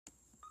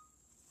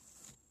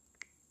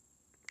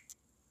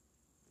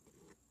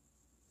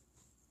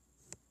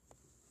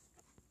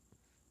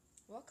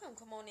welcome.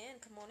 Come on in.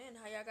 Come on in.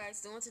 How y'all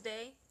guys doing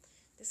today?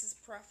 This is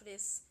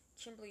Prophetess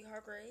Kimberly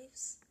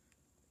Hargraves,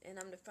 and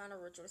I'm the founder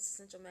of Rejoice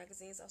Essential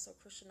Magazines, also a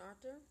Christian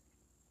author.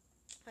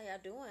 How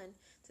y'all doing?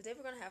 Today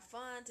we're going to have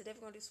fun. Today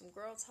we're going to do some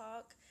girl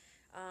talk.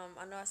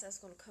 I know I said I was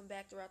going to come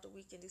back throughout the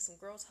week and do some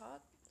girl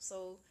talk.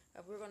 So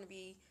we're going to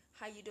be,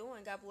 how you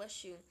doing? God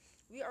bless you.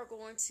 We are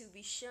going to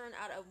be sharing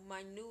out of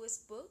my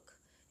newest book,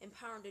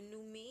 Empowering the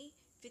New Me,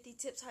 50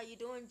 Tips. How you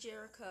doing,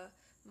 Jerica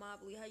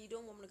Mobley? How you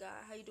doing, woman of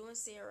God? How you doing,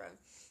 Sarah?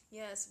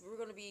 Yes, we're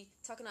going to be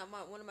talking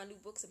about one of my new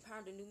books,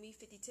 Empowering the New Me,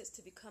 50 Tips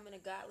to Becoming a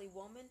Godly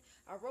Woman.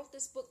 I wrote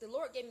this book. The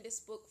Lord gave me this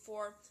book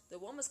for the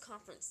Women's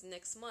Conference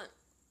next month.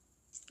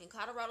 In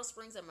Colorado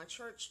Springs at my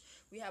church,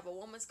 we have a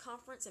women's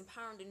conference,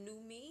 Empowering the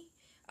New Me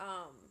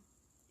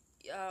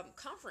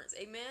conference.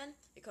 Amen.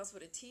 It comes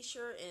with a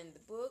t-shirt and the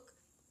book.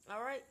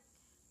 All right.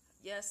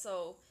 Yeah,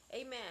 so,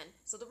 amen.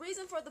 So the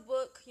reason for the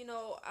book,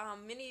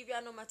 many of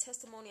y'all know my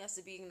testimony as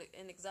to being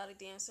an exotic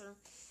dancer.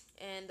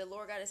 And the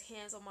Lord got his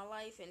hands on my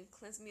life and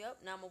cleansed me up.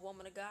 Now I'm a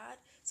woman of God.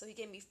 So he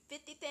gave me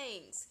 50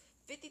 things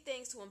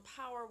to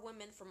empower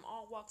women from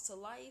all walks of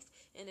life.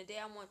 And today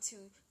I want to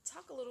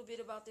talk a little bit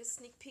about this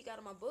sneak peek out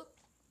of my book.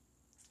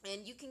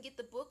 And you can get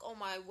the book on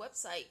my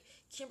website,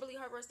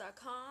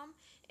 KimberlyHargraves.com,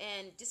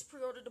 and just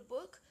pre-order the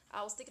book.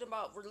 I was thinking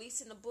about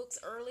releasing the books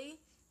early,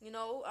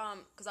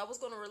 because I was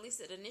going to release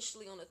it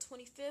initially on the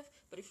 25th.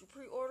 But if you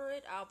pre-order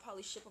it, I'll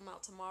probably ship them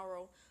out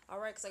tomorrow. All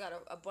right, because I got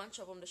a bunch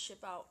of them to ship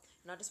out,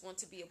 and I just want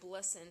to be a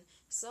blessing.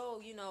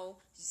 So,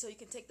 so you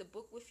can take the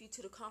book with you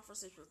to the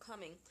conference if you're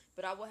coming.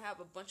 But I will have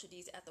a bunch of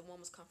these at the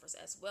Women's Conference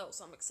as well,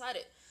 so I'm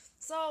excited.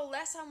 So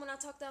last time when I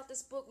talked about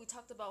this book, we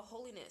talked about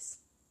holiness.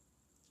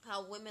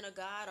 How women of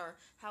God, or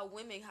how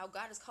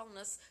God is calling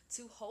us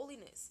to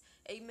holiness.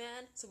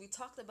 Amen. So we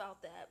talked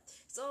about that.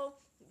 So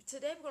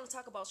today we're going to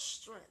talk about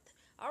strength.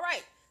 All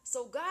right.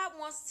 So God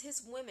wants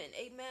his women,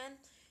 amen,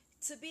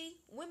 to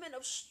be women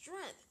of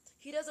strength.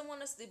 He doesn't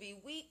want us to be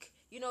weak.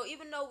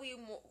 Even though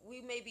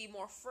we may be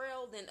more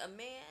frail than a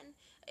man,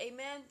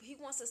 amen, he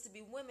wants us to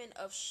be women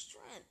of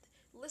strength.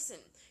 Listen,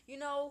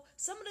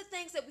 some of the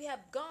things that we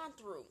have gone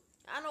through,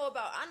 I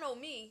know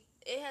me,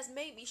 it has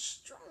made me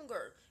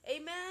stronger.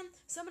 Amen.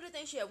 Some of the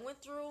things you have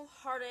went through,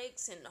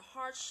 heartaches and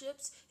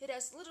hardships, it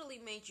has literally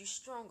made you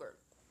stronger.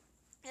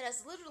 It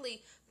has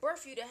literally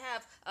birthed you to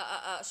have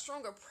a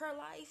stronger prayer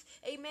life,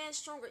 amen,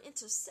 stronger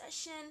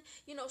intercession,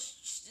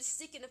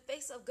 seeking the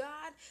face of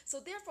God.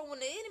 So therefore, when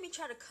the enemy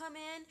try to come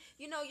in,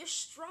 you're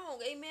strong,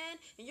 amen,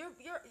 and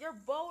you're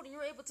bold, and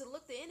you're able to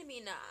look the enemy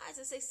in the eyes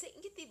and say, Satan,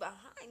 get thee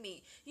behind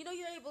me.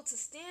 You're able to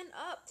stand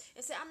up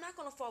and say, I'm not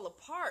going to fall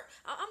apart.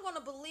 I'm going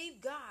to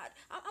believe God.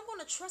 I'm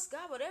going to trust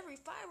God with every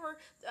fiber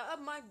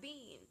of my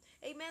being.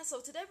 Amen. So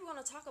today we're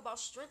going to talk about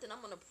strength, and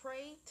I'm going to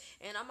pray,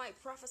 and I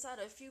might prophesy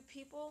to a few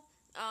people.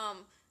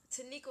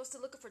 Taniqua,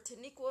 still looking for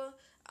Taniqua.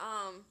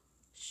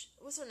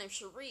 What's her name?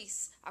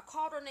 Sharice. I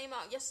called her name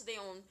out yesterday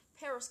on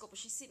Periscope, and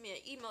she sent me an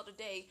email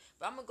today.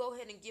 But I'm going to go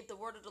ahead and give the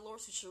word of the Lord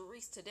to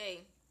Sharice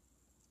today.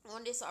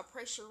 On this, I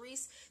pray,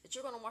 Sharice, that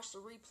you're going to watch the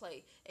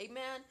replay.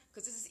 Amen?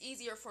 Because this is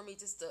easier for me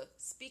just to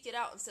speak it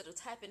out instead of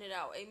typing it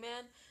out.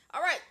 Amen?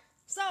 All right.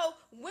 So,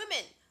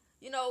 women,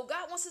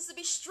 God wants us to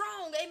be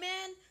strong.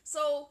 Amen?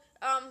 So,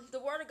 the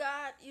word of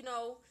God,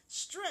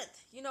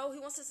 strength. He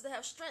wants us to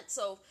have strength.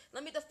 So,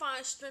 let me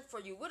define strength for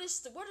you. What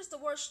does the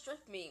word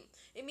strength mean?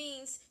 It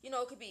means,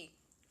 it could be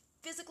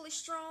physically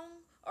strong,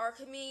 or it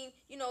could mean,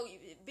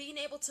 being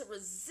able to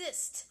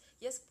resist.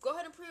 Yes, go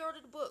ahead and pre-order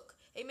the book.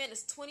 Amen.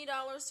 It's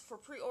 $20 for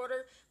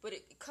pre-order, but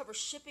it covers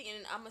shipping,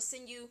 and I'm going to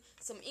send you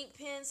some ink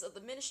pens of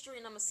the ministry,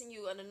 and I'm going to send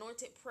you an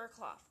anointed prayer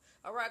cloth.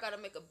 All right, I got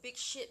to make a big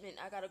shipment.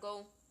 I got to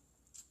go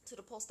to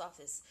the post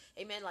office.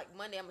 Amen. Like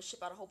Monday, I'm going to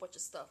ship out a whole bunch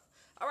of stuff.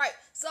 All right,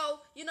 so,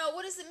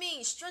 what does it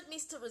mean? Strength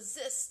means to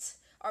resist,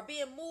 or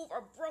being moved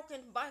or broken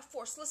by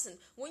force. Listen,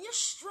 when you're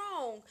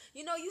strong,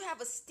 you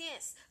have a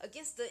stance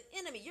against the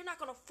enemy. You're not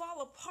going to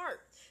fall apart.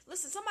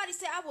 Listen, somebody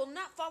say, I will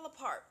not fall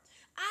apart.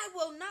 I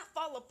will not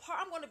fall apart.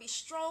 I'm going to be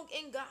strong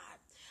in God.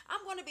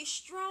 I'm going to be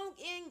strong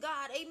in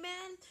God.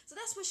 Amen. So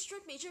that's what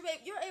strength means. You're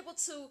able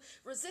to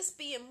resist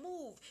being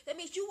moved. That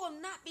means you will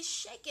not be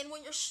shaken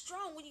when you're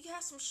strong, when you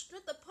have some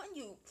strength upon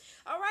you.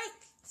 All right.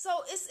 So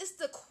it's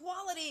the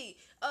quality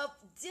of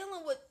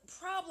dealing with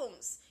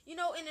problems, in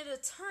a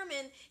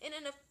determined, in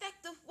an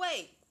effective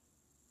way.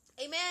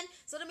 Amen.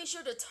 So that means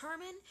you're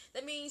determined.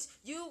 That means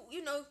you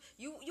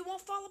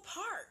won't fall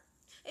apart.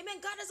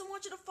 Amen. God doesn't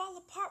want you to fall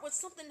apart when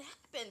something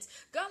happens.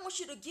 God wants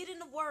you to get in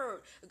the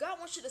word. God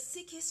wants you to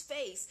seek his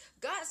face.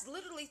 God's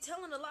literally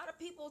telling a lot of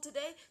people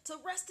today to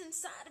rest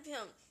inside of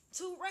him.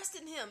 To rest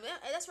in him.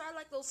 That's why I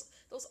like those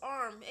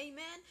arms.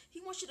 Amen.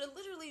 He wants you to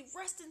literally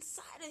rest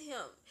inside of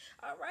him.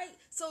 All right.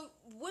 So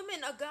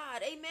women of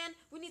God, amen,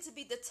 we need to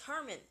be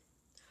determined.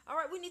 All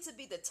right. We need to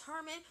be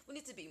determined. We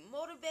need to be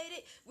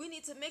motivated. We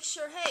need to make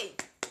sure, hey,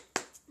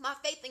 my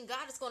faith in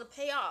God is going to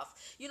pay off.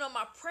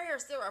 My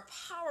prayers, they are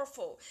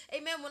powerful.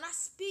 Amen. When I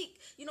speak,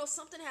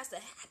 something has to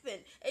happen.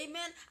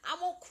 Amen. I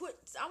won't quit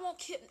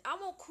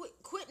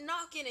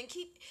knocking and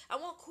I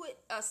won't quit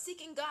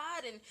seeking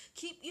God and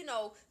keep,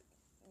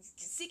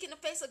 seeking the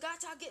face of God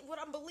till I get what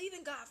I'm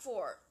believing God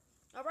for.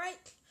 All right.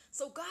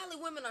 So godly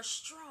women are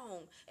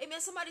strong. Amen.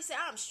 Somebody say,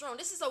 I'm strong.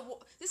 This is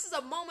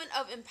a moment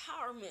of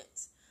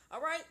empowerment.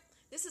 All right.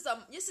 This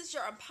is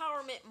your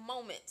empowerment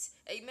moment.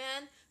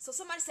 Amen. So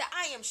somebody say,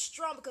 I am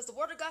strong, because the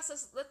word of God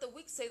says, let the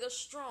weak say they're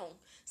strong.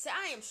 Say,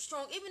 I am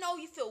strong. Even though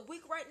you feel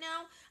weak right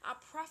now, I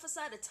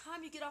prophesy the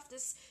time you get off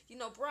this,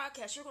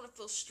 broadcast, you're going to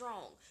feel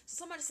strong. So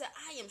somebody say,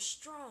 I am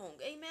strong.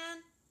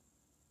 Amen.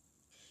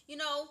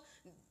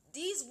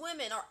 These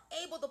women are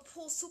able to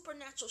pull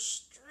supernatural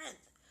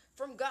strength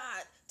from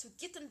God to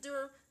get them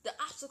through the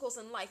obstacles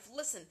in life.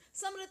 Listen,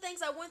 some of the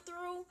things I went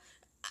through,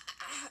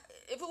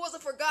 if it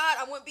wasn't for God,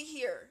 I wouldn't be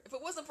here. If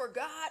it wasn't for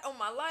God on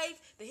my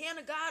life, the hand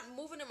of God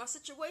moving in my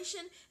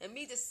situation, and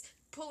me just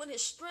pulling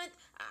his strength,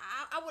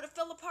 I would have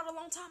fell apart a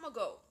long time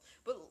ago.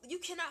 But you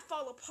cannot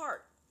fall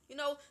apart.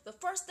 The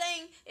first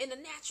thing in the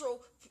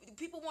natural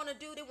people want to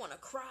do, they want to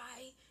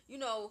cry.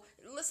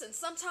 Listen,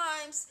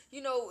 sometimes,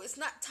 it's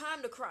not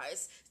time to cry.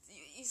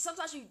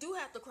 Sometimes you do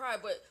have to cry,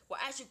 but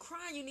as you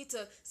cry, you need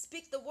to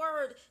speak the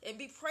word and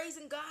be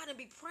praising God and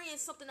be praying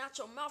something out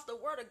your mouth, the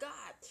word of God.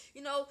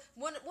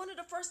 One of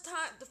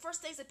the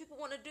first things that people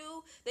want to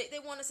do, they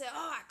want to say,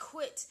 oh, I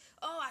quit.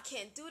 Oh, I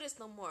can't do this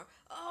no more.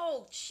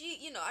 Oh, gee,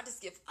 I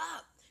just give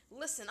up.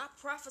 Listen, I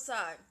prophesy.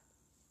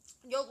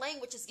 Your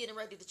language is getting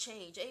ready to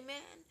change.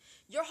 Amen.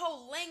 Your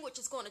whole language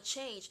is going to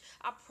change.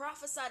 I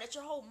prophesy that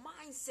your whole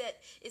mindset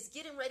is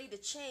getting ready to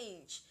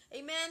change.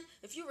 Amen.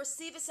 If you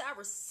receive it, say, I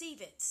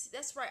receive it.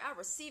 That's right. I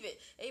receive it.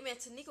 Amen.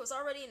 Tanika was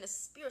already in the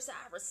spirit. Say,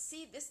 I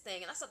receive this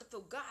thing. And I start to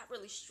feel God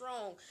really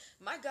strong.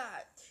 My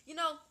God.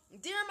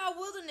 During my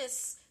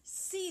wilderness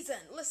season,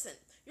 listen,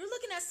 you're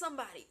looking at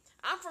somebody.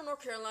 I'm from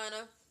North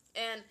Carolina.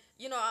 And,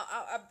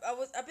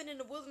 I've been in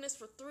the wilderness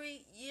for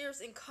 3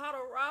 years in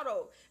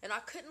Colorado, and I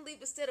couldn't leave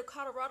the state of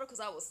Colorado because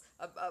I was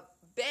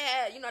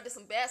bad. I did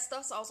some bad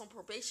stuff, so I was on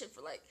probation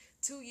for like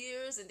 2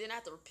 years, and then I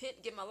had to repent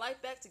and get my life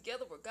back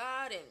together with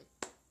God. And,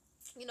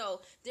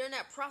 during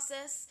that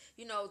process,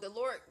 the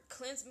Lord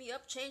cleansed me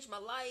up, changed my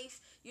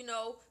life,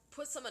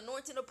 put some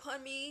anointing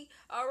upon me.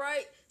 All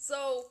right.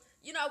 So,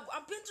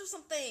 I've been through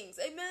some things.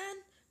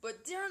 Amen.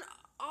 But during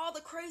all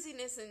the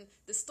craziness and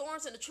the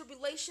storms and the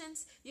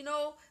tribulations,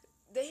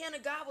 the hand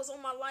of God was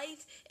on my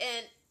life,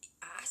 and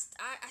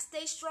I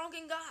stayed strong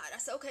in God. I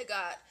said, okay,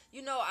 God,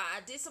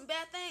 I did some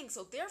bad things,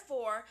 so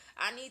therefore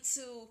I need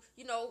to,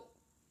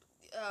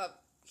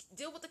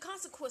 deal with the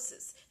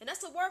consequences. And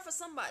that's a word for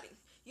somebody.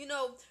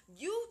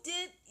 You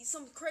did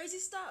some crazy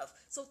stuff,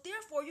 so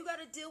therefore you got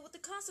to deal with the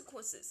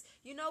consequences.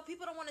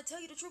 People don't want to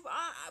tell you the truth,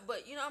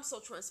 but I'm so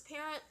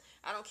transparent.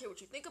 I don't care what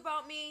you think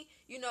about me,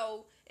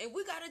 and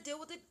we got to deal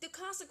with the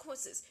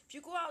consequences. If you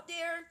go out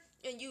there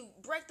and you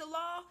break the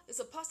law,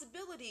 it's a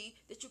possibility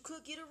that you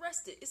could get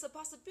arrested. It's a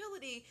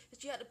possibility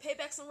that you had to pay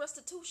back some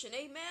restitution.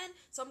 Amen.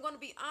 So I'm going to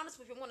be honest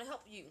with you. I want to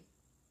help you.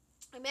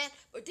 Amen.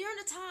 But during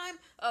the time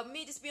of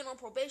me just being on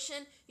probation,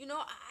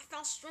 I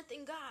found strength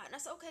in God. And I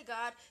said, okay,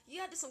 God,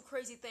 I did some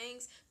crazy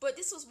things, but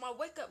this was my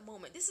wake-up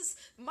moment. This is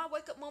my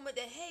wake-up moment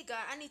that, hey,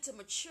 God, I need to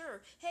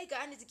mature. Hey, God,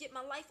 I need to get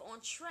my life on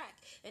track.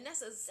 And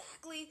that's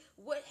exactly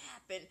what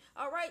happened.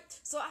 All right.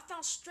 So I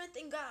found strength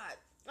in God.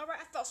 All right,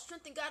 I felt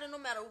strength in God, and no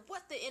matter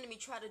what the enemy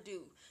tried to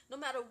do, no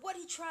matter what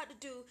he tried to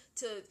do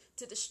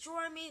to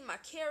destroy me, my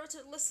character,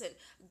 listen,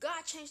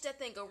 God changed that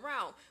thing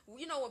around.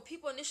 When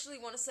people initially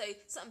want to say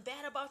something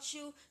bad about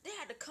you, they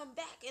had to come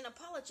back and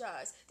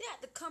apologize. They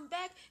had to come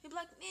back and be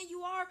like, man,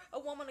 you are a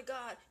woman of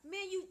God.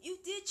 Man, you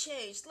did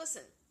change.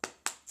 Listen.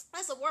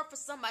 That's a word for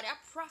somebody. I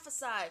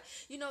prophesy,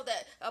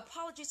 that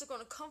apologies are going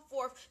to come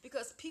forth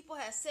because people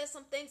have said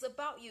some things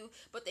about you,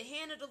 but the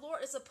hand of the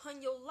Lord is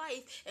upon your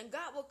life, and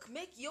God will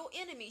make your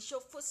enemies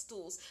your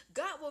footstools.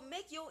 God will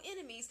make your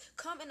enemies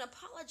come and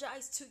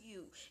apologize to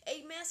you.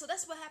 Amen. So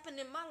that's what happened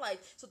in my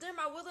life. So during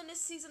my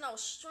wilderness season, I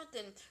was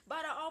strengthened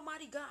by the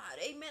Almighty God.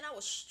 Amen. I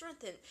was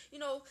strengthened.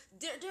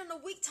 During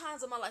the weak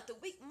times of my life, the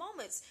weak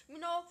moments,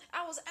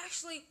 I was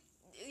actually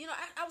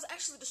I was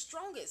actually the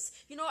strongest.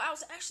 I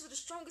was actually the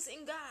strongest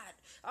in God.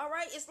 All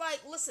right. It's like,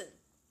 listen,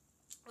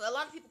 a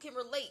lot of people can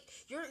relate.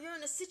 You're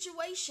in a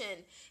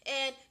situation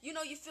and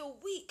you feel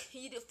weak.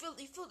 You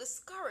feel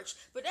discouraged.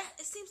 But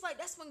it seems like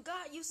that's when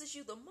God uses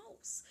you the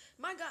most.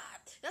 My God,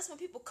 that's when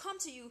people come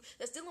to you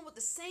that's dealing with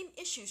the same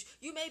issues.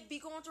 You may be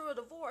going through a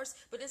divorce,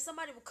 but then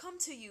somebody will come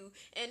to you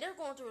and they're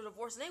going through a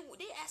divorce and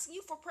they asking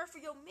you for prayer for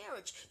your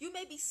marriage. You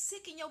may be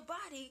sick in your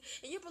body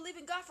and you're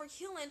believing God for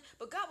healing,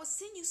 but God will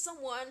send you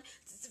someone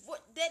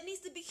that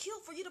needs to be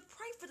healed for you to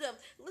pray for them.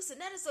 Listen,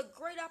 that is a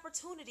great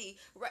opportunity,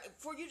 right,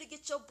 for you to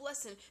get your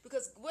blessing,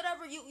 because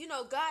whatever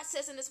God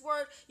says in His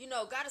Word,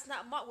 God is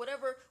not mocked.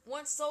 Whatever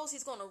one sows,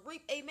 He's going to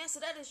reap. Amen. So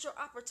that is your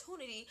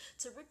opportunity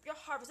to reap your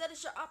harvest. That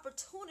is your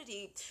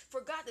opportunity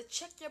for God to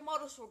check your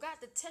motives, for God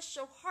to test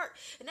your heart.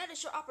 And that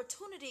is your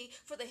opportunity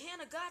for the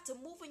hand of God to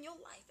move in your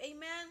life.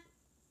 Amen.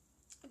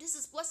 This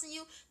is blessing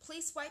you.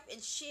 Please swipe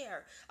and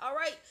share. All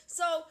right.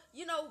 So,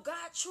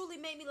 God truly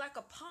made me like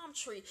a palm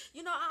tree.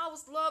 I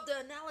always love the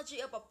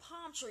analogy of a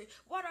palm tree.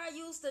 Why do I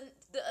use the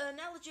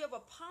analogy of a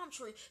palm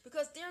tree?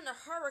 Because during the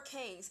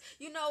hurricanes,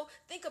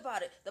 think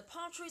about it. The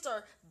palm trees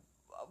are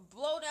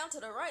blow down to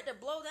the right, they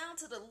blow down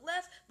to the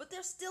left, but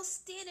they're still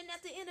standing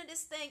at the end of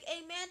this thing.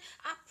 Amen.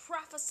 I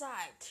prophesy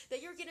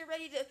that you're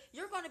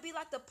going to be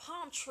like the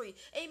palm tree.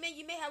 Amen.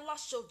 You may have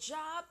lost your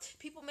job.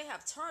 People may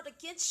have turned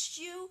against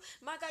you.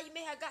 My God, you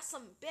may have got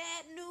some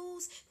bad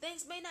news.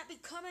 Things may not be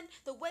coming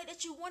the way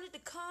that you wanted to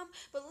come,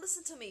 but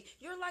listen to me.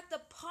 You're like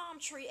the palm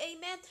tree.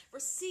 Amen.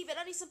 Receive it.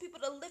 I need some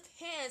people to lift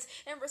hands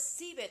and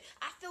receive it.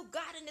 I feel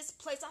God in this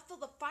place. I feel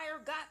the fire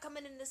of God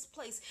coming in this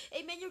place.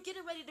 Amen. You're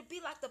getting ready to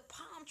be like the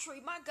palm tree.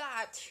 My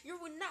God, you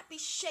will not be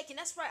shaken.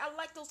 That's right. I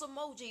like those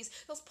emojis,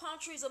 those palm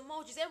trees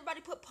emojis. Everybody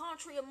put palm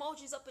tree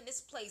emojis up in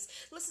this place.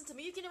 Listen to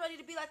me. You're getting ready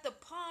to be like the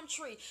palm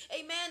tree.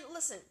 Amen.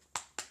 Listen,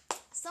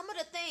 some of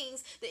the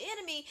things the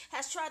enemy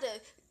has tried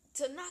to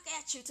knock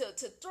at you,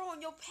 to throw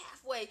in your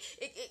pathway,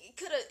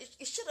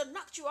 it should have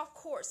knocked you off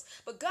course.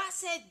 But God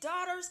said,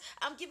 daughters,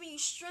 I'm giving you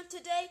strength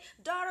today.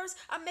 Daughters,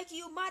 I'm making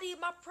you mighty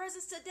in my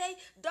presence today.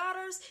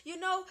 Daughters,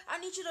 I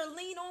need you to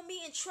lean on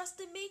me and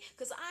trust in me,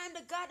 because I am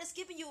the God that's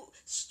giving you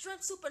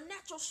strength,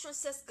 supernatural strength,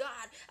 says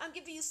God. I'm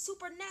giving you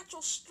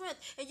supernatural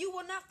strength, and you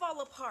will not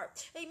fall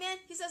apart. Amen.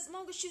 He says, as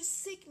long as you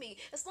seek me,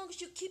 as long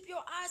as you keep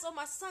your eyes on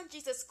my son,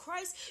 Jesus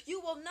Christ, you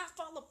will not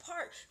fall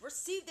apart.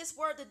 Receive this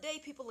word today,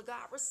 people of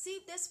God.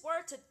 Receive this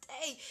word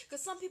today,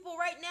 because some people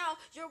right now,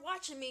 you're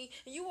watching me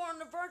and you are on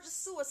the verge of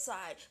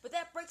suicide, but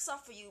that breaks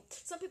off for you.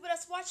 Some people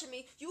that's watching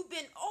me, you've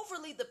been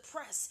overly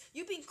depressed,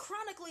 you've been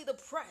chronically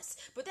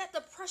depressed, but that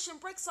depression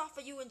breaks off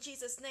for you in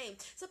Jesus' name.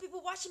 Some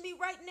people watching me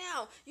right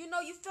now,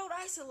 you felt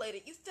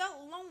isolated, you felt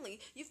lonely,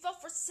 you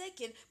felt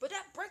forsaken, but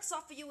that breaks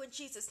off for you in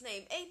Jesus'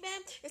 name.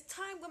 Amen. It's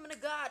time, women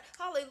of God,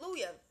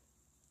 hallelujah,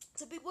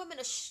 to be women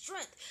of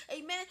strength.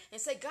 Amen. And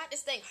say, God,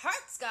 this thing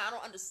hurts, God. I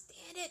don't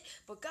understand it.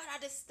 But God, I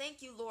just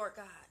thank you, Lord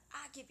God.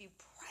 I give you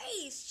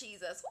praise,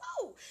 Jesus.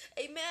 Whoa.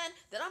 Amen.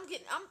 That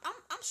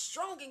I'm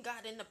strong in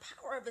God, in the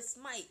power of his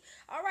might.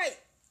 All right.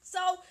 So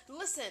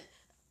listen,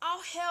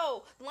 all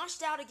hell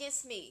launched out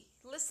against me.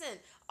 Listen,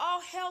 all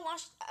hell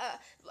launched,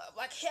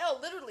 like hell,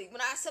 literally,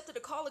 when I accepted the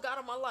call of God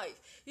on my life,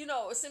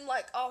 it seemed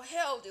like all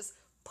hell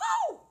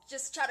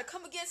just try to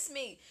come against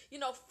me.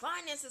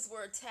 Finances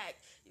were attacked.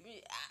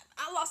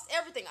 I lost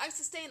everything. I used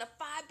to stay in a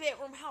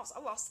 5-bedroom house. I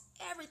lost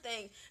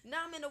everything.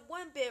 Now I'm in a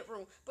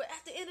 1-bedroom. But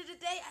at the end of the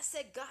day, I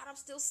said, God, I'm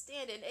still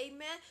standing.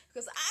 Amen.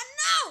 Because I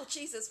know,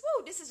 Jesus,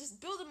 this is just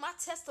building my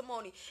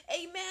testimony.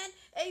 Amen.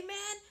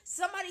 Amen.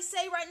 Somebody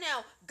say right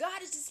now,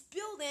 God is just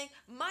building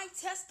my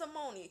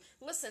testimony.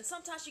 Listen,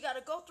 sometimes you got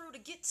to go through to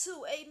get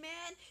to.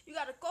 Amen. You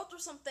got to go through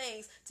some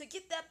things to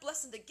get that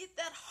blessing, to get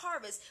that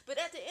harvest. But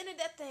at the end of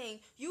that thing,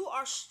 you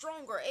are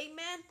stronger.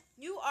 Amen.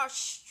 You are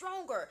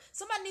stronger.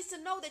 Somebody needs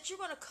to know that you're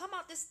going to come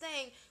out this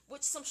thing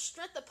with some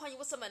strength upon you,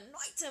 with some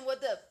anointing,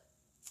 with the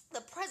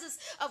presence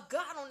of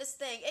God on this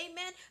thing.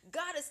 Amen.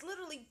 God is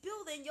literally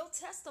building your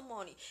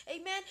testimony.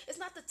 Amen. It's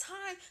not the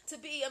time to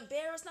be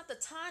embarrassed, not the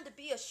time to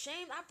be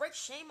ashamed. I break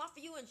shame off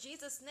of you in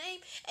Jesus'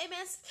 name.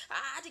 Amen.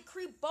 I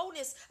decree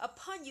boldness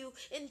upon you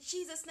in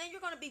Jesus' name.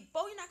 You're going to be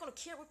bold. You're not going to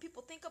care what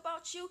people think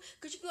about you,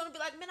 because you're going to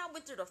be like, man, I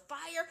went through the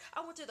fire. I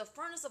went through the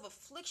furnace of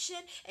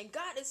affliction, and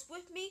God is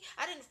with me.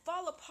 I didn't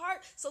fall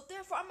apart. So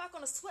therefore, I'm not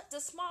going to sweat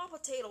the small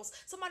potatoes.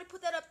 Somebody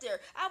put that up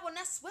there. I will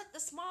not sweat the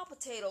small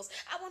potatoes.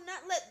 I will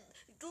not let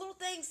little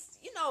things,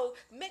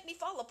 make me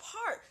fall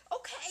apart.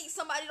 Okay,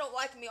 somebody don't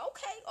like me.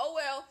 Okay, oh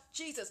well,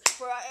 Jesus.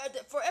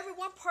 For every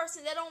one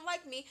person that don't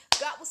like me,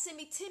 God will send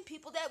me 10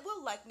 people that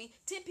will like me,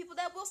 10 people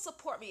that will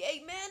support me.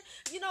 Amen.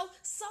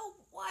 So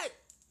what?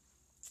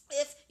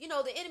 If,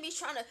 the enemy's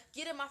trying to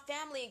get in my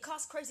family and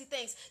cause crazy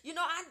things,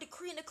 I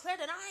decree and declare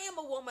that I am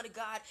a woman of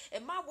God,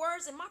 and my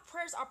words and my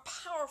prayers are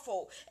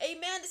powerful.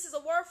 Amen. This is a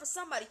word for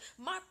somebody.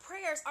 My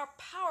prayers are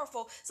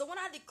powerful. So when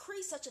I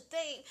decree such a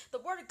thing, the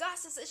word of God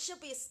says it shall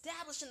be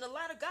established, and the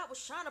light of God will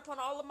shine upon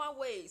all of my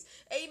ways.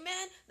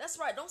 Amen. That's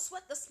right. Don't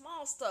sweat the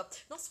small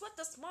stuff. Don't sweat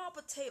the small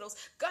potatoes.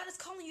 God is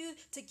calling you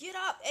to get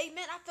up.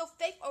 Amen. I feel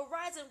faith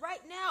arising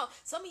right now.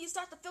 Some of you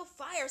start to feel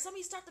fire. Some of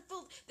you start to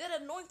feel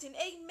that anointing.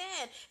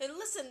 Amen. And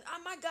listen,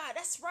 oh my God,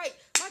 that's right.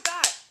 My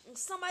God,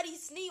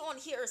 somebody's knee on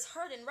here is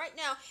hurting right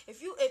now.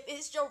 If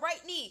it's your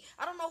right knee,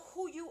 I don't know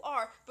who you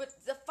are, but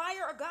the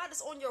fire of God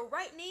is on your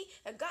right knee,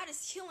 and God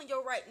is healing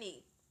your right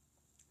knee.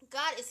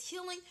 God is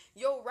healing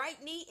your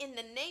right knee in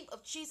the name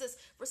of Jesus.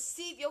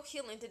 Receive your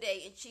healing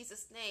today in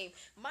Jesus' name.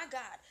 My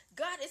God,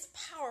 God is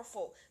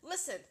powerful.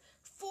 Listen,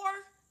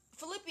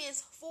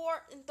 Philippians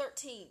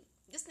 4:13.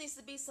 This needs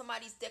to be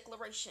somebody's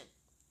declaration.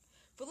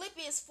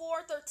 Philippians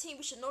 4:13,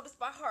 we should know this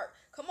by heart.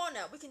 Come on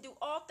now, we can do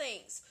all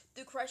things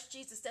through Christ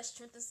Jesus that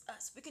strengthens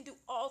us. We can do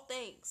all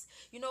things.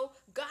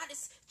 God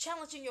is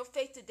challenging your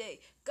faith today.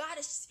 God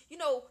is,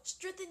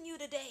 strengthening you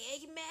today.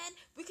 Amen.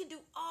 We can do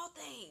all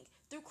things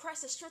through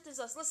Christ that strengthens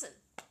us. Listen,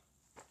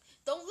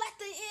 Don't let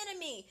the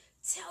enemy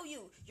tell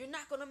you you're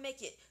not going to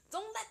make it.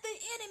 Don't let the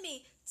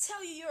enemy tell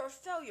you you're a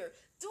failure.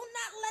 Do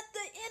not let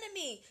the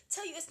enemy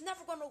tell you it's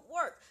never going to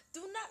work.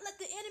 Do not let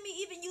the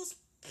enemy even use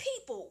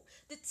people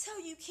to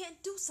tell you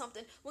can't do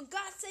something when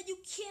God said you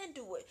can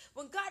do it.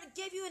 When God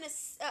gave you an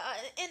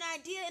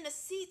idea in a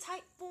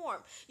seed-type form.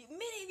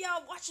 Many of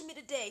y'all watching me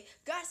today,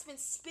 God's been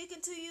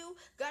speaking to you.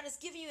 God is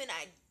giving you an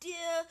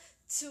idea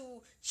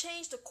to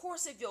change the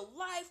course of your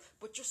life,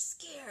 but you're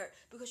scared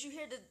because you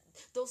hear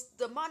those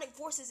demonic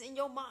voices in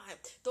your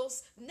mind,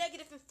 those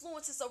negative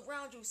influences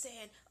around you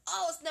saying,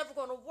 oh, it's never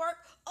going to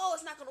work. Oh,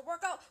 it's not going to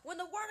work out. When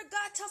the word of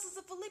God tells us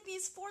in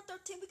Philippians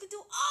 4:13, we can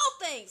do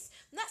all things,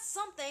 not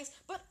some things,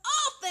 but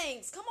all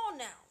things. Come on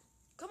now.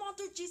 Come on,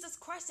 through Jesus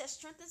Christ that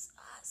strengthens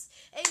us.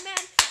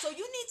 Amen. So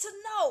you need to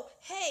know,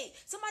 hey,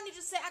 somebody need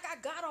to say, I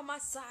got God on my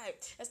side.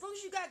 As long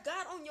as you got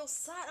God on your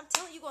side, I'm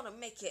telling you, you're going to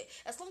make it.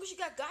 As long as you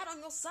got God on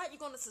your side, you're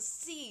going to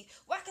succeed.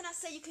 Why can I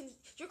say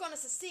you're going to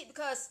succeed?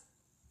 Because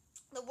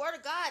the word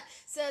of God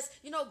says,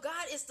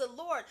 God is the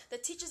Lord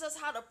that teaches us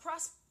how to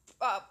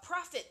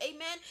profit.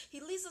 Amen. He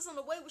leads us on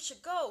the way we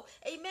should go.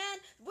 Amen.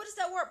 What does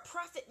that word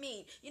profit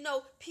mean?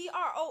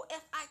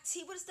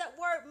 Profit. What does that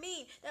word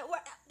mean?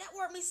 That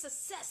word means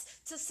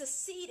success, to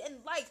succeed in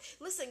life.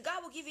 Listen,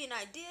 God will give you an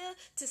idea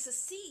to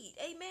succeed.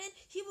 Amen.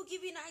 He will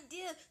give you an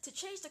idea to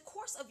change the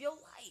course of your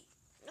life.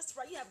 That's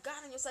right. You have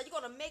God on your side. You're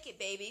going to make it,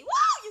 baby.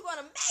 Woo! You're going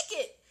to make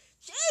it.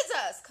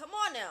 Jesus. Come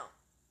on now.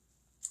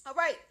 All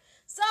right.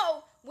 So,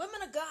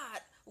 women of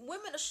God,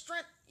 women of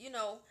strength,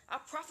 I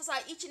prophesy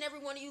each and every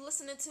one of you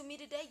listening to me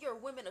today, you're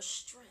women of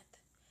strength.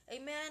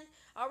 Amen.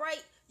 All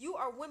right. You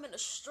are women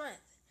of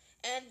strength.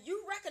 And you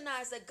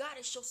recognize that God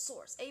is your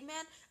source.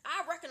 Amen.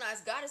 I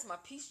recognize God is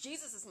my peace.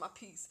 Jesus is my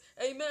peace.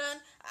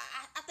 Amen.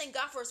 I thank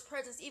God for his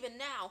presence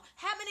even now.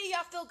 How many of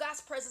y'all feel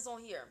God's presence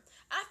on here?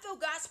 I feel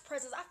God's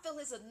presence. I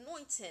feel his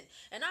anointing.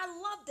 And I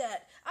love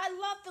that. I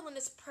love feeling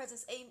his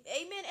presence.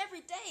 Amen. Every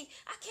day.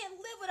 I can't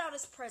live without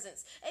his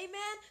presence.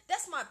 Amen.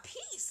 That's my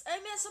peace.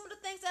 Amen. Some of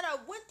the things that I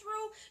went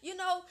through,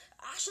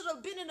 I should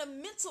have been in a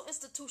mental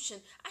institution.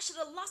 I should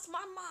have lost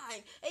my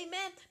mind.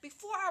 Amen.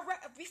 Before I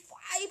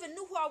even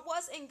knew who I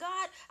was in God,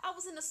 I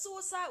was in a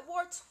suicide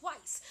ward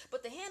twice.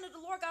 But the hand of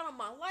the Lord got on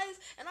my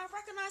life, and I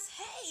recognized,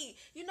 hey,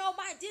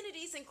 my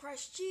identity is in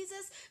Christ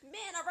Jesus.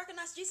 Man, I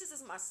recognize Jesus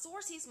is my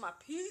source. He's my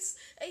peace.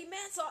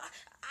 Amen. So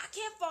I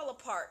can't fall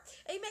apart.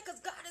 Amen. Because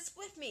God is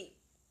with me.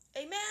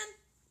 Amen.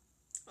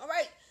 All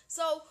right.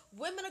 So,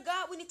 women of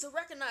God, we need to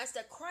recognize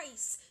that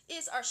Christ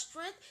is our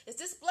strength. Is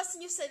this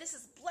blessing you? Say, this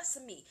is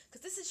blessing me.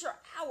 Because this is your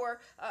hour.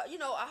 I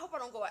hope I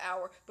don't go an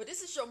hour. But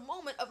this is your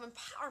moment of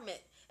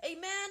empowerment.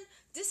 Amen.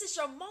 This is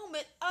your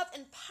moment of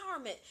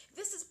empowerment. If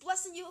this is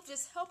blessing you, if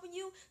this is helping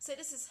you, say,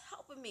 this is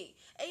helping me.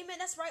 Amen.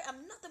 That's right.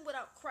 I'm nothing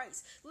without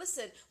Christ.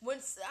 Listen, when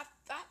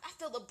I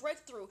feel the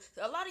breakthrough,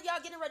 a lot of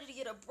y'all getting ready to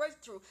get a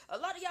breakthrough. A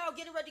lot of y'all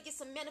getting ready to get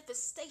some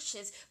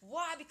manifestations.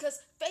 Why?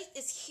 Because faith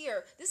is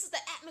here. This is the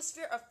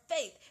atmosphere of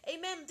faith.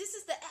 Amen. This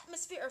is the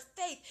atmosphere of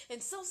faith.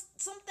 And so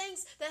some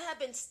things that have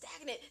been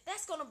stagnant,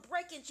 that's going to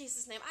break in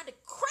Jesus' name. I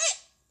decree it.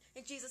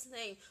 In Jesus'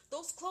 name.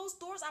 Those closed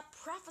doors, I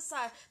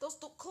prophesy. Those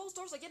closed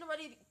doors are getting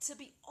ready to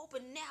be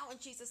open now in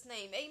Jesus'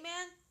 name.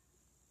 Amen.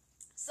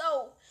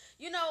 So,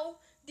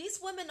 these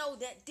women know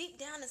that deep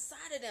down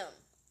inside of them,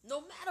 no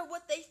matter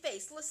what they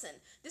face, listen,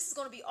 this is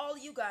going to be all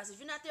of you guys. If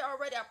you're not there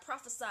already, I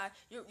prophesy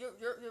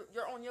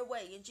you're on your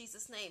way in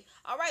Jesus' name.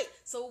 All right.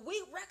 So we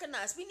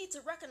need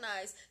to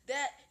recognize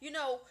that,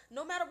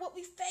 no matter what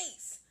we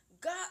face,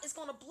 God is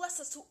going to bless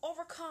us to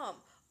overcome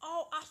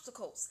all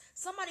obstacles.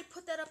 Somebody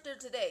put that up there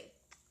today.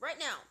 Right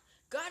now,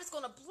 God is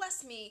going to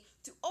bless me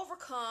to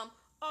overcome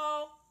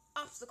all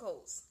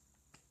obstacles.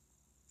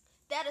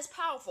 That is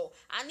powerful.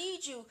 I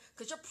need you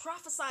because you're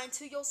prophesying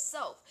to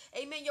yourself.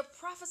 Amen. You're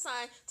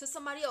prophesying to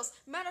somebody else.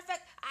 Matter of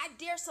fact, I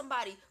dare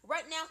somebody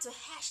right now to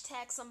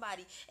hashtag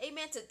somebody.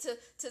 Amen.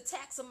 To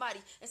tag somebody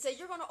and say,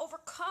 you're going to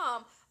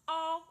overcome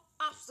all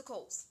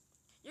obstacles.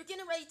 You're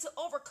getting ready to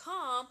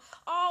overcome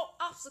all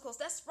obstacles.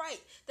 That's right.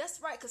 That's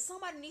right. Because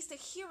somebody needs to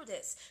hear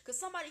this. Because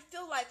somebody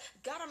feel like,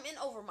 God, I'm in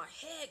over my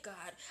head,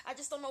 God. I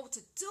just don't know what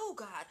to do,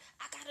 God.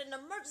 I got an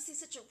emergency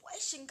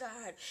situation,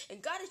 God.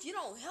 And God, if you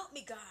don't help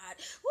me, God,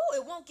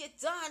 it won't get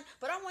done.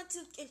 But I want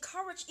to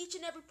encourage each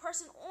and every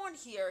person on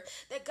here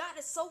that God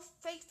is so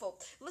faithful.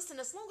 Listen,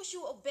 as long as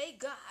you obey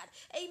God,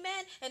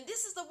 amen. And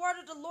this is the word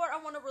of the Lord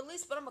I want to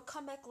release, but I'm going to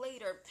come back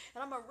later.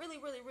 And I'm going to really,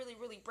 really, really,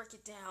 really break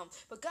it down.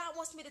 But God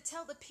wants me to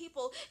tell the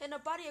people in the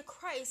body of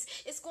Christ,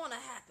 it's going to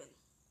happen.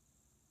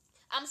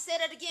 I'm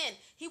saying it again.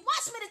 He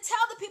wants me to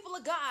tell the people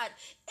of God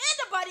in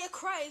the body of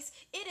Christ,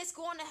 it is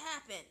going to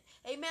happen.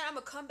 Amen. I'm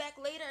going to come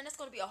back later and it's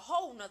going to be a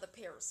whole nother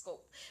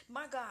periscope.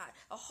 My God,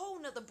 a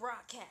whole nother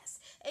broadcast.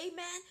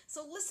 Amen.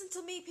 So listen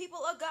to me, people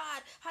of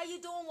God. How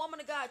you doing, woman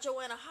of God?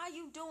 Joanna, how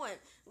you doing?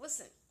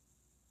 Listen,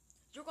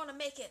 you're going to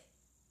make it.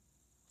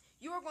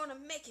 You are going to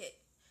make it.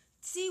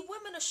 See,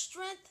 women of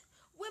strength.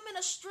 Women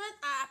of strength,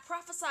 I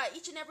prophesy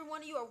each and every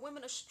one of you are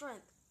women of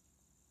strength.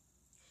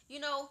 You're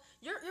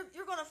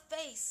going to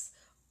face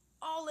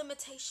all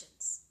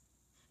limitations.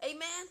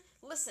 Amen.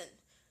 Listen.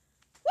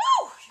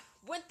 Woo!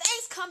 When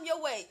things come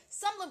your way,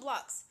 stumbling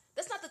blocks,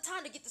 that's not the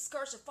time to get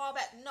discouraged and fall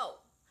back. No.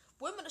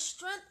 Women of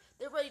strength,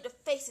 they're ready to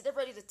face it. They're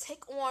ready to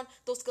take on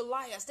those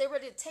Goliaths. They're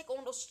ready to take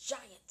on those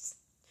giants.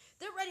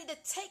 They're ready to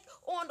take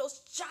on those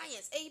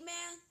giants.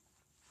 Amen.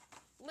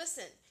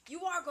 Listen,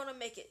 you are going to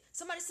make it.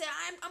 Somebody say,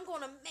 I'm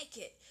going to make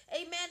it.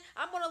 Amen.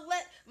 I'm going to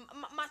let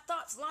my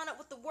thoughts line up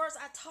with the words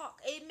I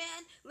talk.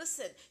 Amen.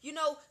 Listen,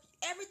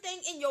 everything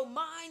in your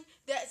mind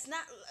that's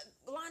not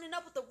lining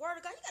up with the word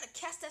of God, you got to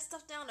cast that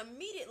stuff down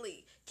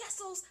immediately. Cast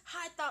those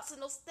high thoughts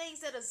and those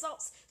things that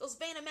exalts, those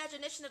vain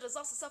imagination that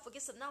exalts itself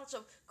against the knowledge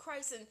of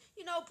Christ, and,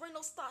 bring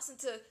those thoughts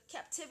into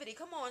captivity.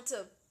 Come on,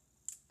 to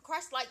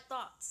Christ-like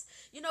thoughts.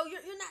 You're not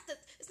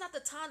it's not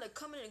the time to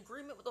come in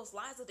agreement with those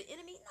lies of the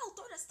enemy. No,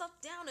 throw that stuff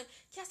down and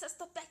cast that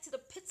stuff back to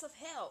the pits of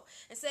hell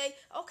and say,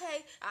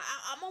 okay,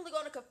 I'm only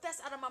going to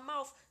confess out of my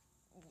mouth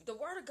the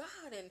word of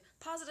God and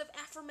positive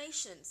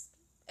affirmations.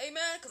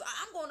 Amen. Because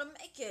I'm going to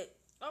make it.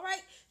 All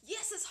right.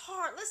 Yes, it's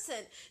hard.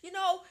 Listen,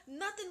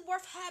 nothing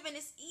worth having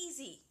is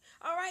easy.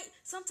 All right.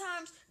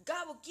 Sometimes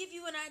God will give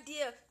you an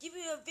idea, give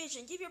you a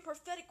vision, give you a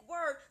prophetic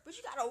word, but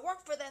you got to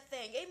work for that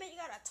thing. Amen. You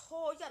got to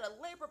toil. You got to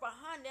labor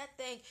behind that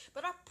thing.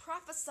 But I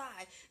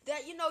prophesy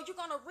that, you're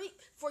going to reap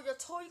for your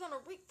toil. You're going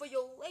to reap for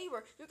your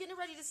labor. You're getting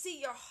ready to see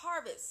your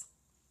harvest.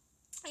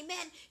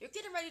 Amen. You're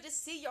getting ready to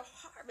see your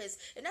harvest.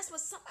 And that's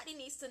what somebody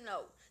needs to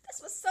know. That's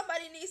what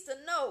somebody needs to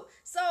know.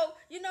 So,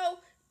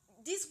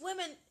 these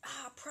women,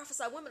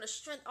 prophesy, women of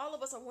strength. All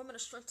of us are women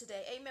of strength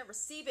today. Amen.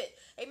 Receive it.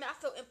 Amen. I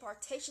feel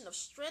impartation of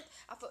strength.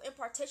 I feel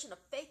impartation of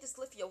faith. Just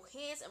lift your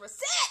hands and receive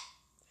it.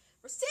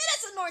 Receive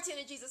this anointing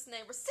in Jesus'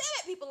 name. Receive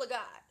it, people of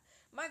God.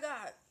 My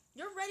God,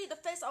 you're ready to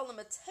face all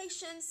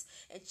limitations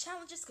and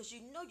challenges because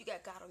you know you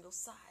got God on your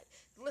side.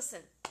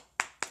 Listen,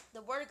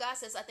 the word of God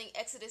says, I think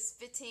Exodus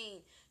 15,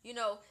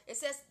 it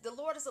says the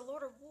Lord is a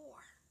Lord of war.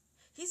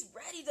 He's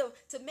ready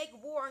to make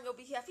war on your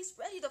behalf. He's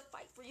ready to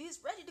fight for you. He's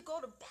ready to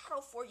go to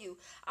battle for you.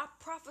 I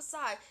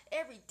prophesy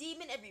every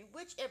demon, every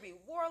witch, every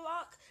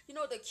warlock,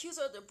 the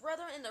accuser of the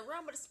brethren in the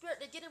realm of the spirit,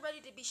 they're getting ready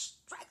to be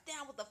struck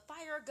down with the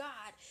fire of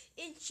God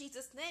in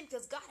Jesus' name,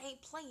 because God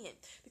ain't playing,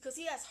 because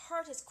he has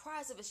heard his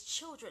cries of his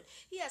children.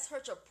 He has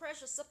heard your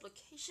prayers, your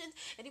supplication,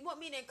 and he want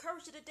me to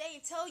encourage you today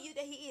and tell you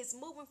that he is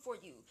moving for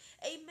you.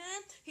 Amen.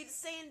 He's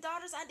saying,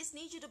 daughters, I just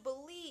need you to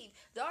believe.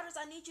 Daughters,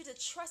 I need you to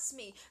trust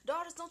me.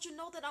 Daughters, don't you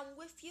know that I'm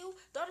with you?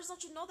 Daughters,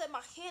 don't you know that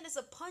my hand is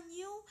upon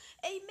you?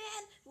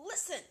 Amen.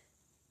 Listen.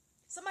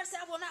 Somebody say,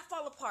 I will not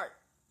fall apart.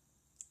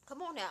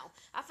 Come on now.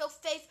 I feel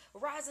faith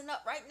rising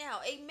up right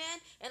now.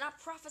 Amen. And I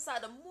prophesy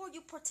the more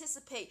you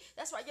participate,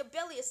 that's why your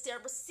belly is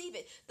staring, receive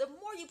it. The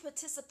more you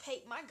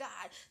participate, my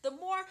God, the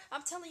more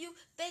I'm telling you,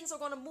 things are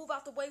going to move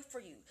out the way for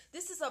you.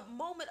 This is a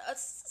moment,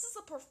 this is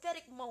a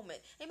prophetic moment.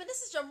 Amen.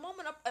 This is your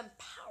moment of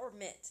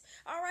empowerment.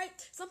 All right.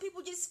 Some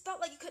people just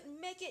felt like you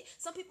couldn't make it.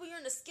 Some people you're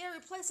in a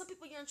scary place. Some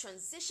people you're in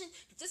transition.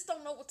 You just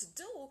don't know what to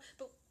do.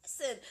 But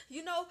listen,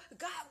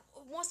 God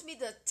wants me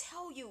to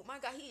tell you, my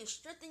God, he is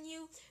strengthening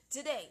you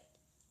today.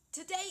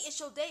 Today is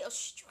your day of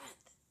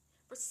strength.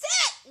 Receive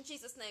it in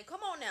Jesus' name. Come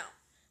on now.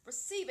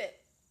 Receive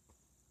it.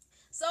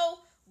 So,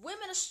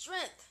 women of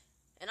strength.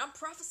 And I'm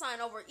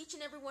prophesying over each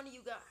and every one of you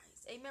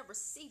guys. Amen.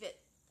 Receive it.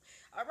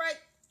 All right.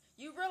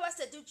 You realize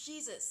that through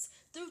Jesus,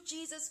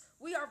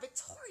 we are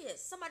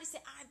victorious. Somebody say,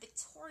 I am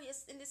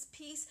victorious in this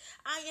peace.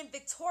 I am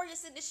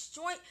victorious in this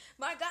joint.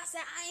 My God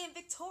said, I am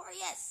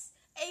victorious.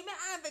 Amen.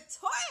 I am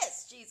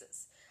victorious,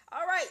 Jesus.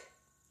 All right.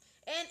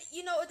 And,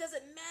 it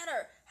doesn't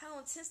matter how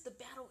intense the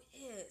battle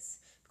is,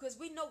 because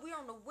we know we're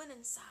on the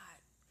winning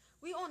side.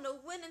 We're on the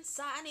winning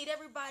side. I need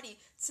everybody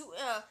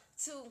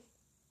to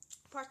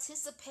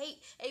participate.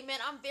 Amen.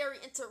 I'm very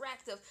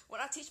interactive. When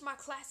I teach my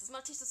classes, when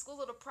I teach the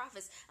School of the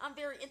Prophets, I'm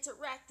very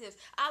interactive.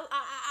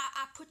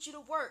 I put you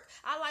to work.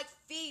 I like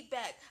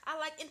feedback. I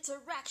like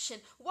interaction.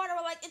 Why do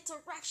I like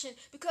interaction?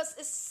 Because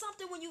it's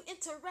something when you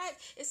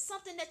interact, it's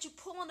something that you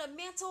pull on the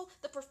mantle,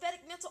 the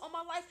prophetic mantle on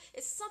my life.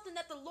 It's something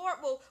that the Lord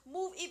will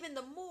move even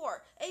the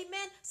more.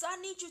 Amen. So I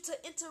need you to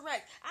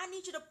interact. I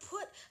need you to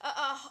put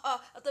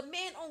the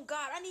man on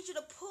God. I need you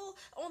to pull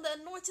on the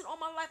anointing on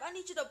my life. I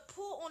need you to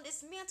pull on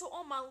this mantle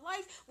on my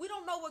life. We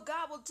don't know what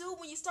God will do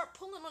when you start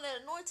pulling on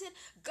that anointing.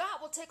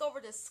 God will take over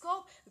the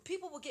scope.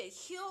 People will get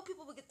healed.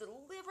 People will get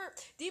delivered.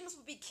 Demons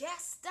will be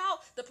cast out.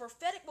 The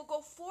prophetic will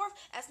go forth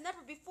as never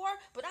before.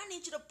 But I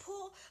need you to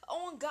pull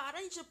on God.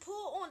 I need you to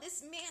pull on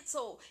this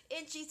mantle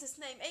in Jesus'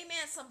 name.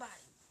 Amen,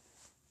 somebody.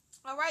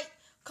 All right.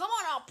 Come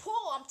on, I'll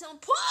pull. I'm telling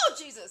pull,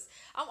 Jesus.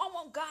 I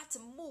want God to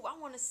move. I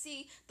want to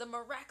see the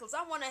miraculous.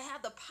 I want to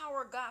have the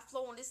power of God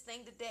flow on this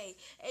thing today.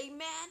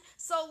 Amen.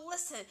 So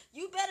listen,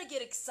 you better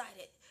get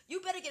excited. You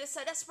better get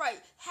excited. That's right.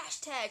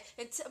 Hashtag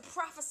and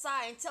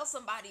prophesy and tell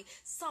somebody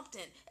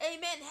something.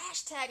 Amen.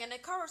 Hashtag and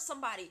encourage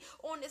somebody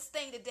on this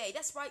thing today.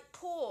 That's right.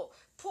 Pull.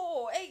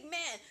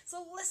 Amen.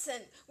 So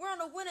listen, we're on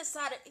the winning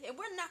side and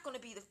we're not going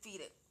to be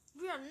defeated.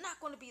 We are not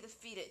going to be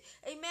defeated.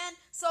 Amen.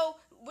 So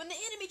when the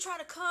enemy try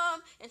to come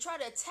and try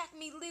to attack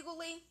me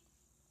legally,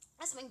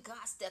 That's when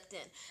God stepped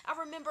in. I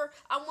remember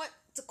I went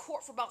to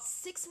court for about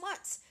 6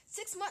 months.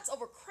 6 months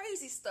over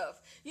crazy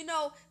stuff,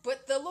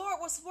 but the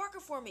Lord was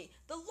working for me.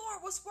 The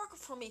Lord was working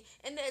for me.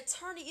 And the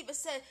attorney even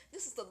said,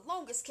 this is the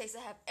longest case I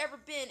have ever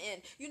been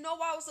in. You know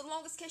why it was the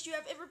longest case you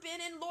have ever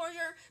been in,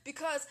 lawyer?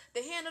 Because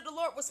the hand of the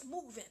Lord was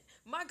moving.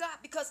 My God,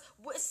 because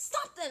it's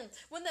something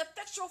when the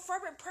effectual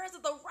fervent prayers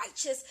of the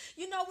righteous,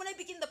 when they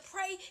begin to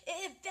pray,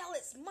 it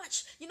avails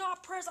much.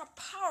 Our prayers are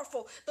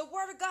powerful. The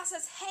word of God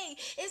says, hey,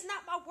 is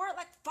not my word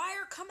like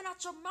fire coming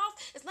out your mouth?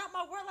 It's not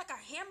my word like a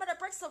hammer that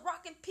breaks the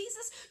rock in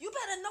pieces. You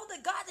better know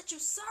the God that you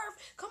serve.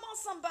 Come on,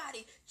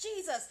 somebody.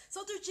 Jesus.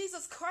 So through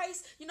Jesus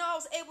Christ, I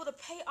was able to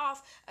pay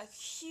off a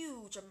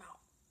huge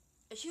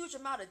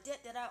amount of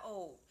debt that I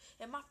owed.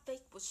 And my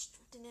faith was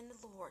strengthened in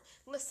the Lord.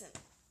 Listen.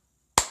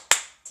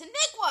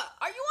 Taniqua,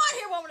 are you on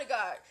here, woman of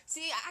God?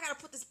 See, I got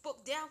to put this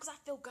book down because I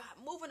feel God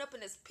moving up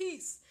in this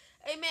peace.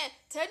 Amen.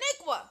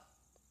 Taniqua.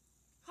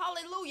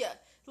 Hallelujah.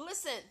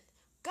 Listen.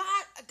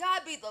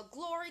 God be the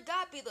glory.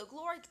 God be the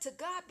glory. To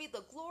God be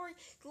the glory.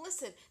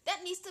 Listen,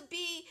 that needs to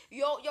be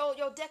your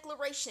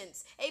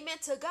declarations. Amen.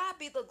 To God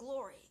be the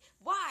glory.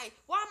 Why?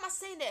 Why am I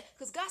saying that?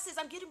 Because God says,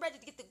 I'm getting ready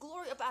to get the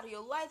glory up out of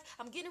your life.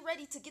 I'm getting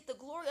ready to get the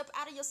glory up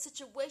out of your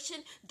situation.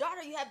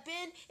 Daughter, you have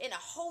been in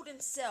a holding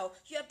cell.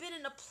 You have been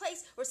in a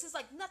place where it seems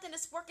like nothing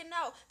is working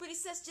out. But he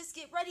says, just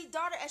get ready,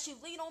 daughter, as you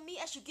lean on me,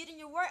 as you get in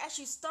your word, as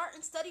you start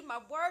and study my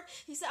word.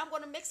 He said, I'm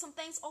going to make some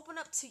things open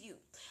up to you.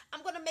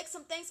 I'm going to make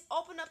some things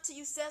open up to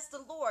you, says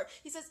the Lord.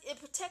 He says,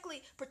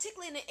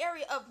 particularly in the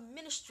area of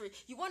ministry,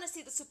 you want to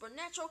see the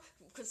supernatural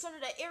concerning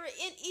that area,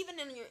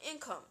 even in your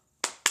income.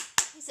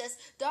 He says,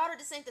 daughter,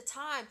 this ain't the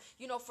time,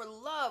 for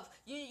love.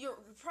 You're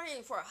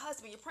praying for a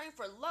husband. You're praying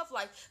for a love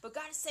life. But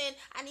God is saying,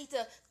 I need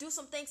to do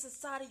some things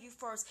inside of you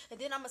first. And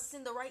then I'm going to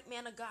send the right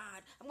man of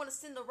God. I'm going to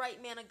send the right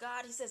man of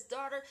God. He says,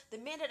 daughter, the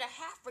man that I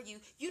have for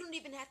you, you don't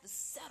even have to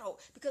settle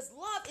because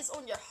love is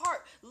on your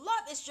heart.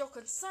 Love is your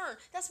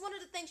concern. That's one of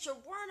the things you're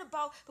worrying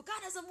about. But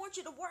God doesn't want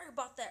you to worry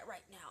about that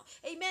right now.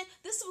 Amen.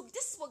 This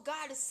is what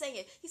God is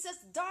saying. He says,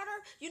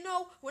 daughter,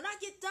 when I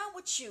get done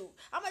with you,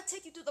 I'm going to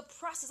take you through the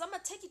process. I'm going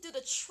to take you through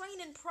the training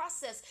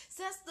process,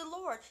 says the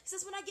Lord. He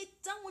says, when I get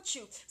done with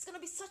you, it's going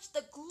to be such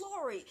the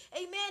glory.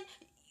 Amen.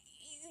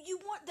 You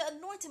want the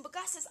anointing, but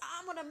God says,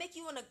 I'm going to make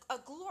you a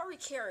glory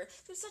carrier.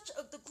 There's such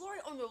the glory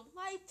on your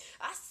life.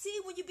 I see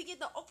when you begin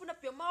to open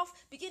up your mouth,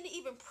 begin to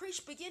even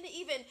preach, begin to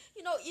even,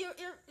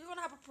 you're going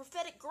to have a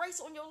prophetic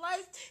grace on your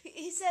life.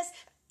 He says,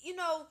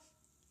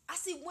 I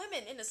see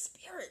women in the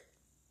spirit.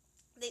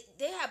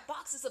 They have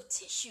boxes of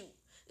tissue.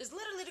 It's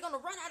literally they're going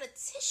to run out of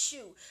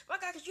tissue. My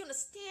God, because you're going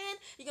to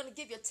stand, you're going to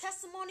give your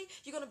testimony,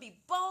 you're going to be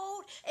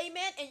bold,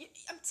 amen. And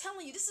I'm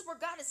telling you, this is where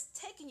God is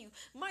taking you.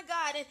 My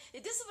God, and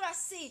this is what I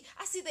see.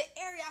 I see the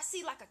area, I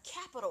see like a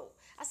capital.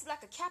 I see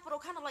like a capital,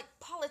 kind of like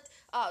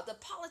the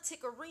politic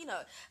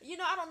arena.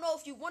 I don't know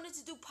if you wanted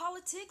to do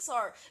politics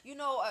or,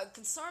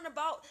 concerned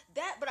about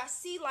that, but I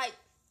see like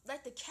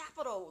the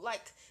capital,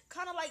 like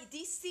kind of like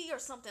DC or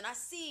something. I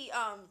see,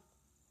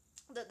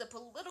 the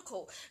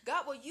political.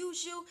 God will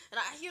use you, and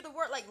I hear the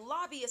word like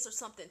lobbyist or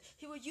something.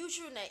 He will use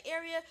you in that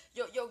area.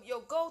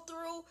 You'll go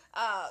through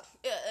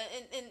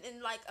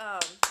in like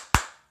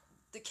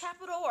the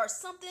capital or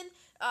something,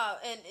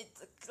 and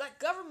it's like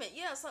government.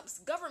 Yeah,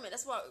 government.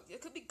 That's why it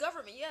could be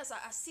government. Yes,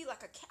 I see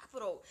like a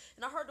capital,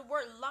 and I heard the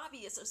word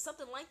lobbyist or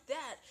something like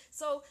that.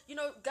 So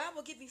God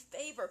will give you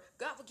favor.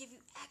 God will give you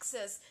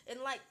access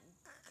in like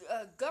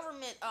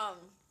government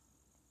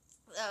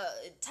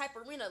type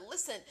arena.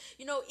 Listen,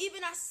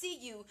 even I see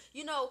you,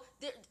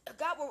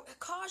 God will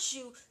cause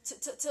you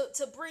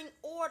to bring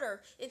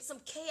order in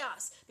some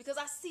chaos, because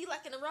I see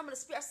like in the realm of the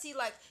spirit, I see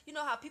like,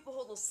 how people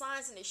hold those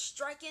signs and they're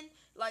striking,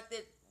 like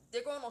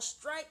they're going on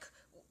strike.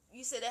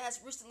 You said that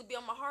has recently been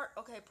on my heart.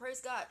 Okay, praise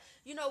God.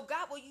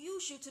 God will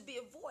use you to be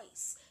a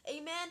voice.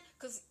 Amen.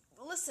 Because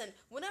listen,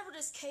 whenever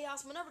there's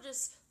chaos, whenever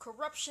there's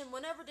corruption,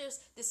 whenever there's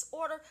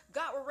disorder,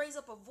 God will raise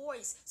up a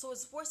voice so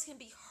his voice can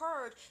be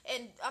heard.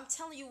 And I'm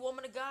telling you,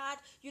 woman of God,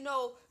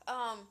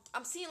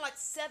 I'm seeing like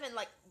 7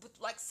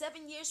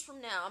 years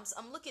from now.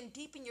 I'm looking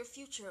deep in your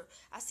future.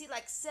 I see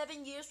like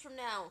 7 years from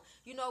now,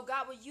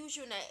 God will use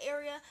you in that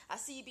area. I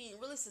see you being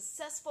really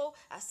successful.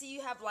 I see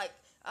you have like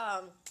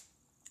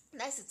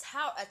nice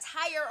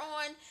attire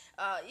on,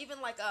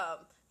 even like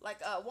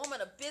a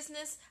woman of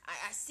business.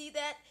 I see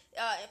that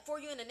for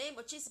you in the name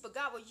of Jesus. But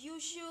God will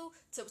use you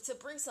to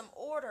bring some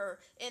order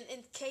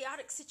in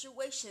chaotic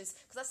situations,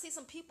 because I see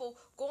some people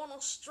going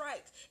on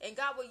strike, and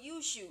God will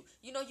use you.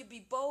 You'll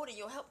be bold and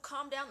you'll help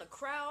calm down the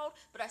crowd.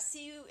 But I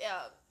see you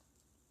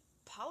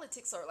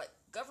politics or like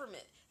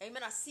government.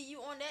 Amen. I see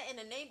you on that in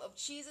the name of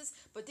Jesus.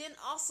 But then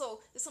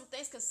also there's some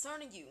things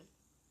concerning you.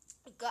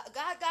 God,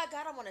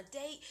 I want to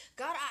date.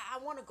 God, I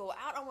want to go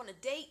out. I want to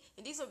date.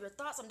 And these are your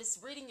thoughts. I'm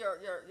just reading your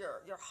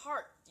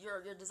heart,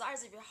 your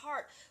desires of your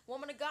heart.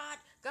 Woman of God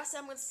said,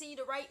 I'm going to see you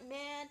the right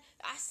man.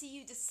 I see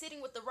you just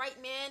sitting with the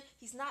right man.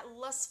 He's not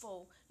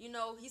lustful.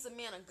 He's a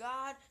man of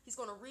God. He's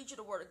going to read you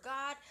the word of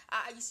God.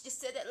 I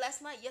just said that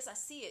last night. Yes, I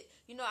see it.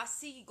 I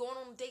see you going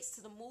on dates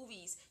to the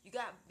movies. You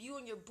got you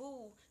and your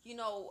boo,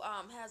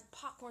 has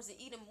popcorns and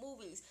eating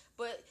movies.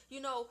 But,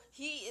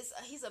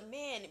 he's a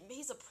man.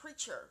 He's a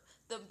preacher.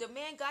 The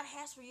man God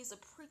has for you is a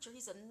preacher.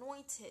 He's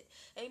anointed.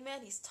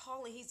 Amen. He's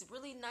tall and he's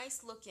really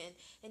nice looking.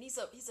 And he's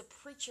a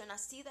preacher. And I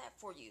see that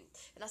for you.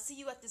 And I see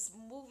you at this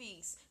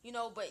movies,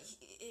 but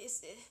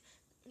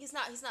he's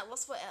not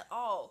lustful at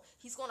all.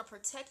 He's going to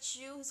protect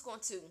you. He's going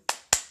to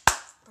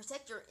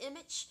protect your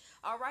image.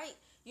 All right.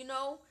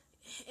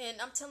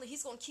 And I'm telling you,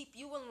 he's going to keep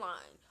you in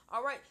line.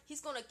 All right.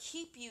 He's going to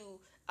keep you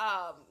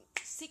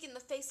seeking the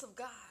face of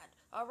God.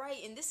 All right,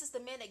 and this is the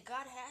man that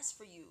God has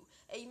for you.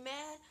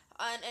 Amen.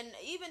 And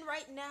even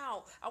right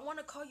now, I want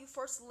to call you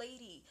First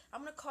Lady. I'm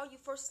going to call you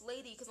First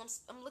Lady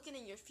because I'm looking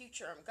in your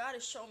future. God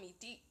is showing me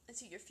deep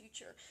into your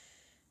future.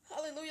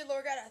 Hallelujah,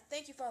 Lord God. I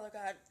thank you, Father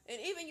God. And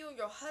even you and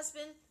your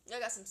husband,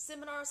 I got some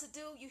seminars to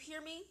do. You hear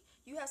me?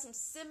 You have some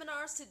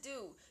seminars to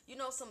do.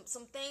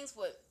 Some things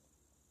with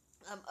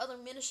other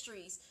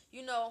ministries.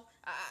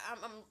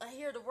 I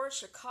hear the word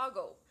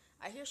Chicago.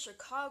 I hear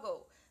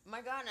Chicago.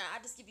 My God, now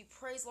I just give you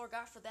praise, Lord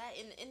God, for that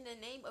in the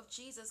name of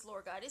Jesus,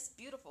 Lord God. It's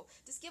beautiful.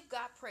 Just give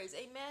God praise.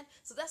 Amen.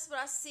 So that's what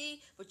I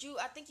see. But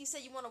I think you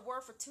said you want a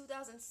word for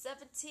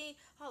 2017.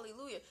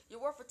 Hallelujah.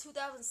 Your word for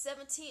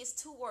 2017 is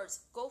 2 words.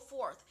 Go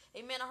forth.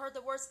 Amen. I heard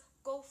the words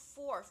go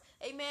forth.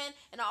 Amen.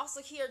 And I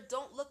also hear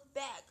don't look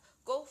back.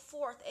 Go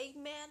forth,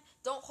 amen.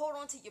 Don't hold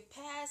on to your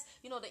past.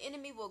 The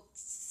enemy will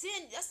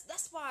sin.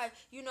 That's why,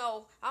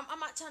 I'm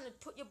not trying to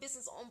put your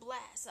business on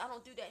blast. I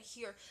don't do that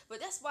here.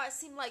 But that's why it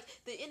seemed like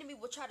the enemy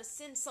will try to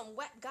send some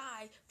whack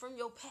guy from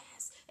your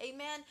past.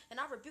 Amen. And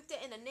I rebuke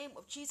that in the name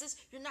of Jesus.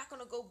 You're not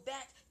going to go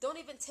back. Don't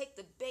even take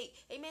the bait.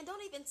 Amen.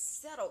 Don't even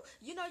settle.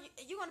 You're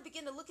going to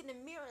begin to look in the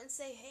mirror and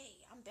say, hey,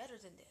 I'm better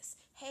than this.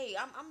 Hey,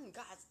 I'm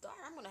God's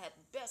daughter. I'm going to have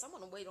the best. I'm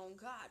going to wait on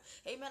God.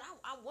 Amen.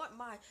 I want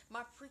my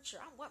preacher.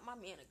 I want my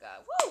man of God.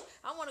 Woo!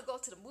 I want to go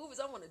to the movies.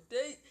 I want to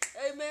date.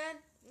 Amen.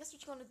 That's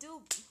what you're going to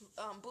do,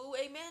 boo.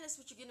 Amen. That's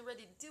what you're getting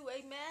ready to do.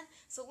 Amen.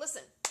 So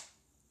listen,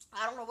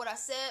 I don't know what I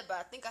said, but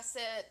I think I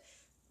said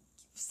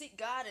seek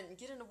God and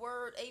get in the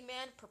word.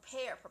 Amen.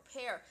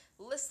 Prepare.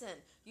 Listen,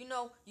 you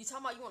talking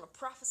about you want to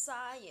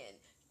prophesy and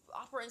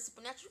operate in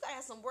supernatural. You gotta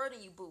have some word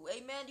in you, boo.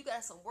 Amen. You gotta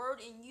have some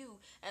word in you.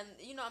 And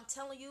I'm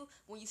telling you,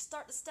 when you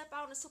start to step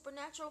out in the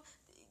supernatural,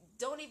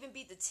 don't even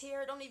be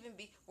deterred. Don't even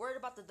be worried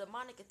about the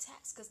demonic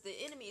attacks because the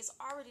enemy is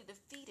already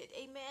defeated.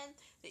 Amen.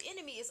 The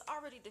enemy is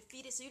already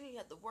defeated, so you don't even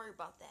have to worry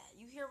about that.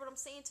 You hear what I'm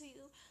saying to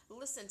you?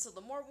 Listen, so the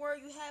more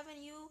word you have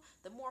in you,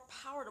 the more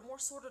power, the more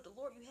sword of the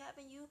Lord you have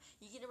in you,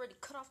 you're getting ready to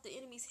cut off the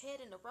enemy's head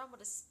in the realm of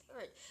the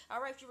spirit.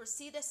 All right, if you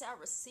receive that, say, I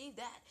receive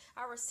that.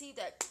 I receive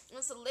that. And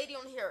it's a lady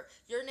on here,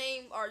 your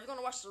name, or you're going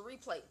to watch the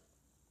replay.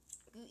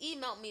 You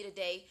emailed me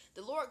today.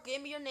 The Lord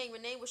gave me your name.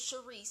 Your name was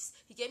Sharice.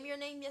 He gave me your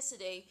name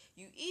yesterday.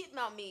 You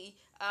emailed me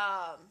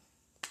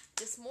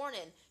this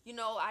morning.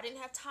 I didn't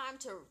have time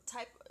to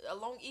type a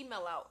long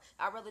email out.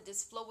 I'd rather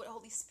just flow with the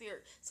Holy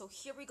Spirit. So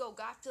here we go.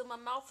 God filled my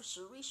mouth for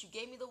Sharice. You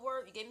gave me the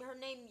word. You gave me her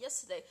name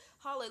yesterday.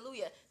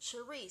 Hallelujah.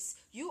 Sharice,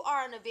 you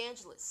are an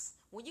evangelist.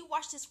 When you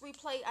watch this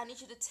replay, I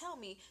need you to tell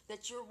me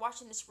that you're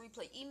watching this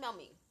replay. Email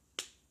me.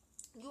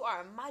 You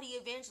are a mighty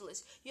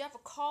evangelist. You have a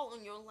call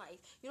on your life.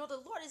 The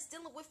Lord is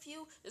dealing with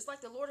you. It's like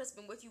the Lord has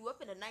been with you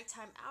up in the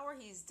nighttime hour.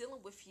 He's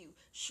dealing with you,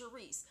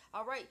 Sharice.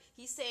 All right.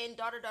 He's saying,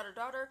 daughter.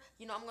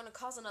 I'm going to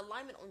cause an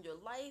alignment on your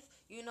life.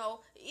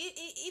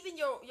 Even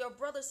your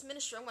brother's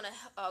ministry, I'm going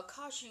to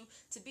cause you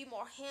to be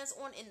more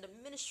hands-on in the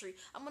ministry.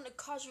 I'm going to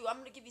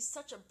give you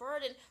such a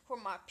burden for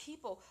my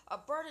people, a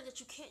burden that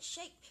you can't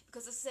shake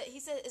because he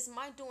said, it's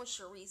my doing,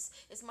 Sharice.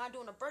 It's my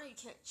doing, a burden you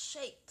can't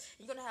shake.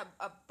 You're going to have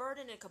a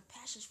burden and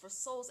compassion for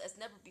souls as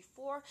never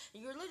before,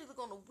 and you're literally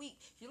going to weep.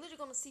 You're literally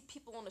going to see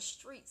people on the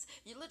streets.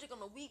 You're literally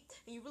going to weep,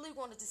 and you really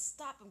want to just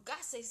stop. And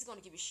God says He's going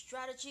to give you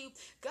strategy.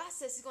 God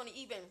says He's going to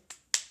even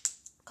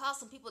cause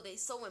some people to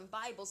sow in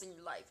Bibles in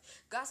your life.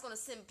 God's going to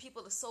send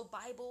people to sow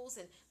Bibles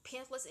and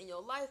pamphlets in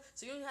your life,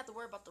 so you don't even have to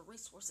worry about the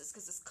resources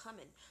because it's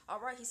coming. All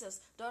right, He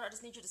says, daughter, I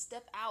just need you to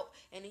step out.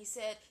 And He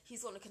said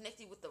He's going to connect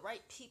you with the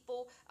right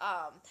people.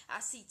 I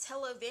see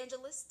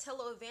televangelists,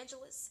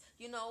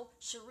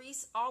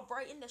 Sharice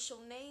Albrighton, that's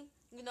your name.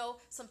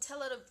 Some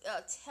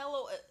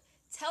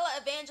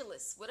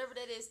televangelists, whatever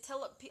that is,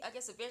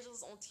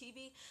 evangelists on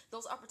TV.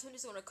 Those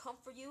opportunities are going to come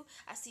for you.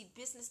 I see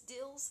business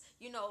deals,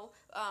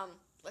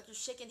 like you're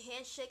shaking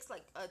handshakes,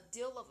 like a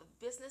deal of a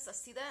business. I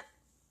see that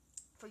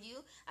for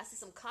you. I see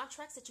some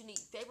contracts that you need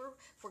favor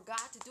for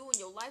God to do in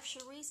your life,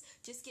 Sharice.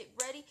 Just get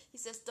ready. He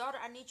says, daughter,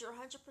 I need your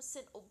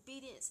 100%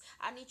 obedience.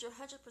 I need your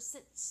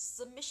 100%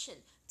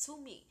 submission to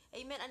me.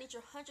 Amen. I need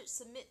your 100%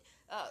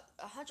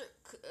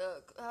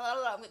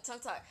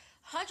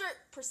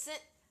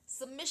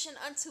 submission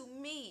unto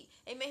me.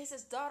 Amen. He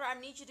says, daughter, I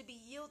need you to be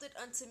yielded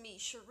unto me,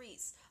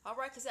 Sharice. All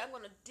right, because I'm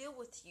going to deal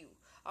with you.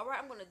 All right,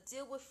 I'm going to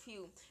deal with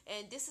you.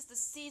 And this is the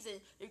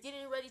season. You're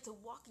getting ready to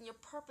walk in your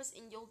purpose,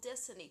 in your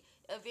destiny.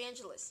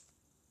 Evangelist.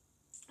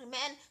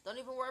 Amen. Don't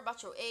even worry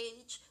about your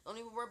age. Don't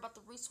even worry about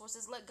the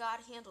resources. Let God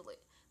handle it.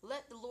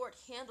 Let the Lord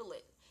handle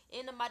it.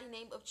 In the mighty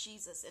name of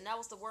Jesus. And that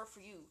was the word for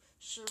you,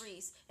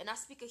 Sharice. And I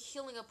speak a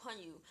healing upon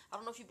you. I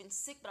don't know if you've been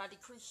sick, but I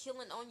decree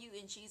healing on you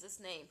in Jesus'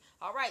 name.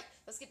 All right,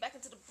 let's get back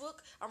into the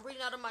book. I'm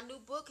reading out of my new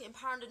book,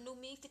 Empowering the New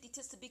Me, 50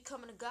 Tips to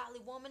Becoming a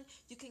Godly Woman.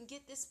 You can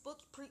get this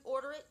book,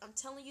 pre-order it. I'm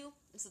telling you,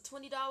 it's a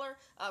 $20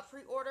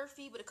 pre-order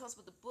fee, but it comes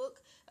with the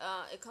book.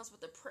 It comes with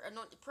the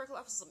prayer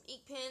cloth, some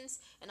ink pens,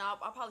 and I'll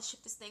probably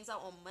ship these things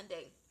out on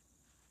Monday.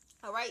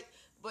 All right,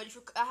 but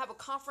I have a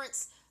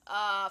conference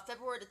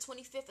February the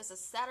 25th. It's a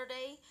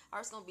Saturday.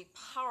 It's going to be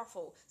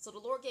powerful. So the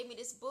Lord gave me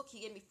this book.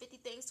 He gave me 50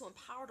 things to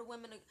empower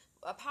women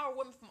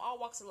from all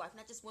walks of life,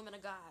 not just women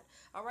of God.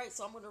 All right,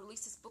 so I'm going to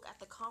release this book at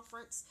the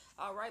conference.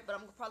 All right, but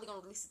I'm probably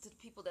going to release it to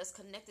the people that's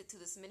connected to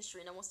this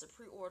ministry and that wants to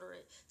pre-order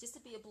it just to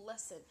be a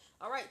blessing.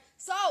 All right,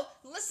 so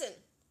listen,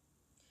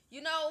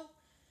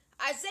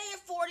 Isaiah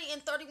 40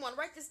 and 31.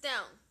 Write this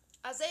down.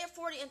 Isaiah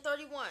 40 and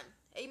 31.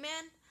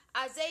 Amen.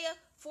 Isaiah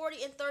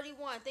 40 and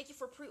 31. Thank you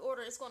for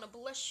pre-order. It's going to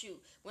bless you.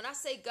 When I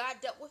say God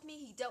dealt with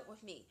me, he dealt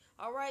with me.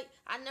 All right.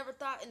 I never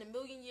thought in a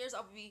million years I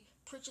would be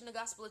preaching the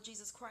gospel of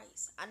Jesus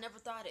Christ. I never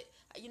thought it.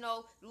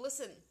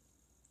 Listen,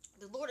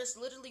 the Lord is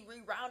literally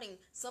rerouting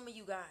some of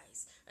you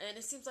guys. And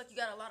it seems like you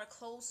got a lot of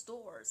closed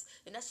doors.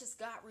 And that's just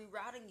God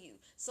rerouting you.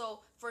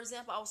 So, for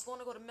example, I was going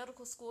to go to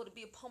medical school to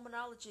be a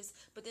pulmonologist.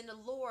 But then the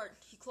Lord,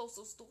 he closed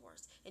those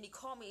doors. And he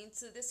called me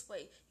into this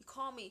way. He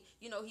called me,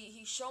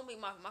 he showed me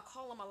my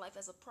call on my life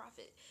as a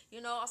prophet.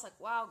 I was like,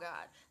 wow,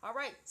 God. All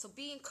right, so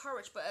be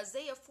encouraged. But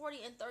Isaiah 40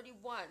 and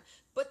 31.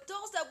 But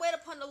those that wait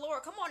upon the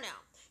Lord, come on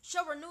now,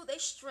 shall renew their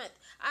strength.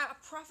 I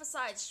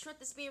prophesied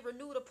strength is being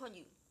renewed upon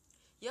you.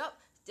 Yep.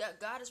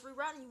 God is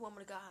rerouting you,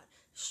 woman of God.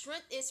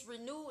 Strength is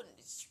renewed.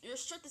 Your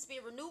strength is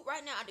being renewed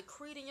right now. I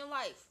decree it in your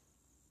life.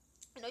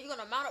 You're going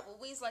to mount up with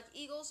wings like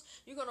eagles.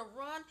 You're going to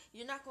run.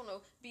 You're not going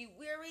to be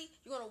weary.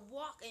 You're going to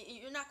walk and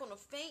you're not going to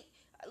faint.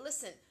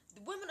 Listen,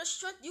 the women of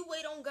strength, you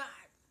wait on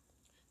God.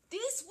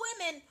 These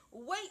women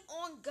wait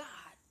on God.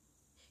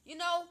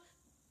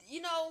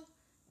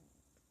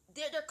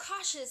 They're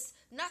cautious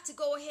not to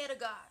go ahead of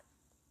God.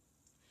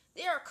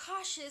 They are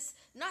cautious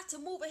not to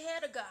move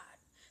ahead of God.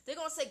 They're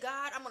going to say,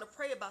 God, I'm going to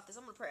pray about this.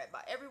 I'm going to pray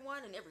about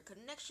everyone and every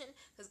connection.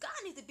 Because God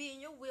needs to be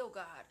in your will,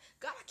 God.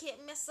 God, I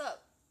can't mess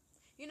up.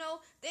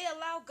 They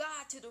allow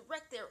God to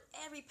direct their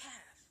every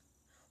path.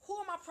 Who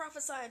am I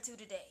prophesying to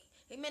today?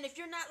 Amen. If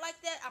you're not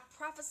like that, I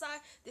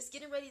prophesy this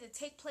getting ready to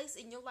take place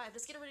in your life.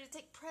 This getting ready to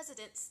take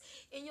precedence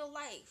in your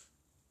life.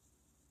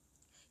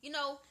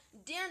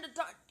 During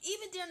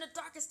the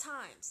darkest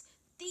times,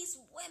 these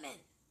women,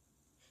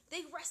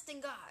 they rest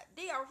in God.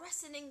 They are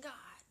resting in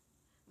God.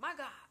 My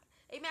God.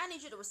 Amen. I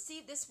need you to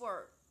receive this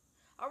word.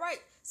 All right.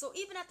 So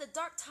even at the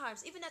dark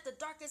times, even at the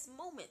darkest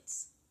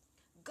moments,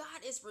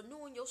 God is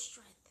renewing your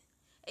strength.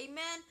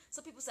 Amen.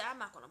 Some people say, I'm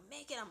not going to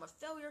make it. I'm a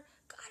failure.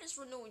 God is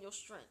renewing your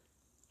strength.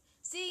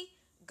 See,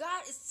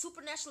 God is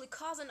supernaturally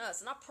causing us,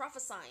 and I'm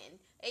prophesying.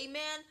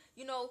 Amen.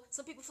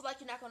 Some people feel like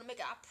you're not going to make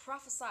it. I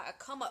prophesy a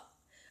come up.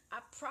 I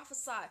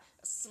prophesy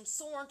some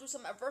soaring through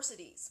some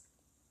adversities.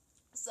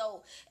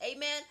 So,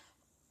 amen.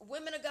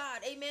 Women of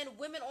God, amen.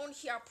 Women on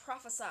here are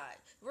prophesied.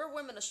 We're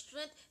women of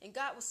strength, and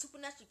God will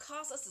supernaturally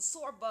cause us to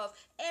soar above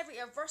every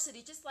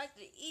adversity, just like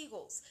the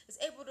eagles is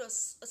able to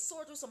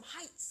soar through some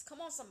heights.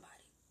 Come on, somebody.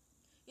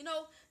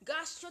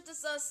 God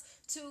strengthens us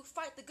to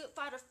fight the good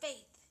fight of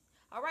faith.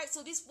 All right,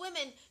 so these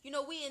women,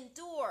 we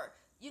endure.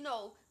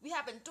 We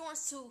have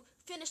endurance to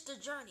finish the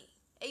journey.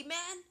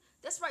 Amen.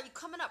 That's right. You're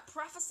coming up.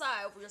 Prophesy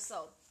over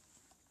yourself.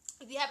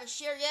 If you haven't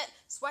shared yet,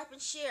 swipe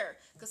and share,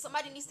 because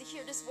somebody needs to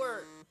hear this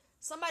word.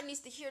 Somebody needs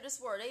to hear this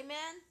word.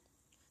 Amen.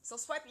 So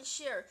swipe and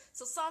share.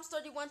 So Psalms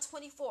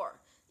 31:24.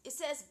 It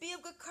says, be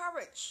of good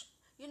courage.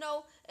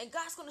 And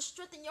God's going to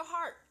strengthen your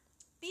heart.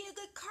 Be of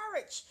good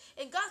courage.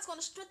 And God's going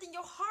to strengthen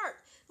your heart.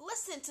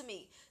 Listen to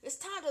me. It's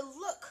time to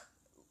look,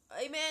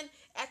 amen,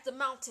 at the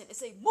mountain and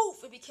say, move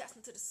and be cast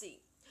into the sea.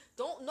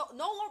 Don't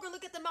no longer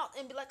look at the mountain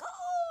and be like, oh,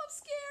 I'm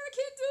scared. I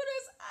can't do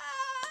this.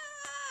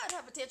 And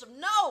have a tantrum.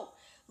 No.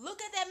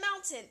 Look at that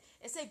mountain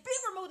and say, be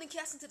removed and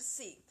cast into the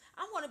sea.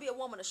 I want to be a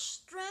woman of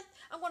strength.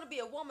 I want to be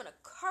a woman of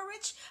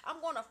courage.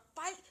 I'm going to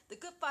fight the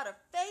good fight of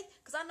faith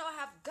because I know I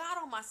have God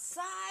on my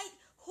side.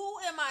 Who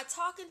am I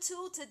talking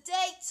to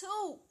today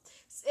too?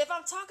 If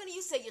I'm talking to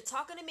you, say you're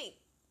talking to me.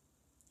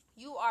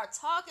 You are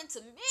talking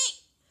to me.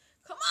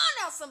 Come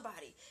on now,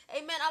 somebody.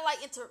 Amen. I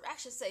like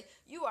interaction. Say,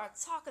 you are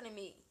talking to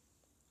me.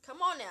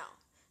 Come on now.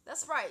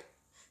 That's right.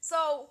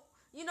 So,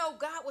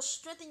 God will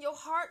strengthen your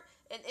heart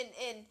and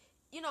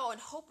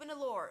hope in the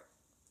Lord.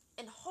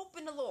 And hope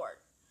in the Lord.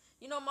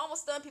 I'm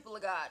almost done, people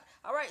of God.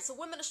 All right. So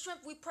women of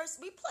strength, we place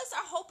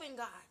our hope in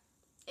God.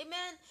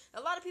 Amen.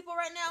 A lot of people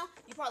right now,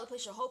 you probably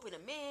place your hope in a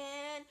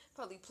man,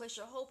 probably place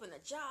your hope in a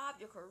job,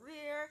 your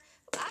career.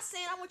 But God's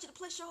saying, I want you to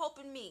place your hope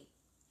in me.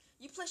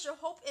 You place your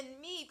hope in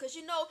me because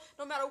you know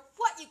no matter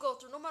what you go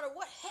through, no matter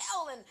what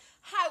hell and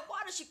high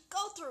waters you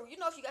go through, you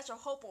know if you got your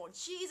hope on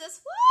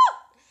Jesus,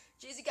 woo!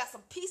 Jesus, you got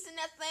some peace in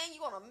that thing.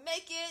 You're going to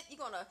make it. You're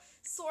going to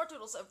soar through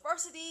those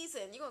adversities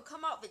and you're going to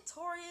come out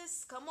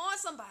victorious. Come on,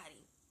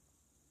 somebody.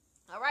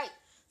 All right.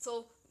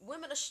 So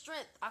women of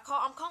strength. I'm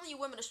calling you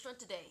women of strength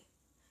today.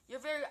 You're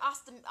very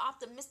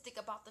optimistic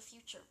about the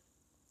future.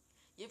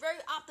 You're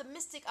very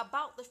optimistic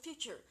about the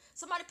future.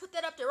 Somebody put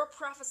that up there. We're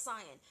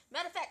prophesying.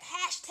 Matter of fact,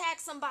 hashtag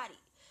somebody.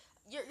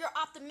 You're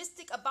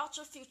optimistic about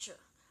your future.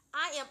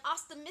 I am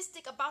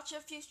optimistic about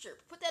your future.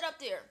 Put that up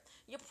there.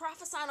 You're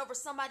prophesying over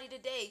somebody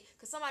today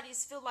because somebody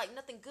just feel like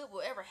nothing good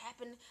will ever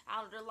happen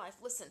out of their life.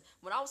 Listen,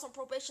 when I was on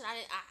probation,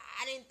 I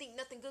didn't think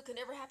nothing good could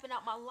ever happen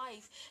out my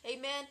life.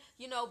 Amen.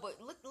 You know,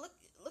 but look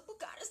what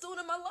God is doing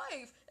in my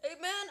life.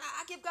 Amen.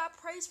 I give God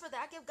praise for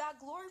that. I give God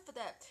glory for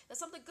that. That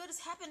something good has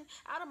happened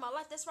out of my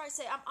life. That's right.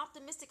 Say, I'm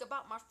optimistic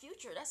about my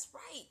future. That's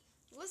right.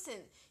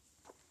 Listen.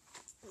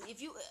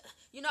 If you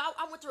know,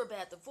 I went through a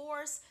bad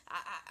divorce.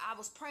 I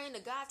was praying to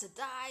God to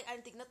die. I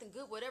didn't think nothing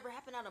good would ever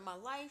happen out of my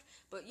life.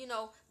 But, you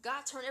know,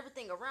 God turned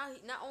everything around.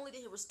 Not only did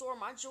he restore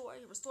my joy,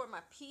 he restored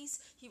my peace.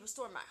 He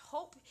restored my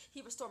hope.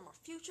 He restored my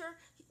future.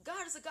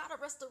 God is a God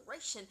of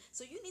restoration.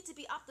 So you need to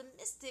be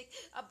optimistic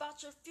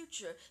about your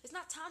future. It's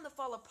not time to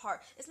fall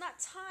apart. It's not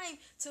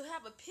time to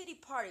have a pity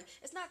party.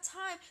 It's not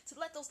time to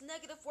let those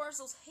negative words,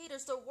 those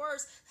haters, their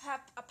words have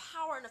a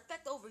power and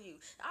effect over you.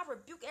 I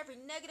rebuke every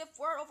negative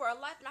word over our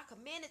life and I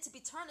command it to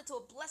be turned into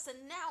a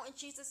blessing now in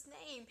Jesus'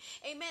 name.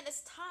 Amen.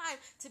 It's time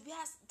to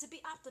be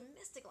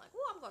optimistic. Like,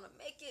 oh, I'm going to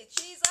make it.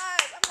 Jesus,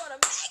 I'm going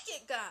to make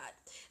it, God.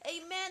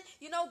 Amen.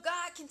 You know,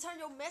 God can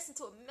turn your mess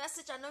into a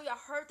message. I know y'all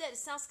heard that. It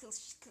sounds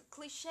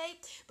cliche,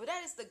 but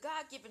that is the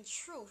God-given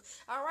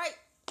truth. All right.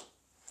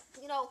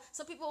 You know,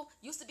 some people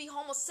used to be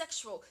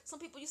homosexual. Some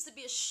people used to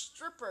be a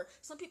stripper.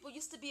 Some people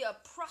used to be a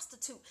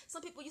prostitute.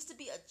 Some people used to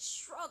be a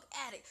drug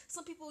addict.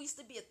 Some people used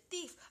to be a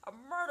thief, a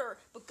murderer.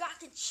 But God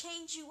can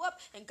change you up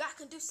and God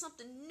can do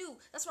something new.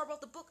 That's why I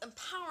wrote the book,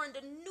 Empowering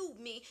the New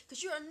Me,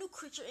 because you're a new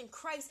creature in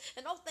Christ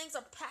and all things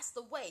are passed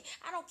away.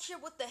 I don't care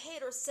what the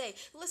haters say.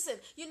 Listen,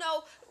 you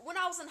know, when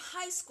I was in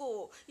high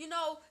school, you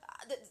know,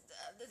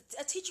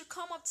 a teacher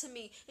come up to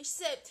me and she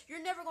said,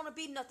 you're never going to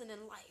be nothing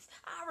in life.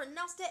 I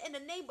renounced that in the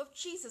name of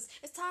Jesus.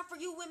 It's time for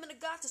you women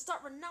of God to start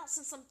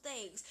renouncing some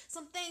things,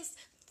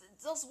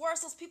 those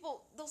words, those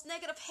people, those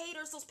negative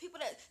haters, those people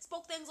that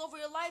spoke things over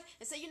your life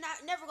and say you're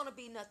never going to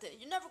be nothing.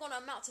 You're never going to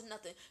amount to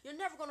nothing. You're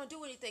never going to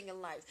do anything in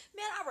life.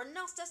 Man, I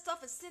renounce that stuff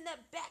and send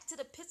that back to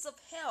the pits of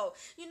hell.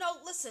 You know,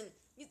 listen,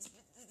 the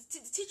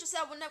teacher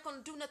said we're not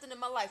going to do nothing in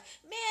my life.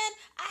 Man,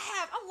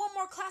 I'm one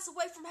more class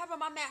away from having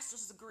my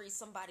master's degree,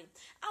 somebody.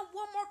 I'm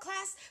one more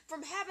class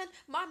from having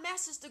my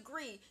master's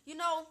degree. You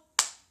know,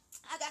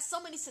 I got so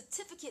many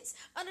certificates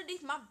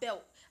underneath my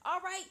belt. All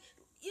right.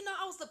 You know,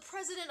 I was the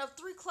president of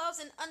 3 clubs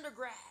in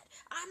undergrad.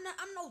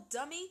 I'm no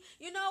dummy.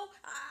 You know,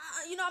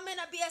 I may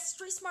not be as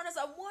street smart as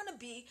I want to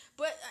be,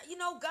 but you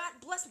know, God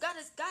bless. God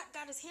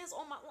got his hands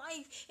on my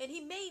life, and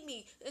he made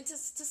me into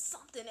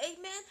something.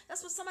 Amen.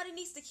 That's what somebody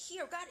needs to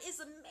hear. God is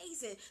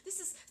amazing. This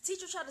is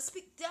teacher trying to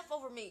speak death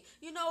over me,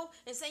 you know,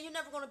 and saying you're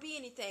never going to be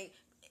anything.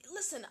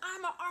 Listen,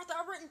 I'm an author.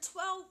 I've written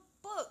 12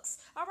 books.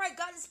 All right,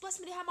 God has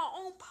blessed me to have my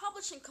own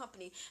publishing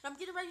company, and I'm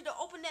getting ready to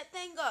open that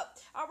thing up.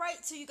 All right,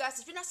 to you guys,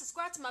 if you're not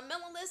subscribed to my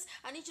mailing list,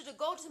 I need you to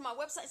go to my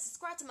website and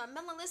subscribe to my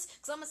mailing list,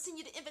 because I'm gonna send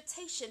you the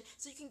invitation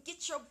so you can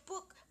get your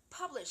book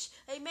published.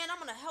 Amen. I'm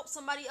gonna help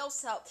somebody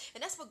else out,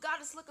 and that's what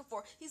God is looking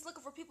for. He's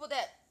looking for people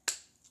that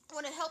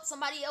want to help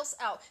somebody else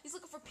out. He's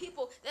looking for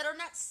people that are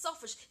not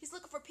selfish. He's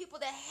looking for people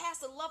that has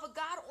the love of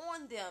God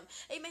on them.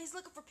 Amen. He's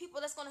looking for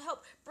people that's going to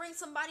help bring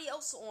somebody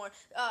else on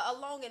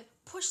along and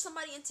push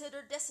somebody into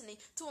their destiny,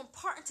 to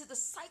impart and to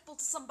disciple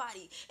to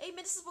somebody. Amen.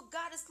 This is what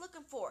God is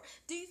looking for.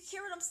 Do you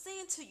hear what I'm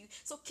saying to you?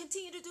 So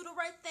continue to do the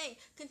right thing.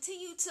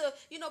 Continue to,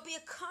 you know, be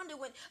a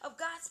conduit of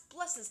God's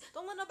blessings.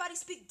 Don't let nobody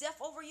speak death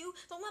over you.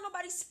 Don't let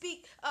nobody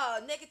speak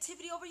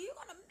negativity over you. You're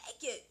going to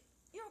make it.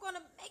 You're going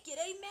to make it.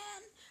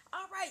 Amen.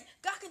 All right.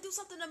 God can do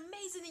something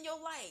amazing in your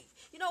life.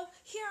 You know,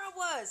 here I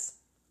was.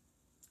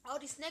 All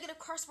these negative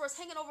curse words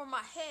hanging over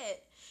my head.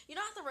 You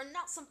know, I have to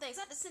renounce some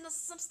things. I have to send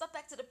some stuff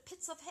back to the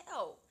pits of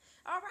hell.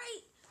 All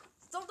right.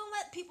 Don't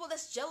let people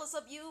that's jealous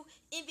of you,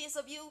 envious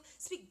of you,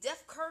 speak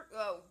death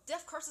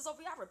curses over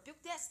you. I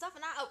rebuke that stuff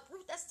and I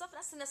uproot that stuff and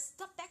I send that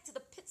stuff back to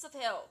the pits of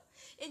hell.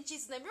 In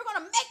Jesus' name. You're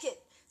going to make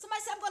it.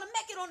 Somebody say, I'm going to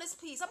make it on this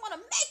piece. I'm going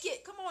to make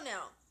it. Come on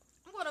now.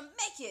 I'm going to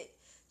make it.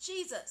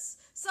 Jesus.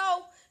 So,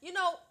 you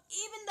know,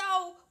 even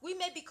though we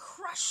may be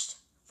crushed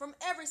from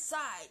every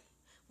side,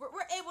 we're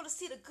able to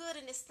see the good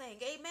in this thing.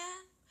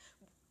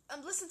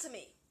 Amen. Listen to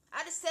me.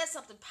 I just said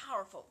something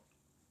powerful.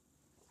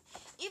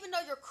 Even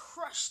though you're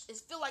crushed, it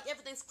feel like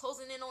everything's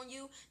closing in on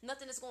you,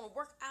 nothing is going to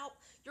work out,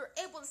 you're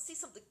able to see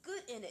something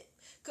good in it.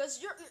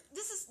 Because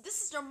this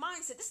is your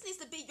mindset. This needs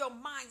to be your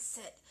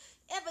mindset.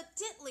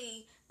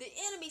 Evidently, the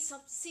enemy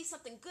sees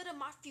something good in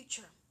my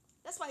future.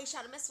 That's why he's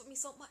trying to mess with me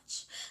so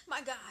much.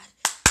 My God.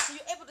 So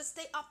you're able to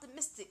stay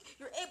optimistic.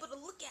 You're able to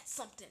look at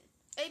something.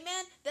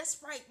 Amen. That's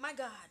right, my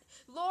God.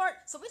 Lord,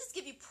 so we just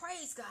give you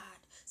praise, God.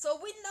 So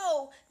we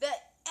know that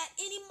at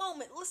any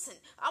moment, listen,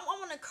 I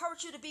want to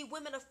encourage you to be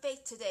women of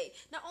faith today.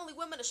 Not only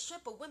women of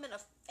strength, but women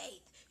of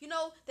faith. You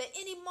know, that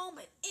any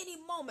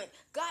moment,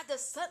 God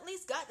does suddenly,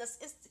 God does,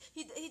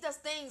 he does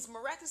things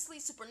miraculously,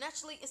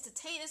 supernaturally,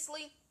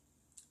 instantaneously.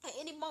 At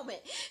any moment,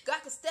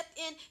 God can step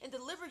in and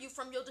deliver you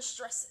from your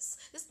distresses.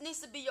 This needs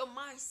to be your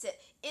mindset.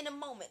 In a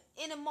moment.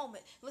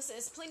 Listen,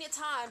 it's plenty of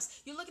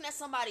times you're looking at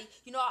somebody,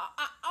 you know,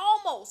 I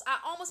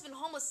almost been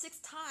homeless 6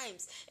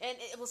 times, and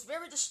it was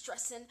very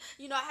distressing.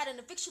 You know, I had an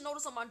eviction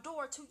notice on my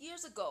door 2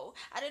 years ago.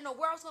 I didn't know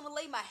where I was going to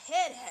lay my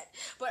head at,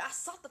 but I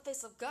sought the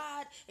face of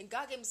God, and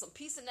God gave me some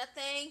peace in that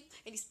thing,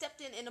 and he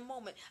stepped in a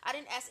moment. I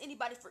didn't ask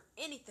anybody for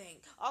anything.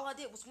 All I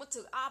did was went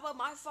to Abba,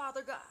 my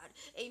Father God.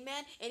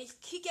 Amen. And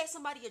he gave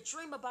somebody a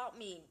dream about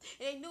me,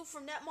 and they knew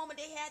from that moment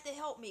they had to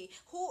help me.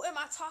 Who am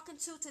I talking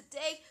to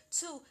today?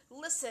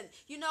 Listen,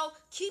 you know,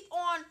 keep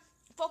on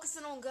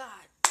focusing on God.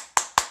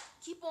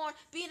 Keep on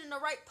being in the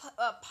right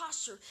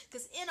posture,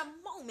 because in a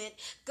moment,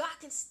 God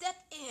can step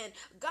in.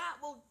 God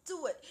will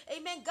do it.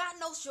 Amen. God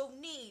knows your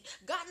need.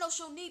 God knows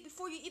your need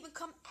before you even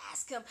come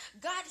ask him.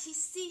 God, he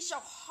sees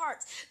your heart.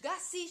 God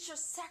sees your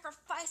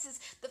sacrifices,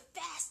 the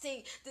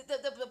fasting,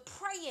 the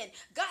praying.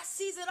 God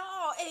sees it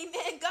all.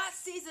 Amen. God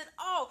sees it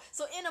all.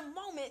 So in a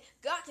moment,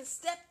 God can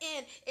step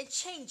in and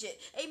change it.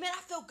 Amen.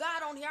 I feel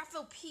God on here. I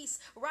feel peace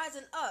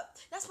rising up.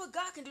 That's what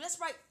God can do. That's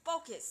right.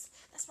 Focus.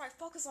 That's right.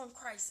 Focus on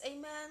Christ.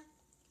 Amen.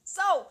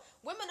 So,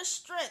 women of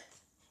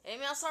strength.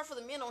 Amen. I'm sorry for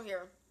the men on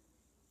here.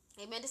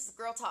 Amen. This is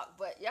girl talk,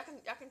 but y'all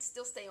can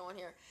still stay on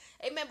here.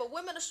 Amen. But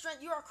women of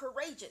strength, you are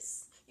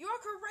courageous. You are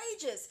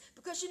courageous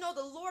because you know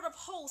the Lord of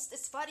hosts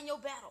is fighting your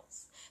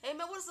battles.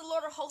 Amen. What does the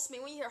Lord of hosts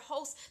mean? When you hear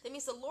host, that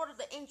means the Lord of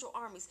the angel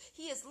armies.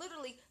 He is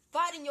literally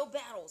fighting your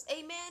battles.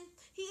 Amen.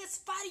 He is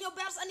fighting your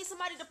battles. I need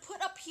somebody to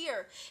put up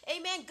here.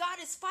 Amen. God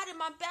is fighting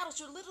my battles.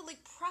 You're literally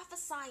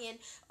prophesying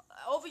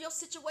over your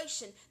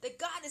situation that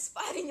God is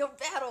fighting your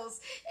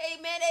battles.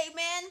 Amen.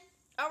 Amen.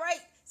 All right.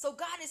 So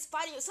God is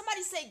fighting.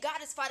 Somebody say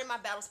God is fighting my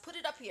battles. Put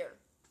it up here.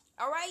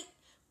 All right.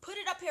 Put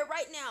it up here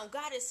right now.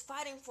 God is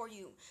fighting for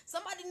you.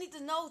 Somebody need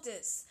to know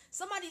this.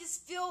 Somebody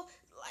just feel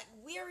like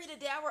weary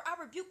today.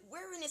 I rebuke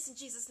weariness in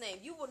Jesus' name.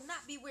 You will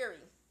not be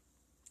weary.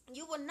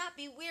 You will not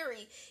be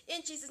weary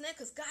in Jesus' name,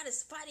 because God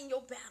is fighting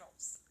your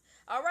battles.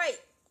 All right.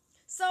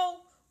 So,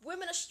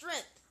 women of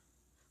strength,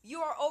 you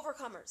are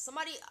overcomers.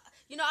 Somebody,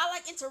 you know, I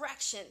like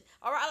interaction.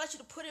 All right, I like you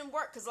to put in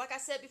work, because like I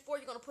said before,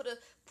 you're gonna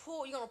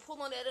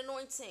pull on that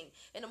anointing,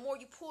 and the more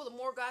you pull, the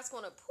more God's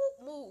gonna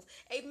move.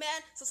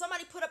 Amen. So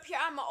somebody put up here,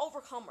 I'm an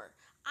overcomer.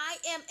 I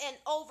am an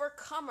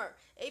overcomer.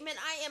 Amen.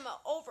 I am an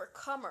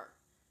overcomer.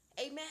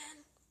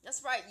 Amen.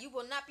 That's right. You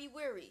will not be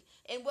weary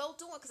and well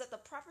doing, because at the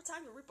proper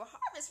time you reap a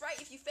harvest, right?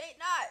 If you faint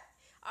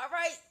not. All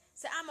right.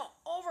 Say, I'm an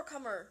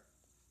overcomer.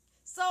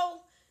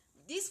 So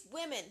these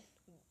women,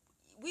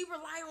 we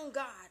rly on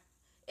God,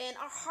 and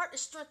our heart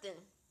is strengthened.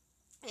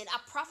 And I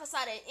prophesy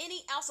that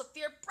any ounce of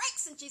fear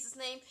breaks in Jesus'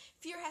 name.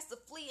 Fear has to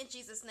flee in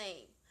Jesus'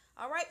 name.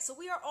 All right. So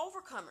we are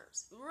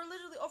overcomers. We're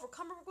literally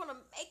overcomers. We're going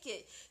to make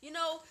it. You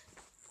know,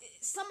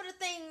 some of the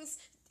things,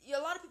 a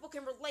lot of people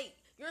can relate.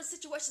 You're in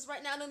situations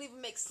right now that don't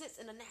even make sense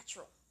in the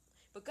natural.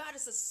 But God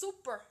is a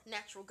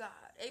supernatural God.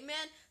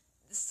 Amen.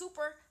 The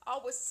super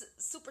always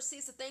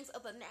supersedes the things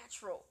of the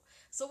natural.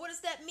 So what does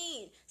that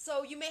mean?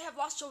 So you may have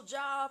lost your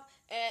job,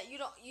 and you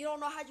don't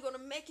know how you're going to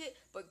make it,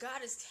 but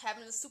God is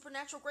having a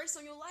supernatural grace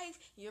on your life.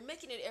 You're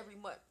making it every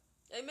month.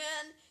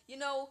 Amen. You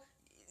know,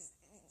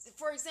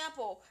 for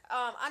example,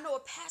 I know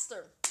a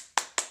pastor.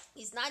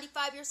 He's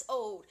 95 years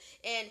old,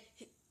 and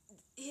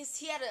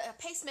he had a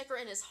pacemaker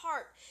in his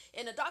heart,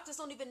 and the doctors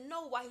don't even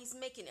know why he's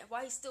making it,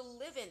 why he's still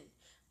living.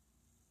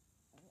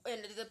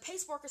 And the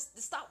pacemakers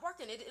stopped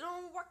working. It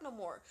don't work no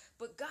more.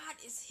 But God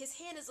his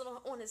hand is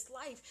on his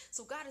life.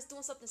 So God is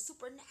doing something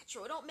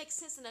supernatural. It don't make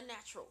sense in the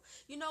natural.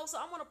 You know, so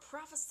I want to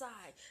prophesy.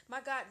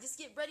 My God, just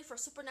get ready for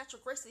supernatural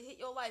grace to hit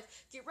your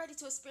life. Get ready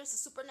to experience the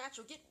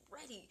supernatural. Get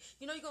ready.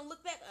 You know, you're going to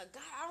look back,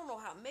 God, I don't know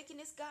how I'm making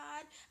this,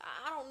 God.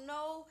 I don't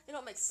know. It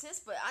don't make sense,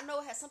 but I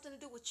know it has something to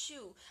do with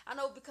you. I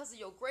know because of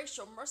your grace,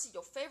 your mercy,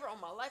 your favor on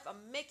my life,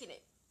 I'm making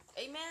it.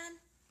 Amen.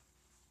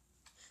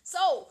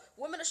 So,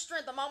 women of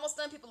strength, I'm almost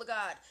done, people of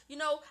God. You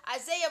know,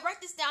 Isaiah, write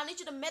this down. I need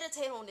you to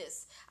meditate on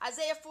this.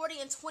 Isaiah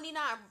 40:29.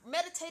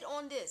 Meditate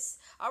on this.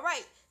 All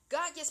right.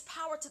 God gives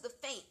power to the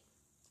faint.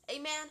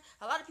 Amen.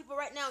 A lot of people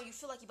right now, you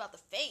feel like you're about to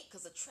faint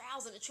because the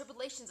trials and the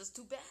tribulations is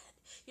too bad.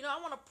 You know, I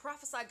want to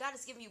prophesy. God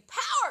is giving you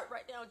power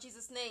right now in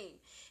Jesus' name.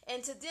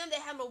 And to them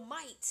that have no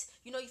might,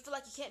 you know, you feel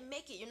like you can't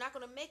make it. You're not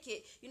going to make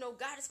it. You know,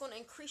 God is going to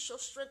increase your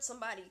strength,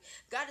 somebody.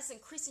 God is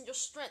increasing your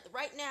strength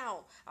right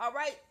now. All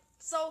right.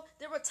 So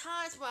there were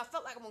times when I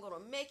felt like I'm going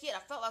to make it. I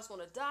felt like I was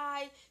going to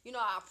die. You know,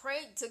 I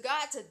prayed to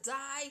God to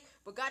die,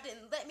 but God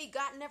didn't let me.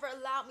 God never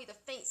allowed me to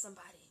faint,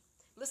 somebody.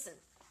 Listen,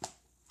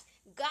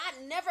 God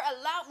never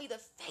allowed me to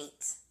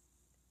faint.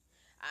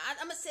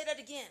 I'm going to say that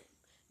again.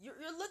 You're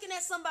looking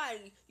at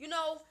somebody, you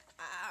know,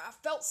 I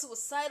felt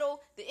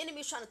suicidal. The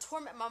enemy is trying to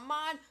torment my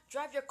mind.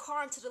 Drive your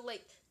car into the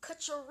lake.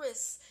 Cut your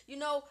wrists, you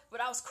know.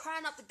 But I was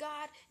crying out to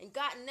God, and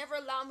God never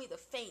allowed me to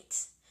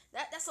faint.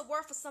 That's a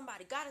word for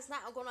somebody. God is not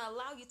going to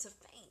allow you to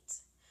faint.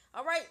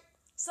 All right?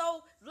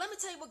 So let me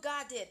tell you what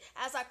God did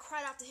as I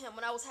cried out to him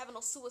when I was having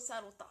those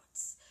suicidal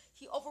thoughts.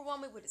 He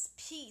overwhelmed me with his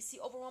peace. He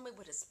overwhelmed me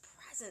with his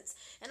presence.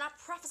 And I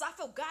prophesy, I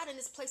feel God in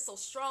this place so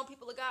strong,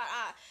 people of God.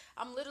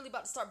 I'm literally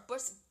about to start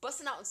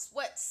busting out in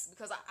sweats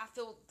because I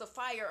feel the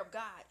fire of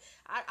God.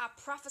 I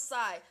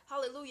prophesy,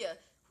 hallelujah.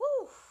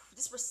 Woo,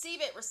 just receive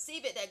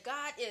it, that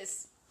God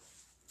is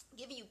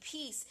giving you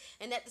peace,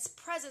 and that this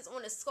presence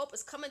on the scope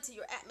is coming to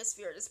your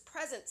atmosphere. This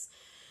presence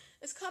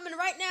is coming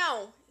right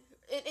now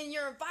in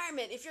your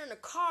environment. If you're in a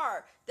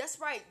car,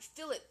 that's right,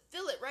 feel it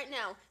right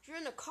now. If you're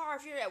in a car,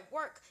 if you're at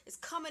work, it's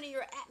coming in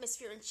your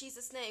atmosphere in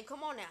Jesus' name.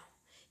 Come on now,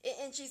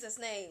 in Jesus'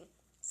 name.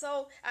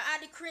 So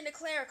I decree and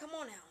declare, come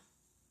on now.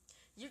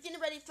 You're getting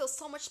ready to feel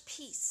so much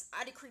peace.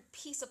 I decree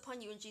peace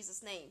upon you in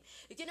Jesus' name.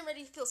 You're getting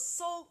ready to feel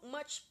so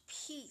much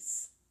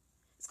peace.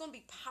 It's going to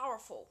be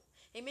powerful.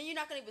 Amen. You're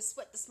not going to even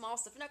sweat the small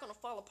stuff. You're not going to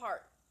fall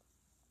apart.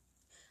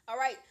 All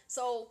right.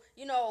 So,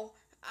 you know,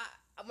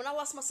 when I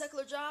lost my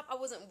secular job, I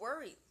wasn't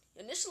worried.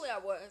 Initially, I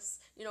was,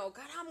 you know,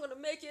 God, I'm going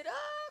to make it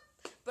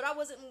up. But I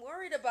wasn't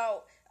worried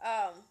about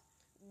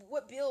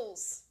what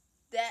bills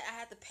that I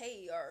had to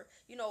pay, or,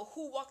 you know,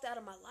 who walked out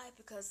of my life,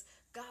 because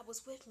God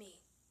was with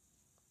me.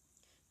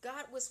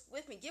 God was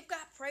with me. Give God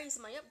praise,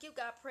 man. Yep, give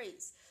God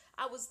praise.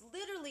 I was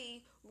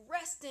literally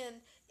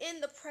resting in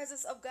the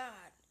presence of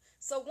God.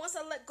 So once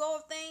I let go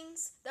of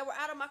things that were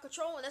out of my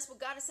control, and that's what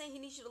God is saying, he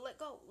needs you to let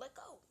go. Let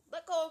go.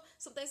 Let go of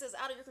some things that's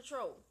out of your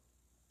control.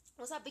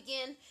 Once I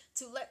begin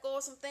to let go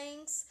of some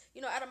things,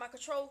 you know, out of my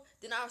control,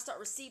 then I'll start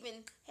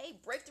receiving, hey,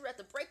 breakthrough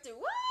after breakthrough.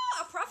 Woo!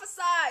 I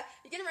prophesy.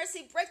 You're getting ready to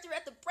see breakthrough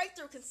after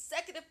breakthrough,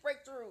 consecutive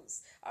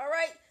breakthroughs. All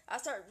right? I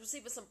start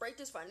receiving some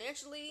breakthroughs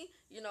financially.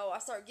 You know, I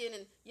start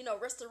getting, you know,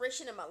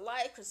 restoration in my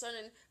life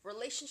concerning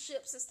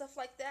relationships and stuff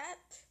like that.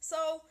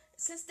 So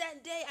since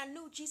that day, I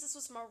knew Jesus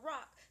was my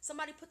rock.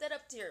 Somebody put that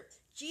up there.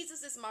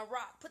 Jesus is my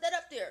rock. Put that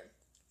up there.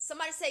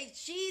 Somebody say,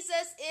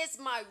 Jesus is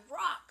my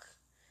rock.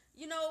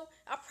 You know,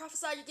 I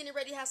prophesy you're getting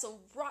ready to have some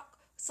rock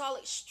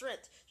solid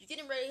strength. You're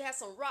getting ready to have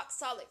some rock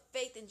solid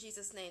faith in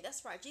Jesus' name.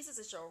 That's right. Jesus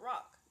is your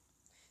rock.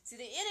 See,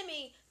 the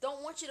enemy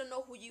don't want you to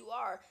know who you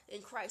are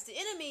in Christ. The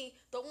enemy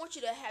don't want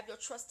you to have your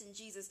trust in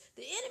Jesus.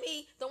 The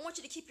enemy don't want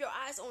you to keep your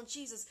eyes on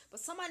Jesus. But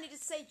somebody need to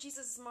say,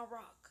 Jesus is my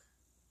rock.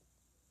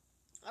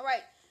 All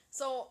right.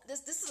 So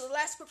this is the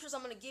last scriptures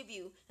I'm going to give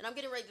you, and I'm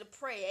getting ready to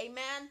pray.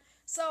 Amen.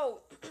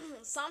 So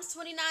Psalms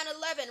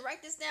 29:11.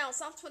 Write this down.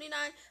 Psalms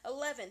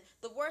 29:11.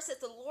 The word says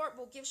the Lord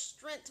will give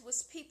strength to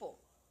his people.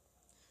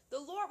 The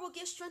Lord will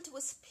give strength to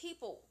his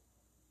people.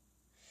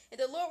 And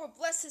the Lord will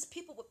bless his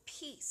people with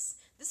peace.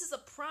 This is a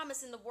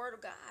promise in the word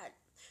of God.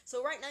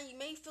 So right now you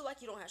may feel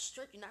like you don't have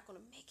strength, you're not going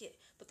to make it.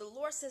 But the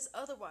Lord says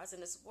otherwise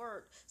in his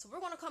word. So we're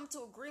going to come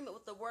into agreement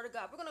with the word of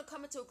God. We're going to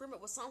come into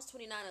agreement with Psalms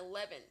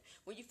 29:11.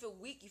 When you feel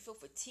weak, you feel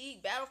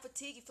fatigued, battle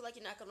fatigue, you feel like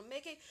you're not going to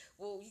make it.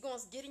 Well, you're going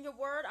to get in your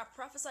word. I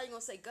prophesy you're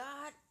going to say,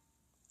 God,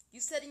 you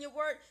said in your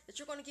word that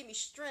you're going to give me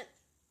strength.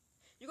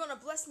 You're going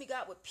to bless me,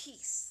 God, with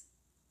peace.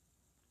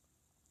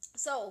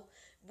 So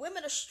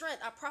women of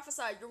strength, I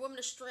prophesy you're women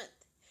of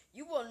strength.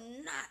 You will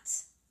not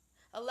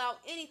allow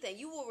anything.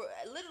 You will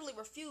literally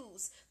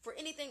refuse for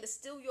anything to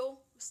steal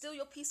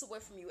your peace away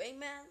from you.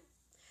 Amen.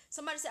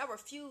 Somebody say, I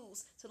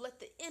refuse to let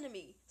the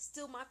enemy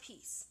steal my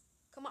peace.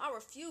 Come on, I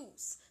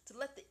refuse to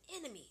let the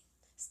enemy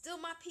steal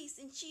my peace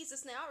in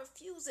Jesus' name. I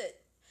refuse it.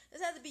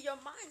 This has to be your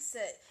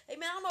mindset.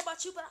 Amen. I don't know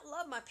about you, but I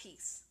love my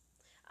peace.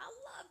 I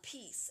love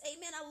peace.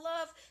 Amen. I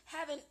love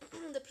having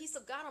the peace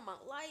of God in my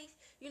life.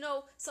 You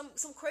know, some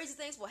crazy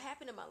things will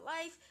happen in my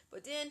life,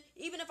 but then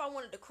even if I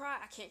wanted to cry,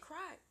 I can't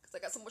cry because I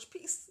got so much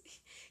peace.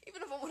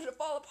 Even if I wanted to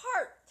fall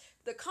apart,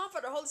 the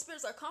comforter, Holy Spirit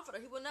is our comforter.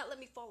 He will not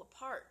let me fall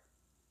apart.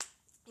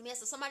 Amen.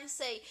 So somebody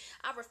say,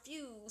 I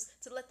refuse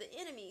to let the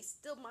enemy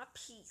steal my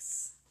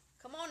peace.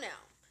 Come on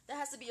now. That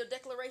has to be your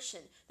declaration.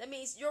 That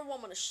means you're a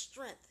woman of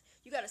strength.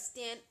 You got to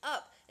stand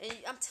up. And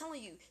I'm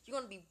telling you, you're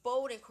going to be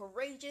bold and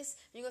courageous.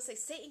 And you're going to say,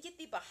 Satan, get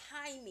thee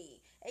behind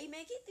me.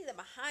 Amen. Get thee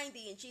behind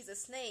thee in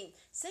Jesus' name.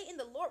 Satan,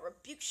 the Lord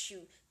rebukes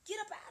you. Get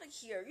up out of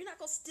here. You're not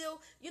going to steal,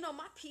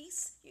 my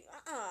peace.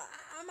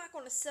 I'm not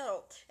going to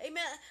settle.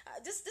 Amen.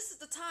 This is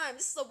the time.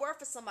 This is a word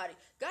for somebody.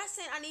 God's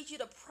saying, I need you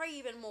to pray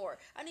even more.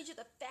 I need you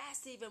to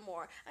fast even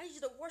more. I need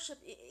you to worship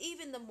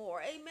even the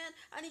more. Amen.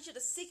 I need you to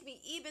seek me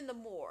even the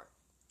more.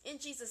 In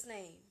Jesus'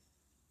 name.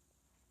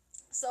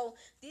 So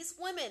these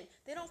women,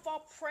 they don't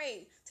fall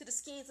prey to the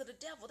schemes of the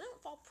devil. They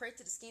don't fall prey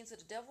to the schemes of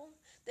the devil.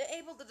 They're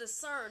able to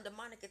discern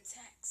demonic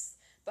attacks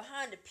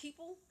behind the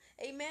people,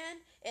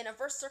 amen, and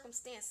adverse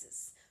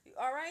circumstances.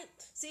 All right.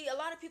 See, a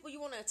lot of people, you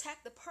want to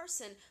attack the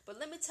person, but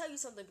let me tell you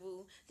something,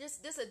 boo.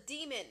 There's a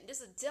demon,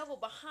 there's a devil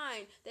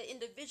behind that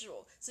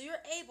individual. So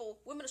you're able,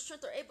 women of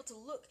strength are able to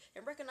look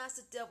and recognize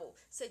the devil.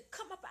 Say,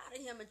 come up out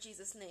of him in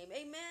Jesus' name.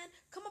 Amen.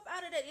 Come up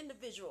out of that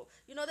individual.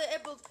 You know, they're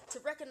able to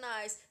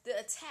recognize the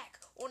attack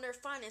on their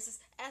finances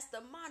as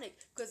demonic,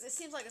 because it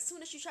seems like as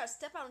soon as you try to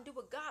step out and do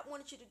what God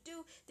wanted you to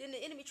do, then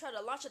the enemy tried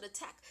to launch an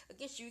attack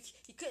against you.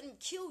 He couldn't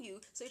kill you,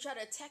 so he tried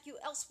to attack you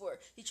elsewhere.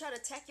 He tried to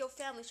attack your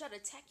family, try to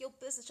attack your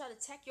business, try to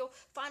attack your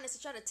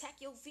finances, try to attack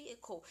your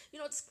vehicle. You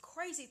know, it's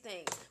crazy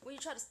things when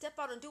you try to step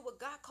out and do what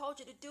God called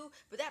you to do,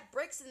 but that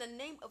breaks in the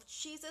name of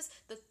Jesus.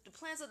 The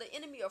plans of the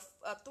enemy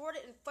are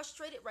thwarted and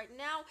frustrated right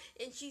now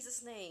in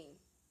Jesus' name.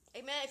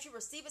 Amen. If you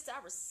receive it, say,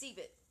 I receive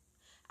it.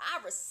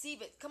 I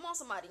receive it. Come on,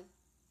 somebody.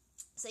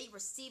 Say you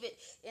receive it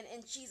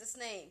in Jesus'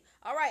 name.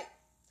 All right.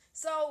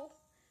 So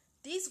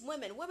these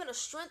women of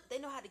strength, they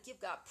know how to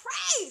give God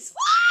praise.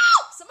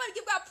 Wow! Somebody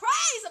give God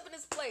praise up in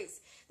this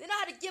place. They know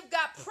how to give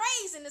God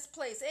praise in this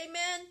place.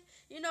 Amen.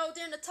 You know,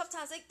 during the tough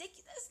times, they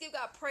just give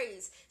God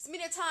praise. So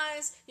many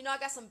times, you know, I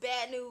got some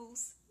bad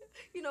news.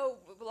 You know,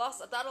 I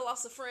thought I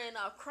lost a friend.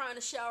 I'll cry in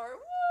the shower.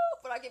 Woo!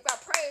 But I give God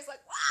praise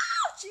like,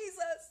 wow,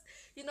 Jesus.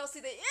 You know, see,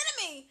 the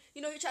enemy,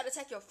 you know, he try to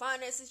attack your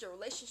finances, your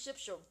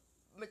relationships, your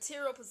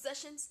material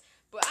possessions.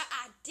 But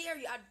I dare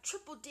you, I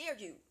triple dare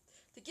you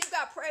to give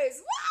God praise.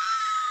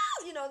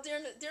 Wow! You know,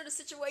 during the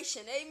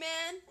situation.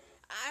 Amen.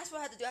 That's what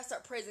I had to do. I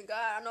start praising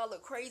God. I know I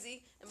look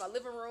crazy in my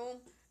living room,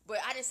 but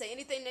I didn't say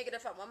anything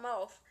negative out my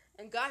mouth.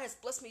 And God has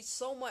blessed me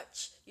so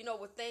much, you know,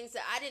 with things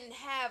that I didn't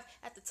have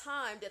at the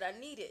time that I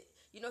needed.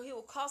 You know, he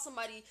will call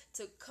somebody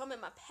to come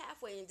in my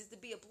pathway and just to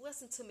be a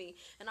blessing to me.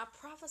 And I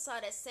prophesy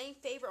that same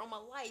favor on my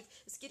life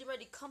is getting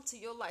ready to come to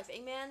your life.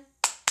 Amen.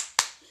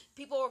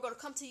 People are going to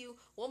come to you.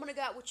 Woman of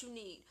God, what you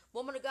need.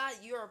 Woman of God,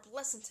 you're a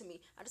blessing to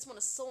me. I just want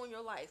to sow in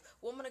your life.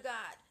 Woman of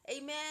God.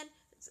 Amen.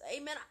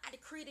 Amen. I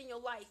decree it in your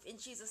life in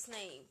Jesus'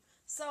 name.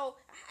 So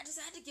I just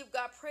had to give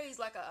God praise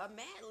like a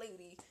mad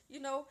lady, you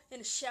know, in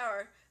the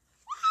shower.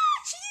 Ah,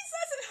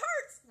 Jesus, it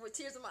hurts. With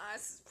tears in my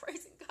eyes,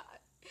 praising God.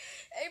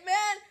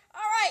 Amen.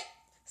 All right.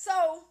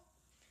 So,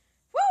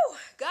 woo,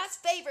 God's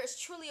favor is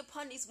truly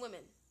upon these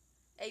women.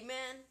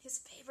 Amen. His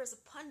favor is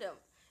upon them.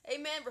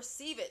 Amen.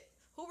 Receive it.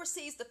 Who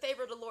receives the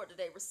favor of the Lord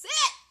today? Receive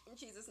it in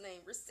Jesus'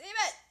 name. Receive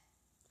it.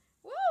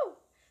 Woo.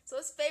 So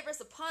his favor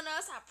is upon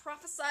us. I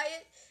prophesy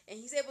it. And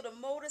he's able to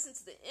mold us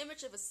into the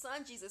image of his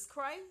son, Jesus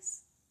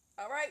Christ.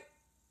 All right.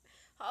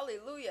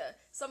 Hallelujah.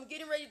 So I'm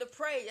getting ready to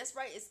pray. That's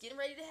right. It's getting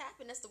ready to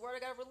happen. That's the word I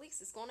got to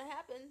release. It's going to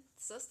happen.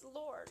 Says the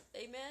Lord.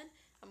 Amen.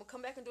 I'm going to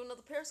come back and do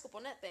another periscope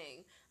on that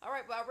thing. All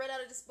right. But I read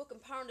out of this book,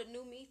 Empowering the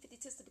New Me, 50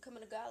 Tips to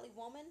Becoming a Godly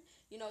Woman.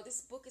 You know,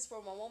 this book is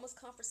for my woman's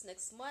conference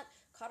next month,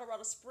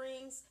 Colorado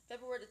Springs,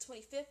 February the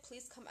 25th.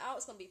 Please come out.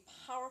 It's going to be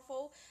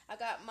powerful. I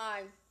got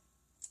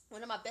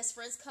one of my best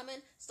friends coming,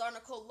 Star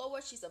Nicole Lower.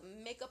 She's a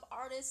makeup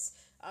artist.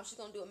 She's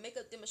going to do a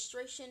makeup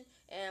demonstration,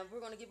 and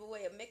we're going to give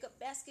away a makeup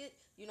basket.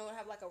 You know,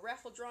 have like a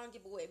raffle drawing,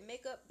 give away a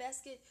makeup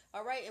basket.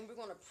 All right, and we're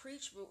going to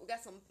preach. We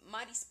got some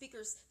mighty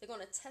speakers. They're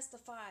going to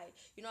testify.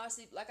 You know,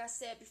 like I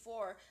said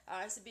before,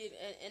 I used to be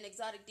an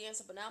exotic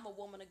dancer, but now I'm a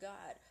woman of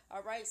God.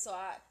 All right, so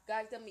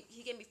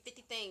he gave me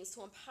 50 things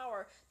to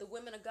empower the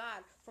women of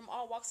God from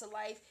all walks of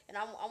life, and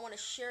I want to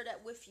share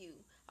that with you.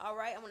 All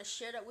right, I want to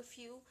share that with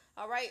you.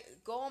 All right,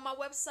 go on my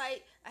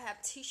website. I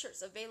have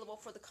t-shirts available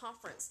for the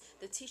conference.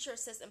 The t-shirt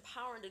says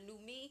Empowering the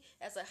New Me,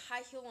 as a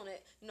high heel on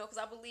it, you know, because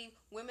I believe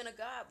women of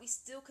God, we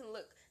still can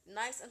look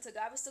nice unto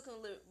God. We still can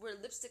wear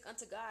lipstick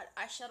unto God,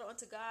 eyeshadow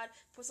unto God,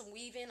 put some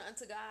weave in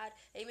unto God,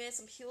 amen,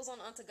 some heels on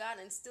unto God,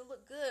 and still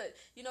look good.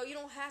 You know, you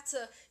don't have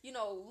to, you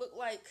know, look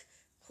like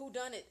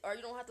whodunit, or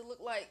you don't have to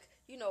look like,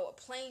 you know, a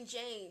plain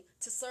Jane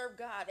to serve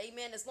God,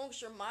 amen, as long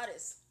as you're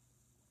modest.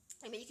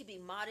 I mean, you can be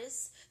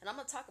modest, and I'm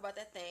going to talk about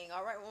that thing,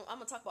 all right? I'm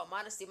going to talk about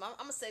modesty. I'm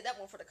going to say that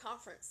one for the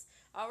conference,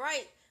 all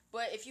right?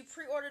 But if you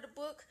pre-order the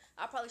book,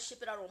 I'll probably ship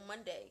it out on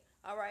Monday,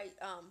 all right?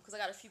 Because I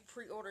got a few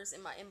pre-orders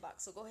in my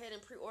inbox. So go ahead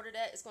and pre-order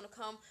that. It's going to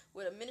come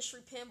with a ministry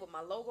pin with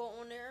my logo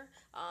on there,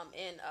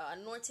 and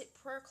anointed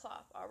prayer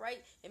cloth, all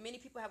right? And many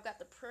people have got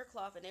the prayer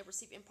cloth, and they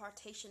receive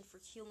impartation for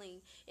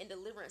healing and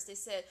deliverance. They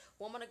said,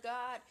 woman of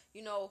God,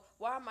 you know,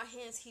 why are my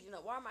hands heating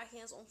up? Why are my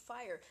hands on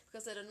fire?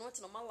 Because that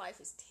anointing on my life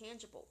is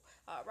tangible,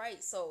 all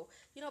right? So,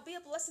 you know, be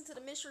a blessing to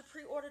the ministry.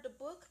 Pre-order the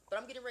book, but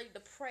I'm getting ready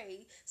to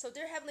pray. So,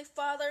 dear Heavenly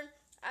Father,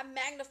 I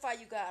magnify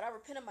you, God. I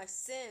repent of my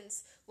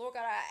sins. Lord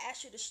God, I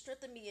ask you to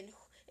strengthen me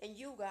in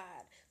you,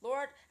 God.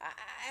 Lord, I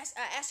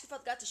ask you,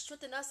 Father God, to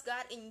strengthen us,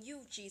 God, in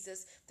you,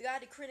 Jesus. God,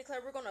 decree and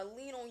declare we're going to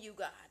lean on you,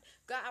 God.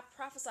 God, I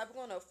prophesy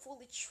we're going to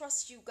fully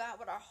trust you, God,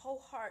 with our whole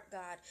heart,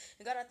 God.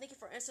 And God, I thank you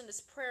for answering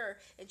this prayer.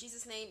 In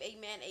Jesus' name,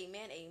 amen,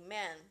 amen,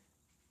 amen.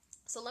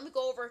 So let me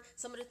go over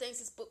some of the things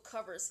this book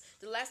covers.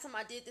 The last time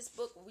I did this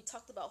book, we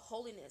talked about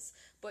holiness.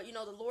 But, you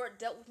know, the Lord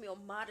dealt with me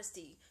on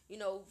modesty, you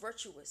know,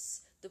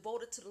 virtuous,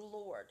 devoted to the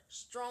Lord,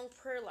 strong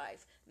prayer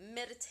life,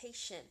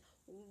 meditation,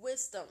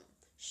 wisdom,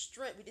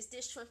 strength. We just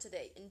did strength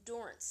today.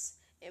 Endurance,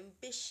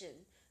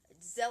 ambition,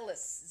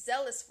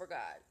 zealous for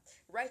God,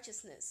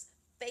 righteousness,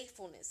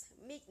 faithfulness,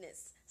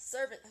 meekness,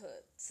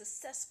 servanthood,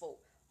 successful,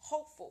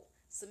 hopeful,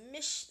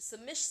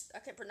 I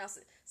can't pronounce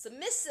it,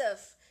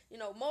 submissive,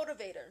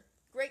 motivator,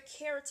 great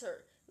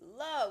character,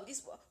 love.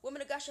 These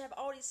women of God should have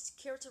all these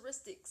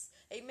characteristics.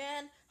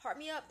 Amen. Heart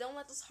me up. Don't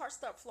let this heart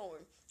stop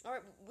flowing. All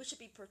right. We should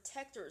be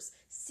protectors,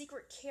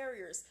 secret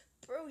carriers,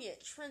 brilliant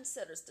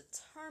trendsetters,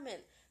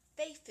 determined,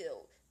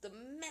 faith-filled,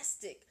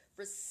 domestic,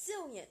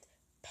 resilient,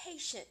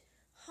 patient,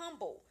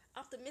 humble,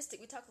 optimistic.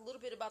 We talked a little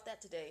bit about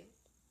that today.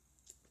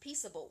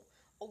 Peaceable,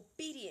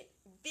 obedient,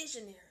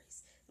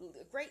 visionaries,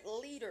 great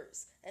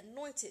leaders,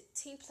 anointed,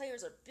 team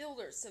players or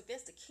builders to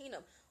advance the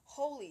kingdom,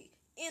 holy,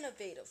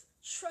 innovative,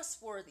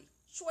 trustworthy,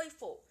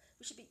 joyful.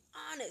 We should be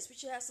honest. We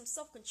should have some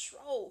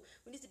self-control.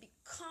 We need to be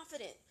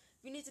confident.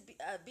 We need to be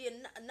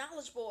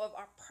knowledgeable of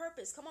our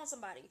purpose. Come on,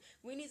 somebody.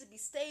 We need to be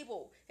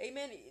stable,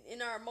 amen,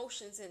 in our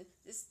emotions and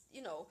just,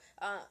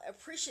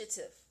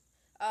 appreciative,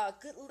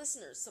 good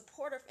listeners,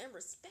 supportive, and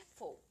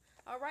respectful.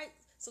 All right.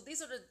 So these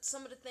are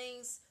some of the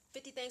things,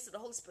 50 things that the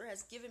Holy Spirit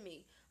has given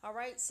me. All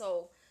right.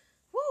 So,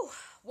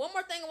 one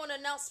more thing I want to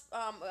announce.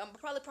 I'm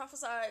probably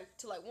prophesy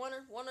to like one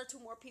or two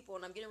more people,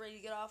 and I'm getting ready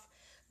to get off.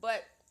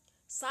 But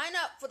sign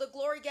up for the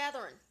Glory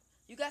Gathering.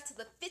 You got to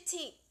the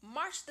 15th,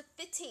 March the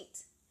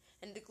 15th.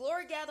 And the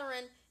Glory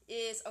Gathering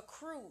is a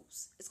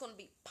cruise. It's going to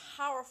be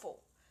powerful.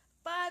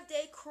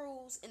 5-day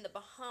cruise in the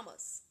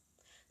Bahamas.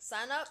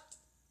 Sign up.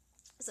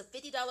 It's a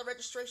 $50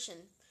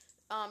 registration.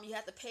 You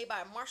have to pay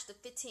by March the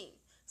 15th.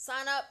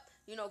 Sign up.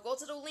 Go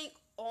to the link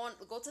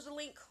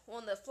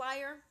on the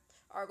flyer,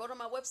 or go to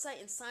my website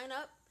and sign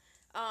up.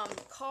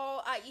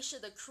 Call Aisha,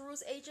 the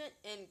cruise agent,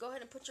 and go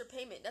ahead and put your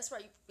payment. That's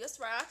right.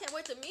 I can't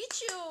wait to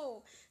meet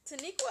you.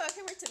 Taniqua, I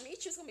can't wait to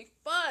meet you. It's going to be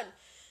fun.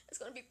 It's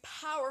going to be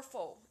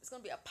powerful. It's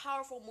going to be a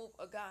powerful move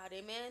of God.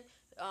 Amen.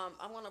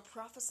 I'm going to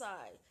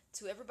prophesy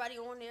to everybody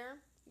on there.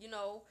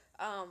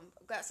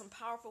 Got some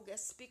powerful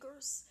guest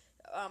speakers.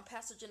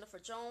 Pastor Jennifer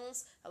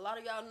Jones. A lot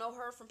of y'all know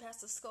her from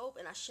Pastor Scope,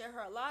 and I share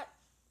her a lot.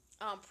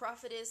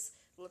 Prophetess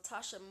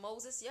Latasha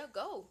Moses. Yeah,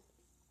 go.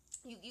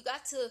 You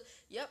got to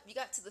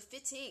the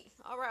 15th.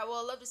 All right. Well,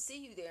 I'd love to see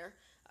you there.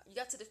 You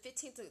got to the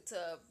 15th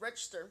to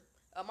register.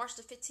 March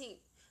the 15th.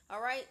 All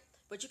right.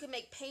 But you can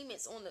make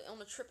payments on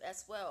the trip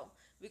as well.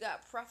 We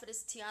got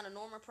Prophetess Tiana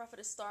Norman,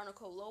 Prophetess Star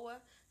Nicole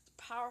Loa,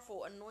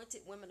 powerful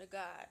anointed women of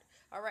God.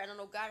 All right, I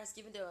know God has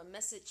given them a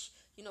message,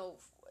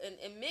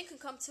 and men can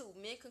come too.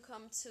 Men can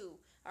come too.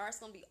 All right, it's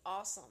going to be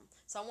awesome.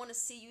 So I want to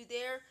see you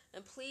there.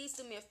 And please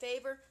do me a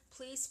favor.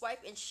 Please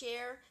swipe and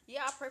share.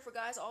 Yeah, I pray for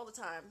guys all the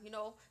time.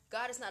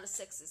 God is not a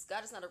sexist.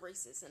 God is not a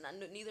racist. And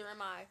neither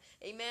am I.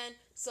 Amen.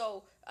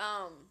 So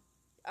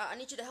I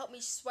need you to help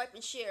me swipe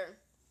and share.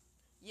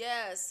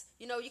 Yes.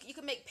 You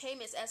can make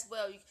payments as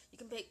well. You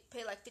can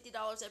pay like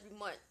 $50 every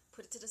month.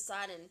 Put it to the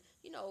side and,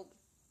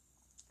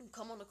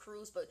 come on the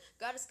cruise. But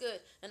God is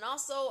good. And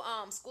also,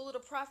 School of the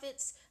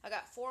Prophets, I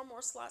got 4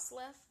 more slots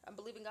left. I'm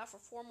believing God for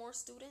 4 more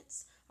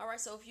students. All right,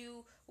 so if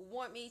you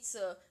want me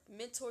to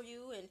mentor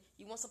you and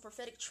you want some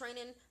prophetic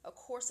training, a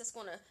course that's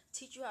going to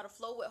teach you how to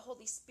flow with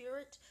Holy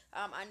Spirit,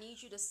 I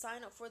need you to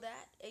sign up for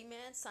that.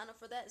 Amen. Sign up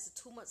for that. It's a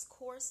 2-month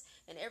course,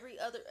 and every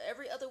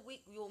other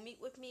week you will meet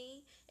with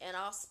me, and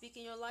I'll speak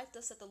in your life.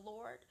 Thus said the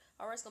Lord.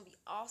 All right, it's going to be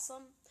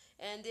awesome.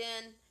 And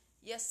then,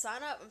 yes,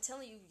 sign up. I'm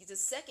telling you,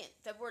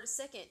 February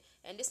the 2nd.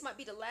 And this might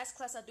be the last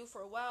class I do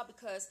for a while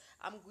because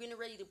I'm getting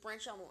ready to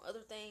branch out on other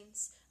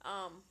things,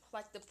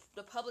 like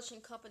the publishing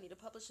company, the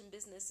publishing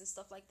business and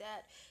stuff like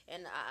that.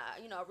 And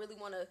I really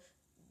want to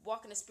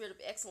walk in the spirit of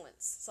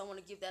excellence. So I want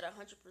to give that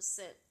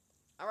 100%.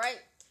 All right.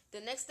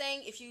 The next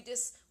thing, if you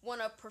just want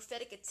a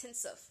prophetic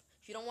intensive,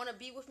 if you don't want to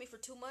be with me for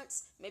 2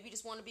 months, maybe you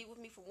just want to be with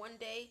me for one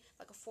day,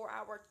 like a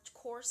 4-hour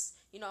course.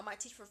 I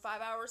might teach for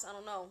 5 hours. I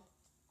don't know.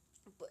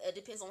 But it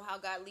depends on how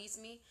God leads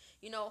me.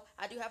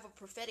 I do have a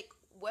prophetic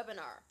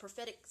webinar,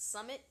 prophetic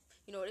summit.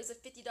 It is a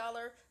 $50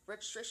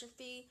 registration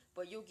fee,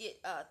 but you'll get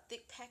a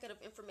thick packet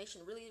of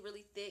information, really,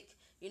 really thick.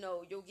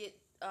 You'll get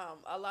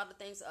a lot of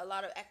things, a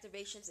lot of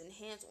activations and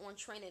hands-on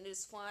training. It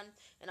is fun,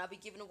 and I'll be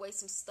giving away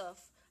some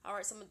stuff. All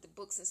right, some of the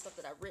books and stuff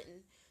that I've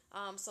written.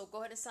 So go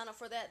ahead and sign up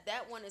for that.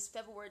 That one is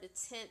February the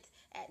 10th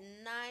at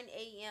 9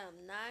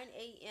 a.m. 9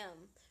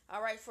 a.m.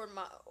 All right, for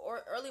my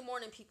early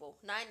morning people,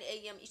 9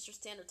 a.m. Eastern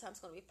Standard Time. It's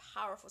going to be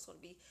powerful. It's going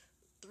to be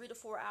 3 to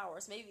 4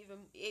 hours, maybe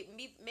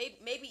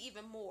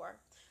even more.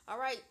 All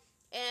right,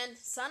 and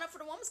sign up for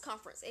the Women's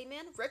Conference.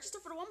 Amen. Register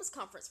for the Women's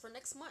Conference for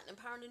next month,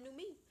 Empowering the New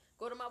Me.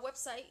 Go to my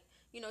website.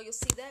 You'll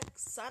see that.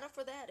 Sign up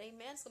for that.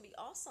 Amen. It's going to be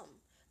awesome.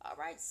 All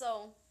right,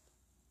 so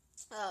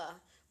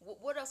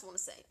what else I want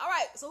to say? All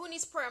right, so who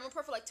needs prayer? I'm going to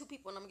pray for like 2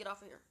 people, and I'm going to get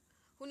off of here.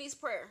 Who needs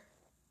prayer?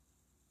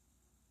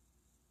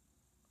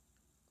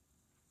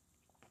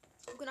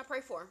 Who can I pray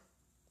for?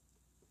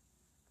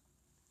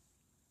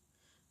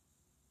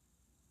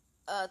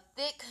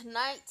 Thicks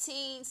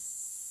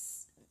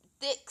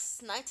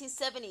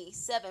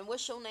 1977.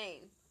 What's your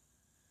name?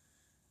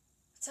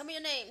 Tell me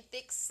your name.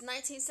 Thicks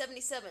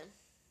 1977.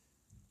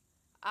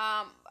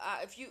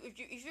 If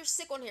you're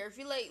sick on here, if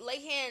you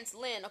lay hands,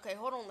 Lynn. Okay,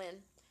 hold on,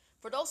 Lynn.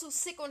 For those who's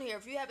sick on here,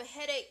 if you have a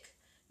headache,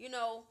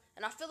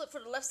 And I feel it for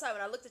the left side.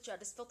 When I looked at you, I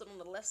just felt it on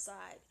the left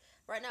side.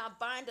 Right now, I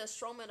bind the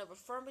strong man of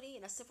infirmity,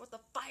 and I send forth the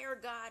fire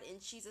of God in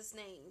Jesus'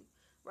 name.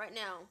 Right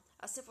now,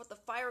 I send forth the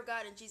fire of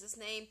God in Jesus'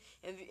 name.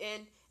 And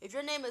if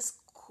your name is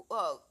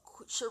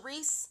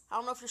Sharice, I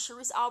don't know if you're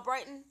Sharice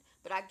Albrighton,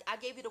 but I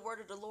gave you the word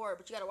of the Lord,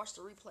 but you got to watch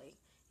the replay,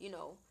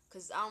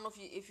 because I don't know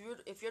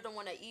if you're the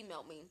one that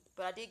emailed me,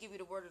 but I did give you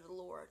the word of the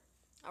Lord.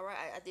 All right,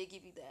 I did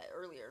give you that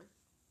earlier.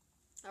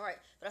 All right,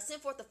 but I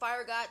sent forth the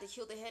fire of God to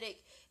heal the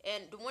headache,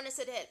 and the one that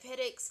said had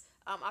headaches,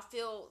 I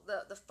feel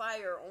the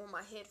fire on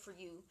my head for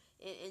you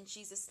in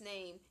Jesus'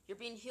 name. You're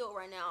being healed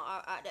right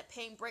now. That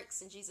pain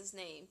breaks in Jesus'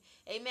 name.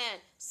 Amen.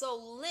 So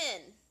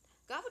Lynn,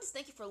 God, we just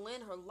thank you for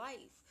Lynn, her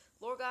life.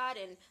 Lord God,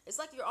 and it's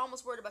like you're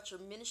almost worried about your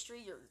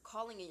ministry, your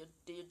calling, and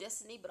your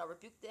destiny, but I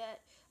rebuke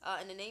that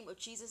in the name of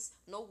Jesus.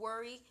 No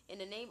worry. In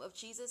the name of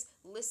Jesus,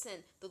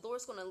 listen, the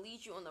Lord's going to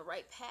lead you on the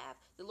right path.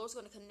 The Lord's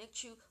going to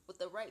connect you with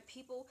the right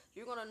people.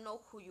 You're going to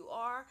know who you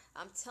are.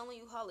 I'm telling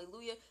you,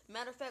 hallelujah.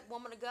 Matter of fact,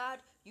 woman of God,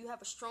 you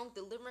have a strong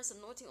deliverance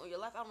anointing on your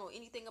life. I don't know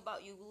anything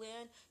about you,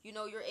 Lynn.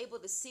 You're able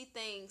to see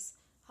things.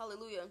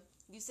 Hallelujah.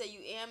 You say you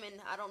am, and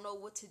I don't know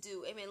what to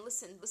do. Amen.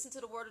 Listen to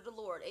the word of the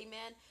Lord.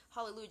 Amen.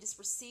 Hallelujah. Just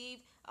receive.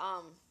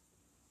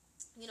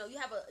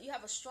 You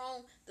have a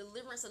strong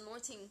deliverance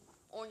anointing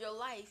on your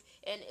life,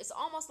 and it's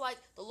almost like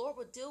the Lord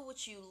will deal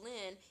with you,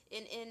 Lynn,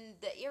 in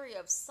the area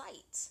of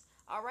sight.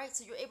 All right,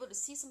 so you're able to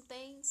see some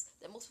things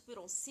that most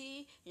people don't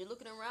see. You're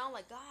looking around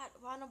like, God,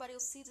 why nobody will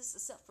see this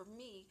except for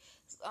me?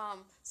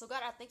 So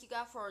God, I thank you,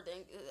 God, for the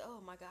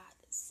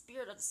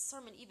spirit of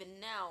discernment even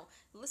now.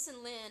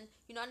 Listen, Lynn,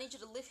 I need you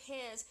to lift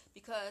hands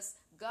because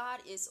God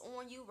is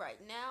on you right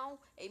now.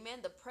 Amen.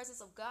 The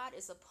presence of God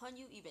is upon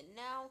you even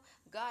now.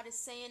 God is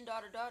saying,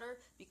 daughter,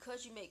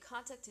 because you made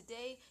contact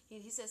today,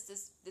 he says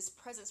this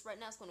presence right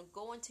now is going to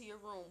go into your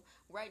room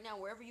right now,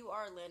 wherever you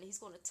are, Lynn. He's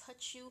going to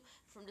touch you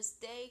from this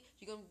day.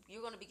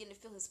 You're going to begin to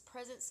feel his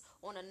presence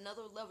on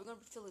another level. You're going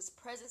to feel his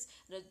presence.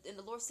 And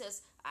the Lord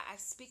says, I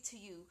speak to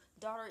you,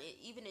 daughter,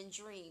 even in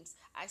dreams.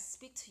 I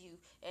speak to you.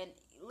 And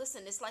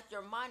listen, it's like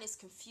your mind is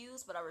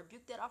confused, but I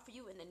rebuke that off of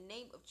you in the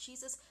name of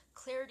Jesus.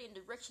 Clarity and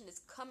direction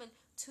is coming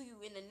to you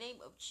in the name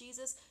of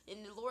Jesus.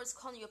 And the Lord's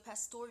calling you a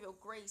pastoral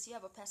grace. You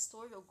have a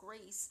pastoral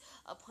grace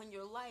upon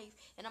your life.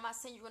 And I'm not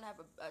saying you're going to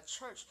have a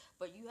church,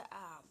 but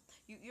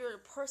you're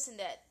a person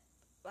that,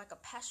 like a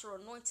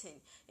pastoral anointing,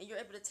 and you're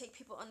able to take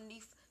people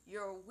underneath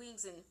your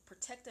wings and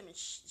protect them and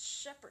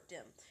shepherd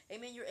them.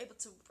 Amen. You're able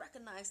to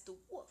recognize the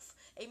wolf.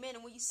 Amen.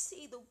 And when you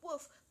see the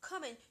wolf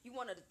coming, you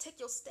want to take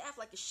your staff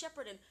like a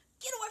shepherd and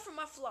get away from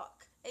my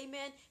flock.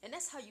 Amen. And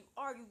that's how you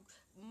are. You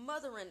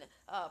mothering,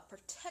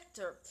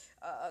 protector,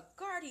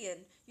 guardian,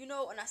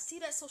 and I see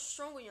that so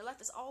strong in your life.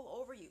 It's all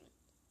over you.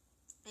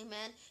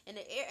 Amen. And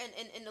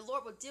the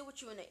Lord will deal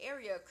with you in the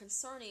area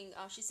concerning,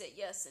 she said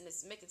yes, and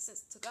it's making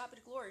sense. To God be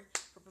the glory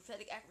for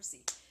prophetic accuracy.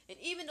 And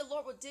even the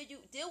Lord will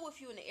deal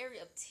with you in the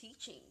area of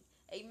teaching.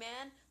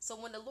 Amen. So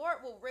when the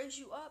Lord will raise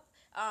you up,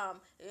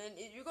 and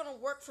you're going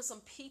to work for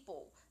some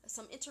people,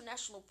 some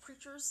international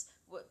preachers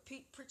with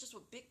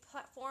big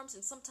platforms,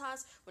 and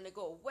sometimes when they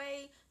go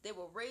away, they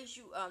will raise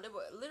you, they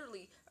will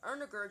literally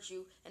undergird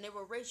you, and they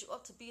will raise you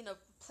up to be in a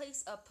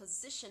place of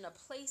position, a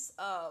place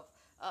of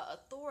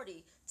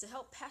authority to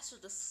help pastor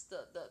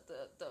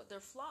their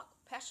flock,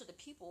 pastor the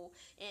people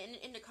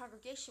in the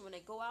congregation when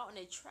they go out and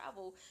they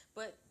travel.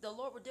 But the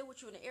Lord will deal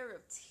with you in the area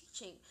of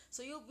teaching.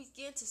 So you'll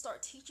begin to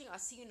start teaching. I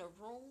see you in a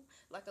room,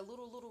 like a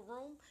little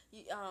room.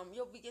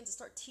 You'll begin to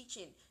start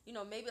teaching.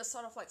 Maybe it'll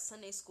start off like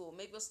Sunday school.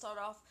 Maybe it'll start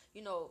off,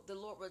 the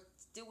Lord will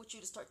deal with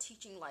you to start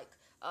teaching like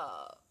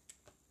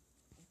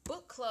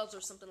book clubs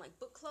or something like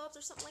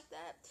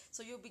that.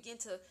 So you'll begin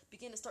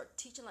to start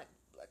teaching like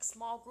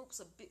small groups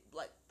of big,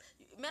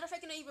 matter of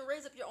fact, even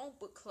raise up your own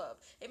book club.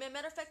 Amen.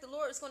 Matter of fact, the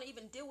Lord is going to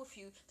even deal with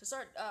you to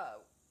start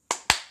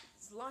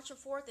launching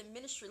forth in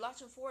ministry,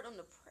 launching forth on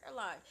the prayer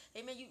line.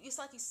 Amen. It's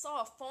like you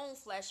saw a phone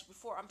flash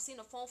before. I'm seeing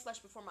a phone flash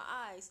before my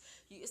eyes.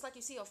 It's like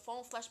you see a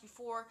phone flash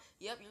before.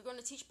 Yep, you're going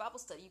to teach Bible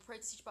study. You pray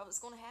to teach Bible. It's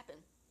going to happen.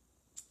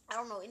 I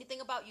don't know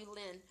anything about you,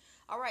 Lynn.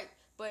 All right,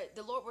 but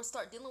the Lord will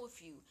start dealing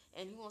with you,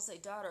 and He won't say,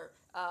 daughter,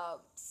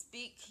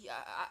 speak.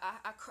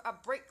 I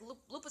break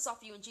lupus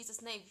off of you in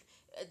Jesus' name.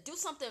 Do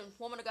something,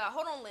 woman of God.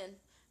 Hold on, Lynn.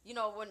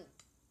 When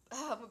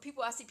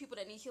I see people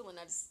that need healing,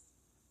 I just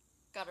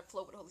gotta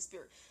flow with the Holy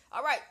Spirit.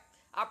 All right,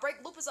 I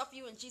break lupus off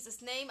you in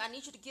Jesus' name. I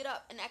need you to get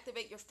up and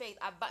activate your faith.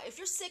 If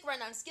you're sick right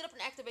now, just get up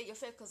and activate your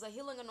faith, because the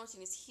healing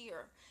anointing is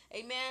here.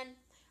 Amen.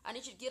 I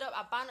need you to get up.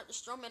 I bind up the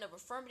strong man of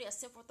infirmity. I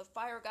send forth the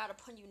fire of God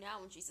upon you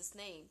now in Jesus'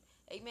 name.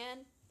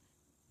 Amen.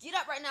 Get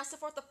up right now.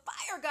 Send forth the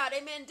fire of God.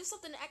 Amen. Do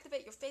something to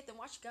activate your faith and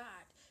watch God.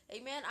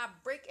 Amen. I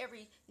break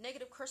every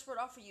negative curse word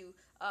off of you,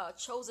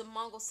 Chosen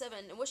Mongol 7.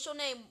 And what's your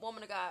name,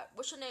 woman of God?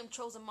 What's your name,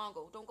 Chosen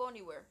Mongol? Don't go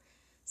anywhere.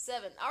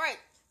 7. All right.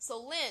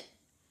 So, Lynn,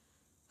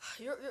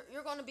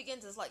 you're going to begin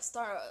to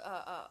start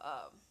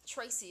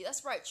Tracy.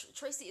 That's right.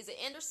 Tracy, is it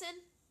Anderson?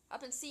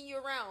 I've been seeing you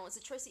around. Is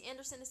it Tracy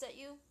Anderson? Is that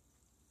you,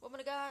 woman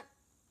of God?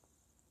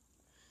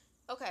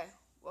 Okay.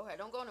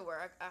 Don't go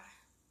anywhere.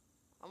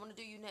 I want to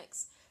do you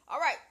next. All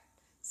right.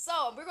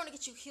 So we're going to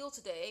get you healed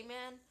today.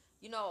 Amen.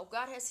 You know,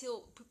 God has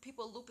healed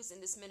people with lupus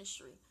in this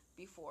ministry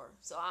before.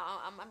 So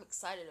I'm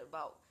excited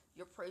about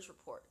your praise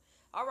report.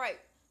 All right.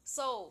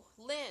 So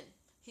Lynn,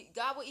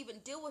 God will even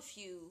deal with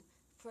you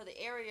for the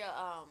area,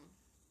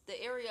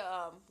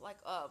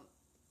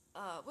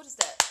 what is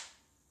that?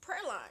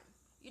 Prayer line.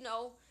 You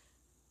know,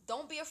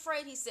 don't be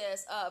afraid, he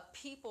says,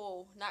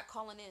 people not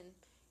calling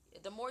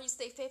in. The more you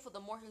stay faithful, the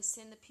more he'll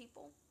send the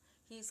people.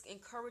 He's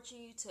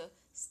encouraging you to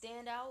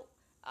stand out.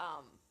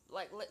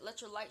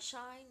 Let your light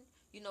shine.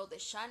 You know, the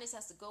shyness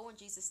has to go in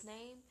Jesus'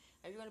 name.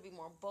 And you're going to be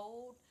more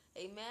bold.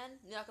 Amen.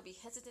 You're not going to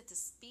be hesitant to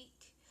speak.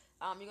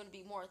 You're going to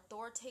be more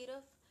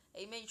authoritative.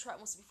 Amen. You tried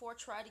once before,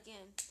 try it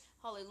again.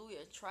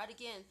 Hallelujah. Try it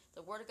again.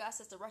 The word of God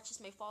says the righteous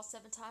may fall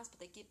 7 times, but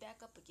they get back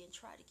up again.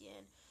 Try it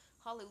again.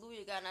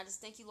 Hallelujah, God. And I just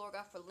thank you, Lord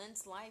God, for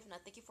Lynn's life. And I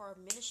thank you for her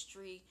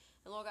ministry.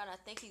 And Lord God, I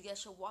thank you that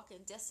she'll walk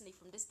in destiny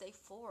from this day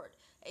forward.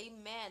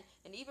 Amen.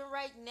 And even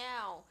right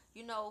now,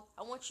 you know,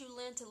 I want you,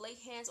 Lynn, to lay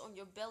hands on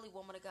your belly,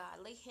 woman of God.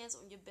 Lay hands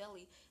on your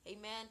belly.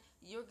 Amen.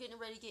 You're getting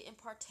ready to get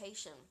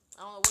impartation.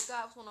 I don't know what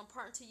God wants to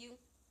impart to you.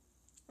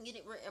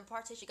 Getting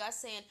impartation. God's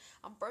saying,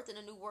 I'm birthing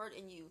a new word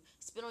in you.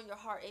 It's been on your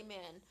heart.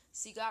 Amen.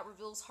 See, God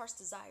reveals heart's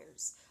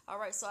desires. All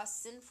right. So I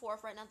send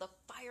forth right now the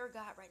fire of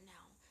God right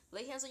now.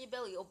 Lay hands on your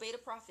belly. Obey the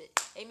prophet.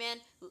 Amen.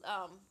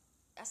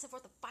 I send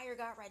forth the fire of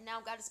God right now.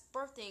 God is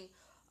birthing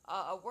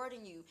a word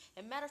in you.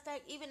 And matter of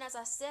fact, even as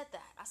I said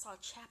that, I saw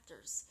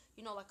chapters.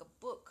 You know, like a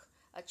book,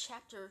 a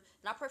chapter.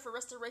 And I pray for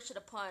restoration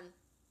upon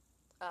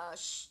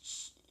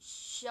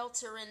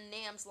shelter in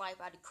Nam's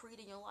life. I decreed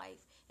in your life.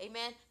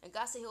 Amen. And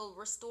God said he'll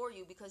restore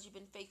you because you've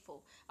been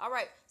faithful. All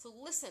right. So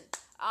listen,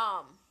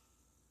 I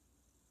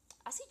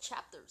see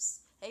chapters.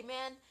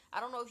 Amen. I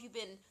don't know if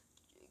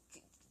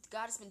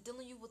God has been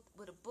dealing you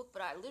with a book,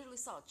 but I literally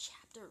saw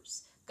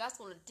chapters. God's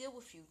going to deal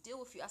with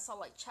you. I saw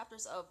like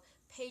chapters of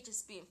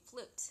pages being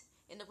flipped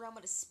in the realm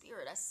of the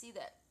spirit. I see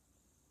that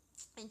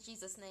in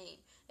Jesus' name.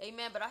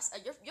 Amen. But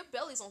your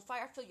belly's on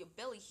fire. I feel your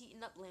belly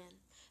heating up, Lynn.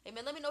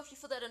 Amen. Let me know if you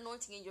feel that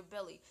anointing in your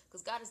belly,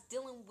 because God is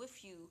dealing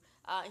with you.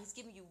 He's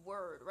giving you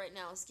word right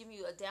now. He's giving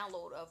you a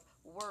download of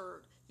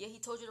word. Yeah, he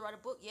told you to write a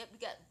book. Yep, you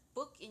got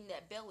book in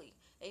that belly.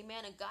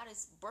 Amen. And God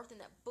is birthing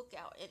that book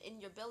out. And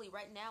in your belly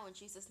right now, in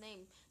Jesus'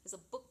 name, there's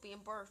a book being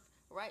birthed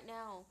right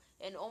now.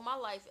 And on my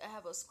life, I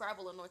have a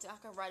scribal anointing. I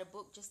can write a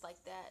book just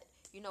like that,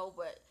 you know,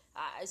 but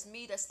it's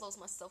me that slows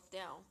myself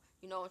down,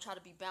 you know, and try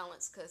to be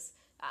balanced, because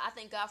I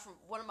thank God for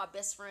one of my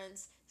best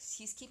friends.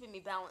 He's keeping me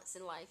balanced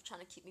in life,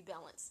 trying to keep me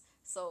balanced.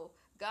 So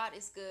God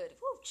is good.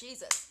 Woo,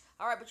 Jesus.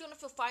 All right, but you're going to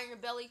feel fire in your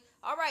belly.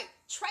 All right,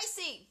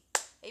 Tracy.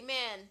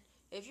 Amen.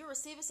 If you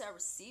receive it, say I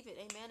receive it.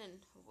 Amen. And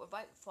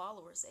invite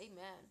followers.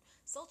 Amen.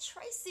 So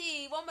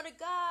Tracy, woman of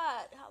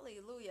God.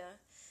 Hallelujah.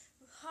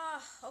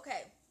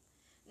 Okay.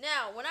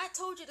 Now, when I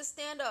told you to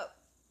stand up,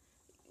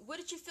 what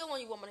did you feel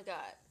on you, woman of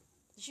God?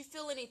 Did you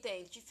feel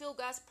anything? Did you feel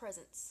God's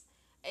presence?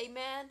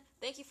 Amen.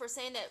 Thank you for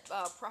saying that,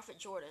 Prophet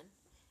Jordan.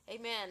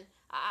 Amen.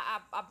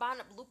 I bind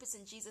up lupus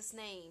in Jesus'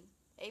 name.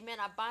 Amen.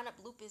 I bind up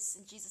lupus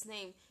in Jesus'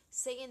 name.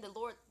 Satan, the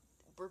Lord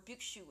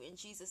rebukes you in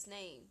Jesus'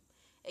 name.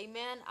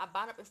 Amen. I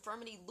bind up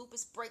infirmity.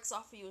 Lupus breaks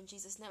off of you in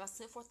Jesus' name. I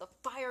send forth the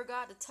fire,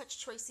 God, to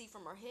touch Tracy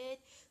from her head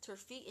to her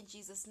feet in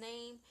Jesus'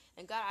 name.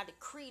 And God, I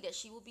decree that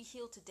she will be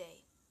healed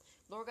today.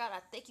 Lord God, I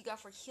thank you, God,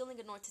 for healing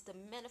anointed to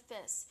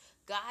manifest.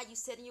 God, you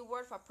said in your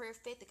word, if I pray of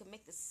faith, that can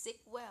make the sick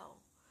well.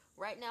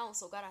 Right now,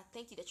 so God, I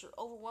thank you that you're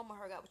overwhelming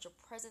her, God, with your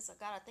presence.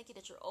 God, I thank you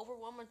that you're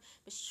overwhelming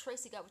Miss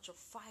Tracy, God, with your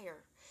fire.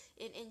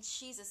 In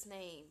Jesus'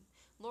 name.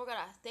 Lord God,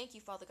 I thank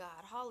you, Father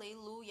God.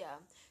 Hallelujah.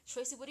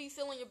 Tracy, what do you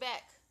feel in your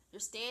back? You're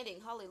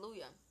standing.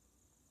 Hallelujah.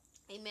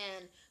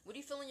 Amen. What do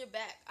you feel in your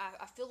back?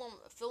 I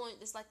feeling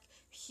it's like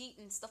heat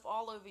and stuff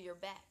all over your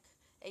back.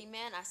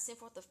 Amen. I send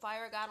forth the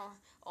fire of God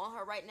on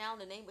her right now in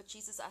the name of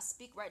Jesus. I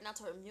speak right now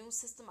to her immune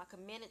system. I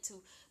command it to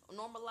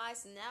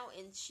normalize now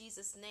in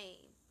Jesus'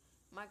 name.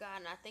 My God,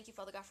 and I thank you,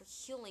 Father God, for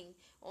healing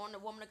on the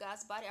woman of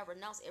God's body. I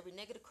renounce every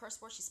negative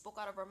curse word she spoke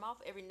out of her mouth,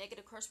 every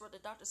negative curse word the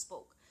doctor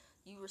spoke.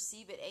 You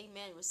receive it.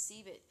 Amen.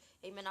 Receive it.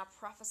 Amen. I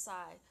prophesy.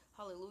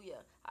 Hallelujah.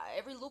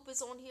 Every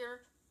lupus on here,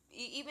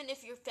 even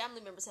if your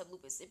family members have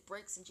lupus, it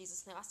breaks in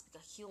Jesus' name. I speak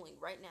a healing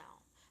right now.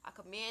 I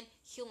command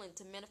healing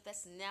to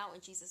manifest now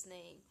in Jesus'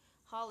 name.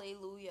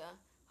 Hallelujah.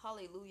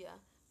 Hallelujah.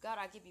 God,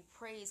 I give you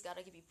praise. God,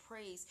 I give you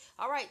praise.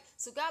 All right.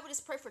 So, God, we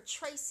just pray for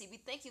Tracy. We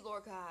thank you,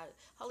 Lord God.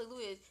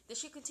 Hallelujah. That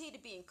she continue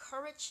to be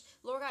encouraged.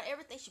 Lord God,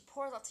 everything she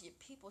pours out to your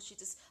people, she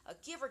just a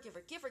giver.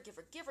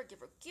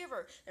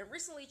 And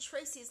recently,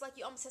 Tracy, it's like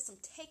you almost had some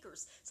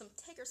takers.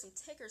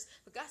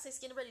 But God says,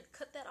 getting ready to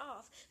cut that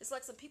off. It's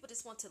like some people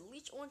just want to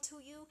leech onto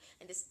you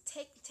and just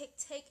take,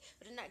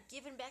 but they're not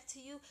giving back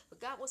to you.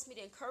 But God wants me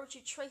to encourage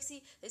you,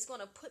 Tracy. It's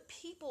going to put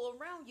people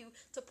around you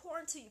to pour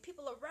into you.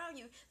 People around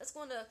you that's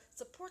going to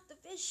support the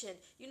vision. opposition,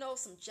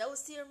 some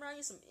jealousy around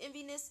you, some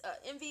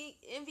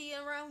envy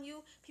around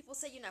you. People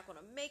say you're not going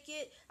to make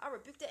it. I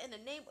rebuke that in the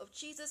name of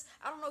Jesus.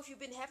 I don't know if you've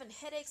been having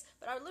headaches,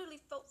 but I literally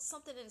felt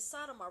something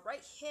inside of my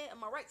right head, on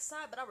my right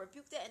side, but I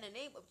rebuke that in the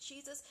name of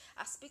Jesus.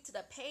 I speak to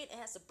the pain. It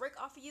has to break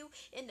off of you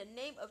in the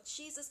name of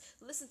Jesus.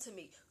 Listen to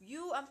me.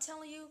 I'm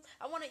telling you,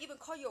 I want to even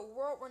call you a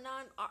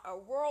world-renowned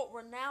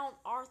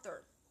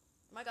author.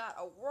 My God,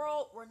 a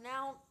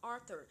world-renowned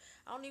author.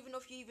 I don't even know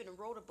if you even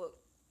wrote a book.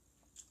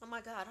 Oh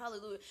my God,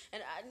 hallelujah.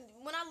 And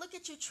when I look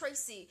at you,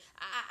 Tracy,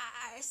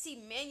 I see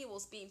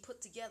manuals being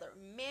put together.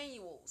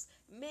 Manuals.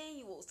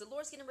 The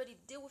Lord's getting ready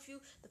to deal with you,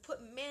 to put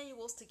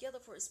manuals together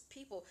for his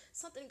people.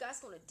 Something God's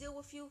going to deal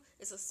with you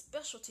is a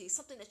specialty,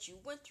 something that you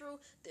went through,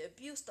 the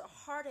abuse, the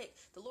heartache.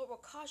 The Lord will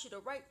cause you to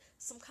write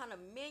some kind of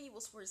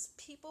manuals for his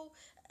people.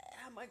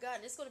 Oh my God,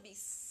 and it's going to be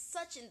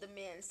such in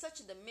demand.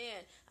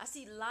 I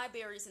see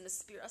libraries in the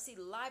spirit.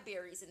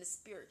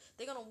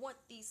 They're going to want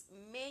these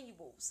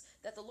manuals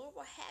that the Lord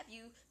will have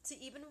you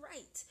to even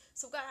write.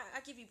 So God, I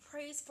give you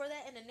praise for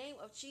that in the name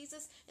of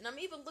Jesus. And I'm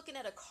even looking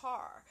at a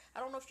car. I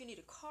don't know if you need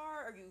a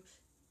car or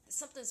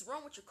something's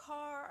wrong with your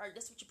car, or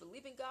that's what you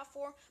believe in God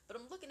for, but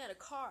I'm looking at a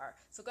car.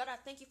 So God, I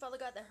thank you, Father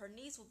God, that her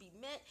needs will be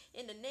met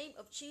in the name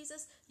of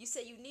Jesus. You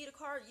say you need a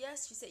car.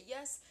 Yes, you said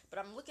yes, but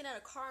I'm looking at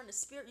a car in the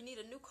spirit. You need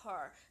a new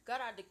car.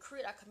 God, I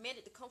decree it. I command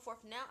it to come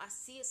forth now. I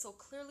see it so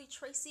clearly,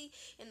 Tracy,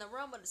 in the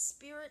realm of the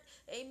spirit.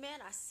 Amen.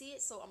 I see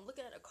it. So I'm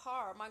looking at a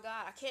car. My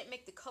God, I can't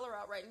make the color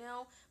out right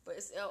now, but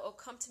it'll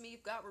come to me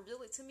if God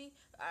reveal it to me.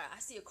 I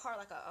see a car,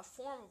 like a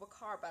form of a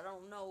car, but I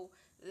don't know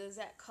the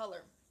exact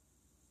color.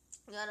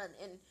 God,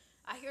 and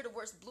I hear the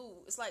words blue.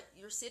 It's like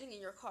you're sitting in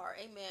your car.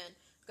 Amen.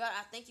 God,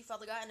 I thank you,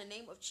 Father God, in the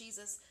name of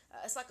Jesus.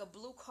 It's like a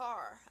blue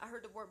car. I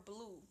heard the word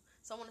blue.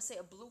 So I want to say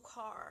a blue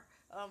car.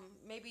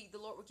 Maybe the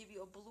Lord will give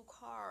you a blue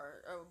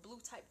car or a blue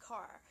type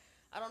car.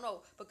 I don't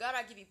know. But God,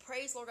 I give you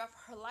praise, Lord God,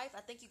 for her life.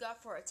 I thank you, God,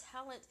 for her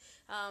talent.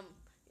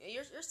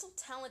 You're so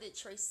talented,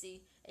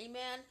 Tracy.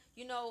 Amen.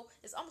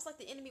 It's almost like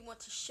the enemy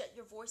wants to shut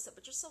your voice up,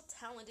 but you're so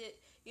talented.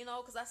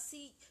 Because I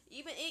see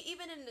even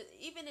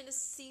in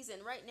this season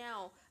right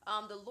now,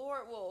 the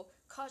Lord will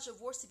cause your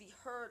voice to be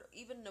heard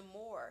even the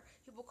more.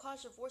 He will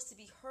cause your voice to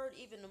be heard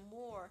even the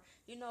more.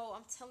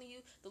 I'm telling you,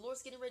 the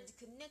Lord's getting ready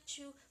to connect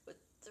you with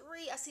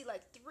three. I see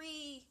like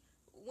three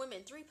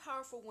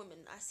powerful women.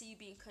 I see you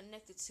being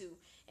connected to,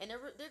 and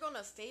they're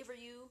gonna favor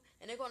you,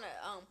 and they're gonna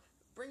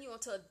bring you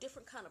onto a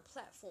different kind of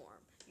platform,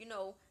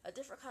 a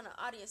different kind of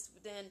audience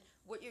than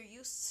what you're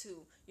used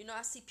to.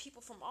 I see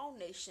people from all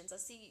nations. I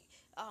see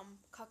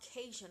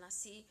Caucasian. I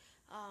see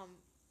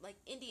like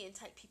Indian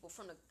type people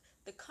from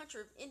the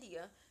country of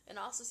India, and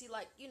I also see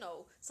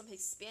some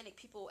Hispanic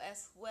people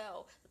as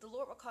well that the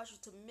Lord will cause you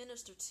to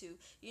minister to.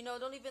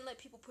 Don't even let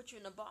people put you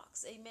in a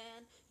box.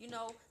 Amen.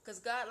 Because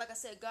God, like I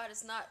said, God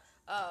is not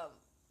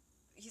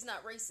He's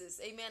not racist.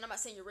 Amen. I'm not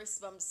saying you're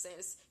racist, but I'm just saying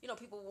it's,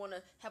 people want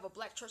to have a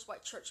black church,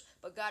 white church,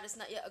 but God is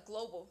not yet a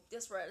global.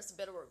 That's right. That's a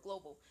better word,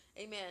 global.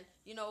 Amen.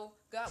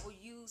 God will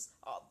use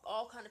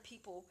all kind of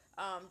people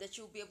that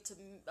you'll be able to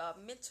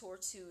mentor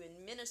to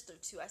and minister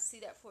to. I see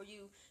that for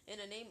you in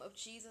the name of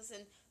Jesus.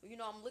 And,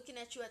 I'm looking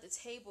at you at the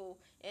table,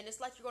 and it's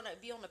like you're going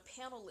to be on a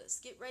panel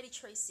list. Get ready,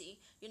 Tracy.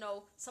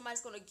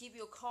 Somebody's going to give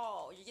you a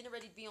call. You're getting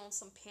ready to be on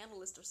some panel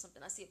list or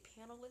something. I see a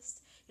panel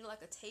list,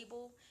 like a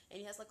table,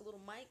 and he has like a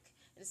little mic.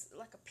 And it's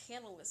like a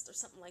panelist or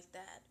something like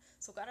that.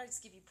 So God, I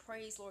just give you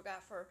praise, Lord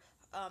God, for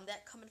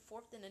that coming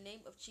forth in the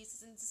name of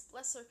Jesus. And just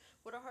bless her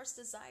with her heart's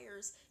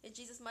desires in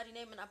Jesus' mighty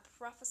name. And I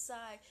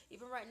prophesy,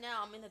 even right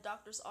now, I'm in the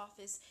doctor's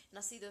office, and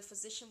I see the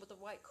physician with the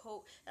white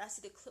coat, and I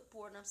see the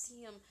clipboard, and I'm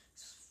seeing him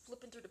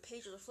flipping through the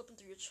pages or flipping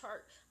through your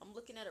chart. I'm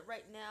looking at it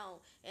right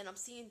now, and I'm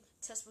seeing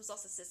test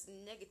results that says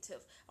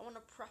negative. I want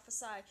to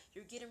prophesy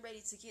you're getting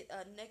ready to get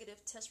a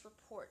negative test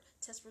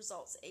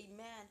results.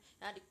 Amen.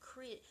 And I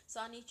decree it. So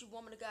I need you,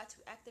 woman of God,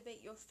 to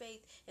activate your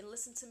faith and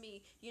listen to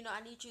me.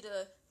 I need you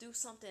to do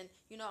something.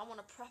 I want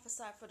to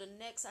prophesy for the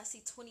next. I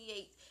see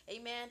 28.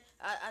 Amen.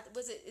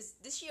 Is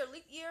this year a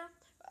leap year?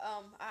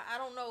 I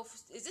don't know.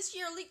 Is this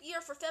year a leap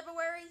year for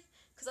February?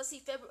 Because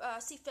I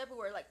see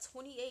February like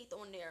 28th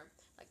on there.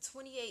 Like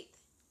 28th.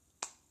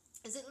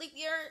 Is it leap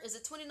year? Is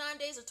it 29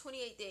 days or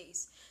 28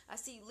 days? I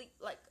see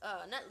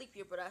not leap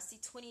year, but I see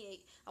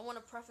 28. I want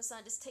to prophesy,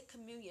 just take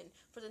communion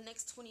for the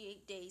next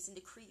 28 days and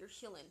decree your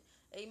healing.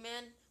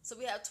 Amen. So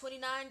we have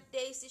 29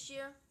 days this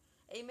year.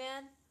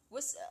 Amen.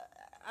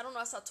 I don't know,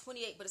 I saw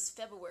 28, but it's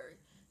February.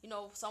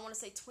 So I want to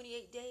say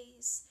 28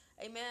 days.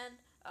 Amen.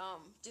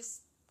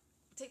 Just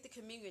take the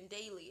communion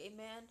daily.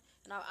 Amen.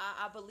 And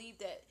I believe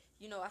that,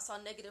 I saw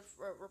a negative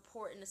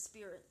report in the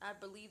spirit. I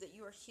believe that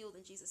you are healed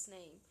in Jesus'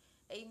 name.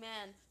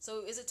 Amen.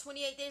 So is it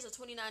 28 days or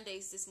 29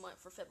 days this month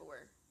for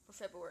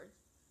February?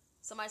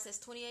 Somebody says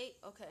 28?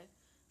 Okay.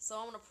 So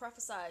I want to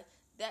prophesy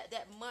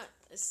that month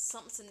is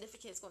something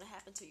significant is going to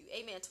happen to you.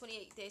 Amen.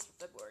 28 days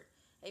for February.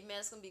 Amen.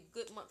 It's going to be a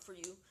good month for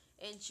you.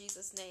 In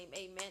Jesus' name.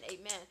 Amen.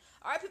 Amen.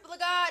 All right, people of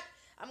God.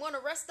 I'm going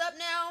to rest up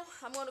now.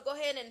 I'm going to go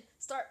ahead and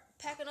start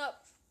packing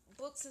up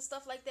books and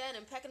stuff like that,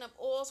 and packing up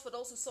oils for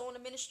those who sow in the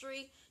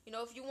ministry. You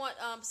know, if you want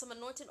some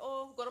anointing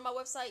oil, go to my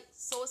website,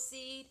 sow a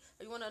seed.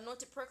 Or you want an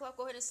anointed prayer cloth,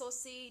 go ahead and sow a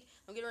seed.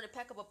 I'm getting ready to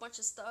pack up a bunch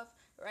of stuff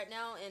right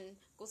now and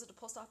go to the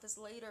post office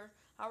later.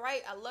 All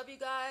right, I love you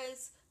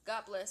guys.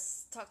 God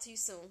bless. Talk to you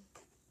soon.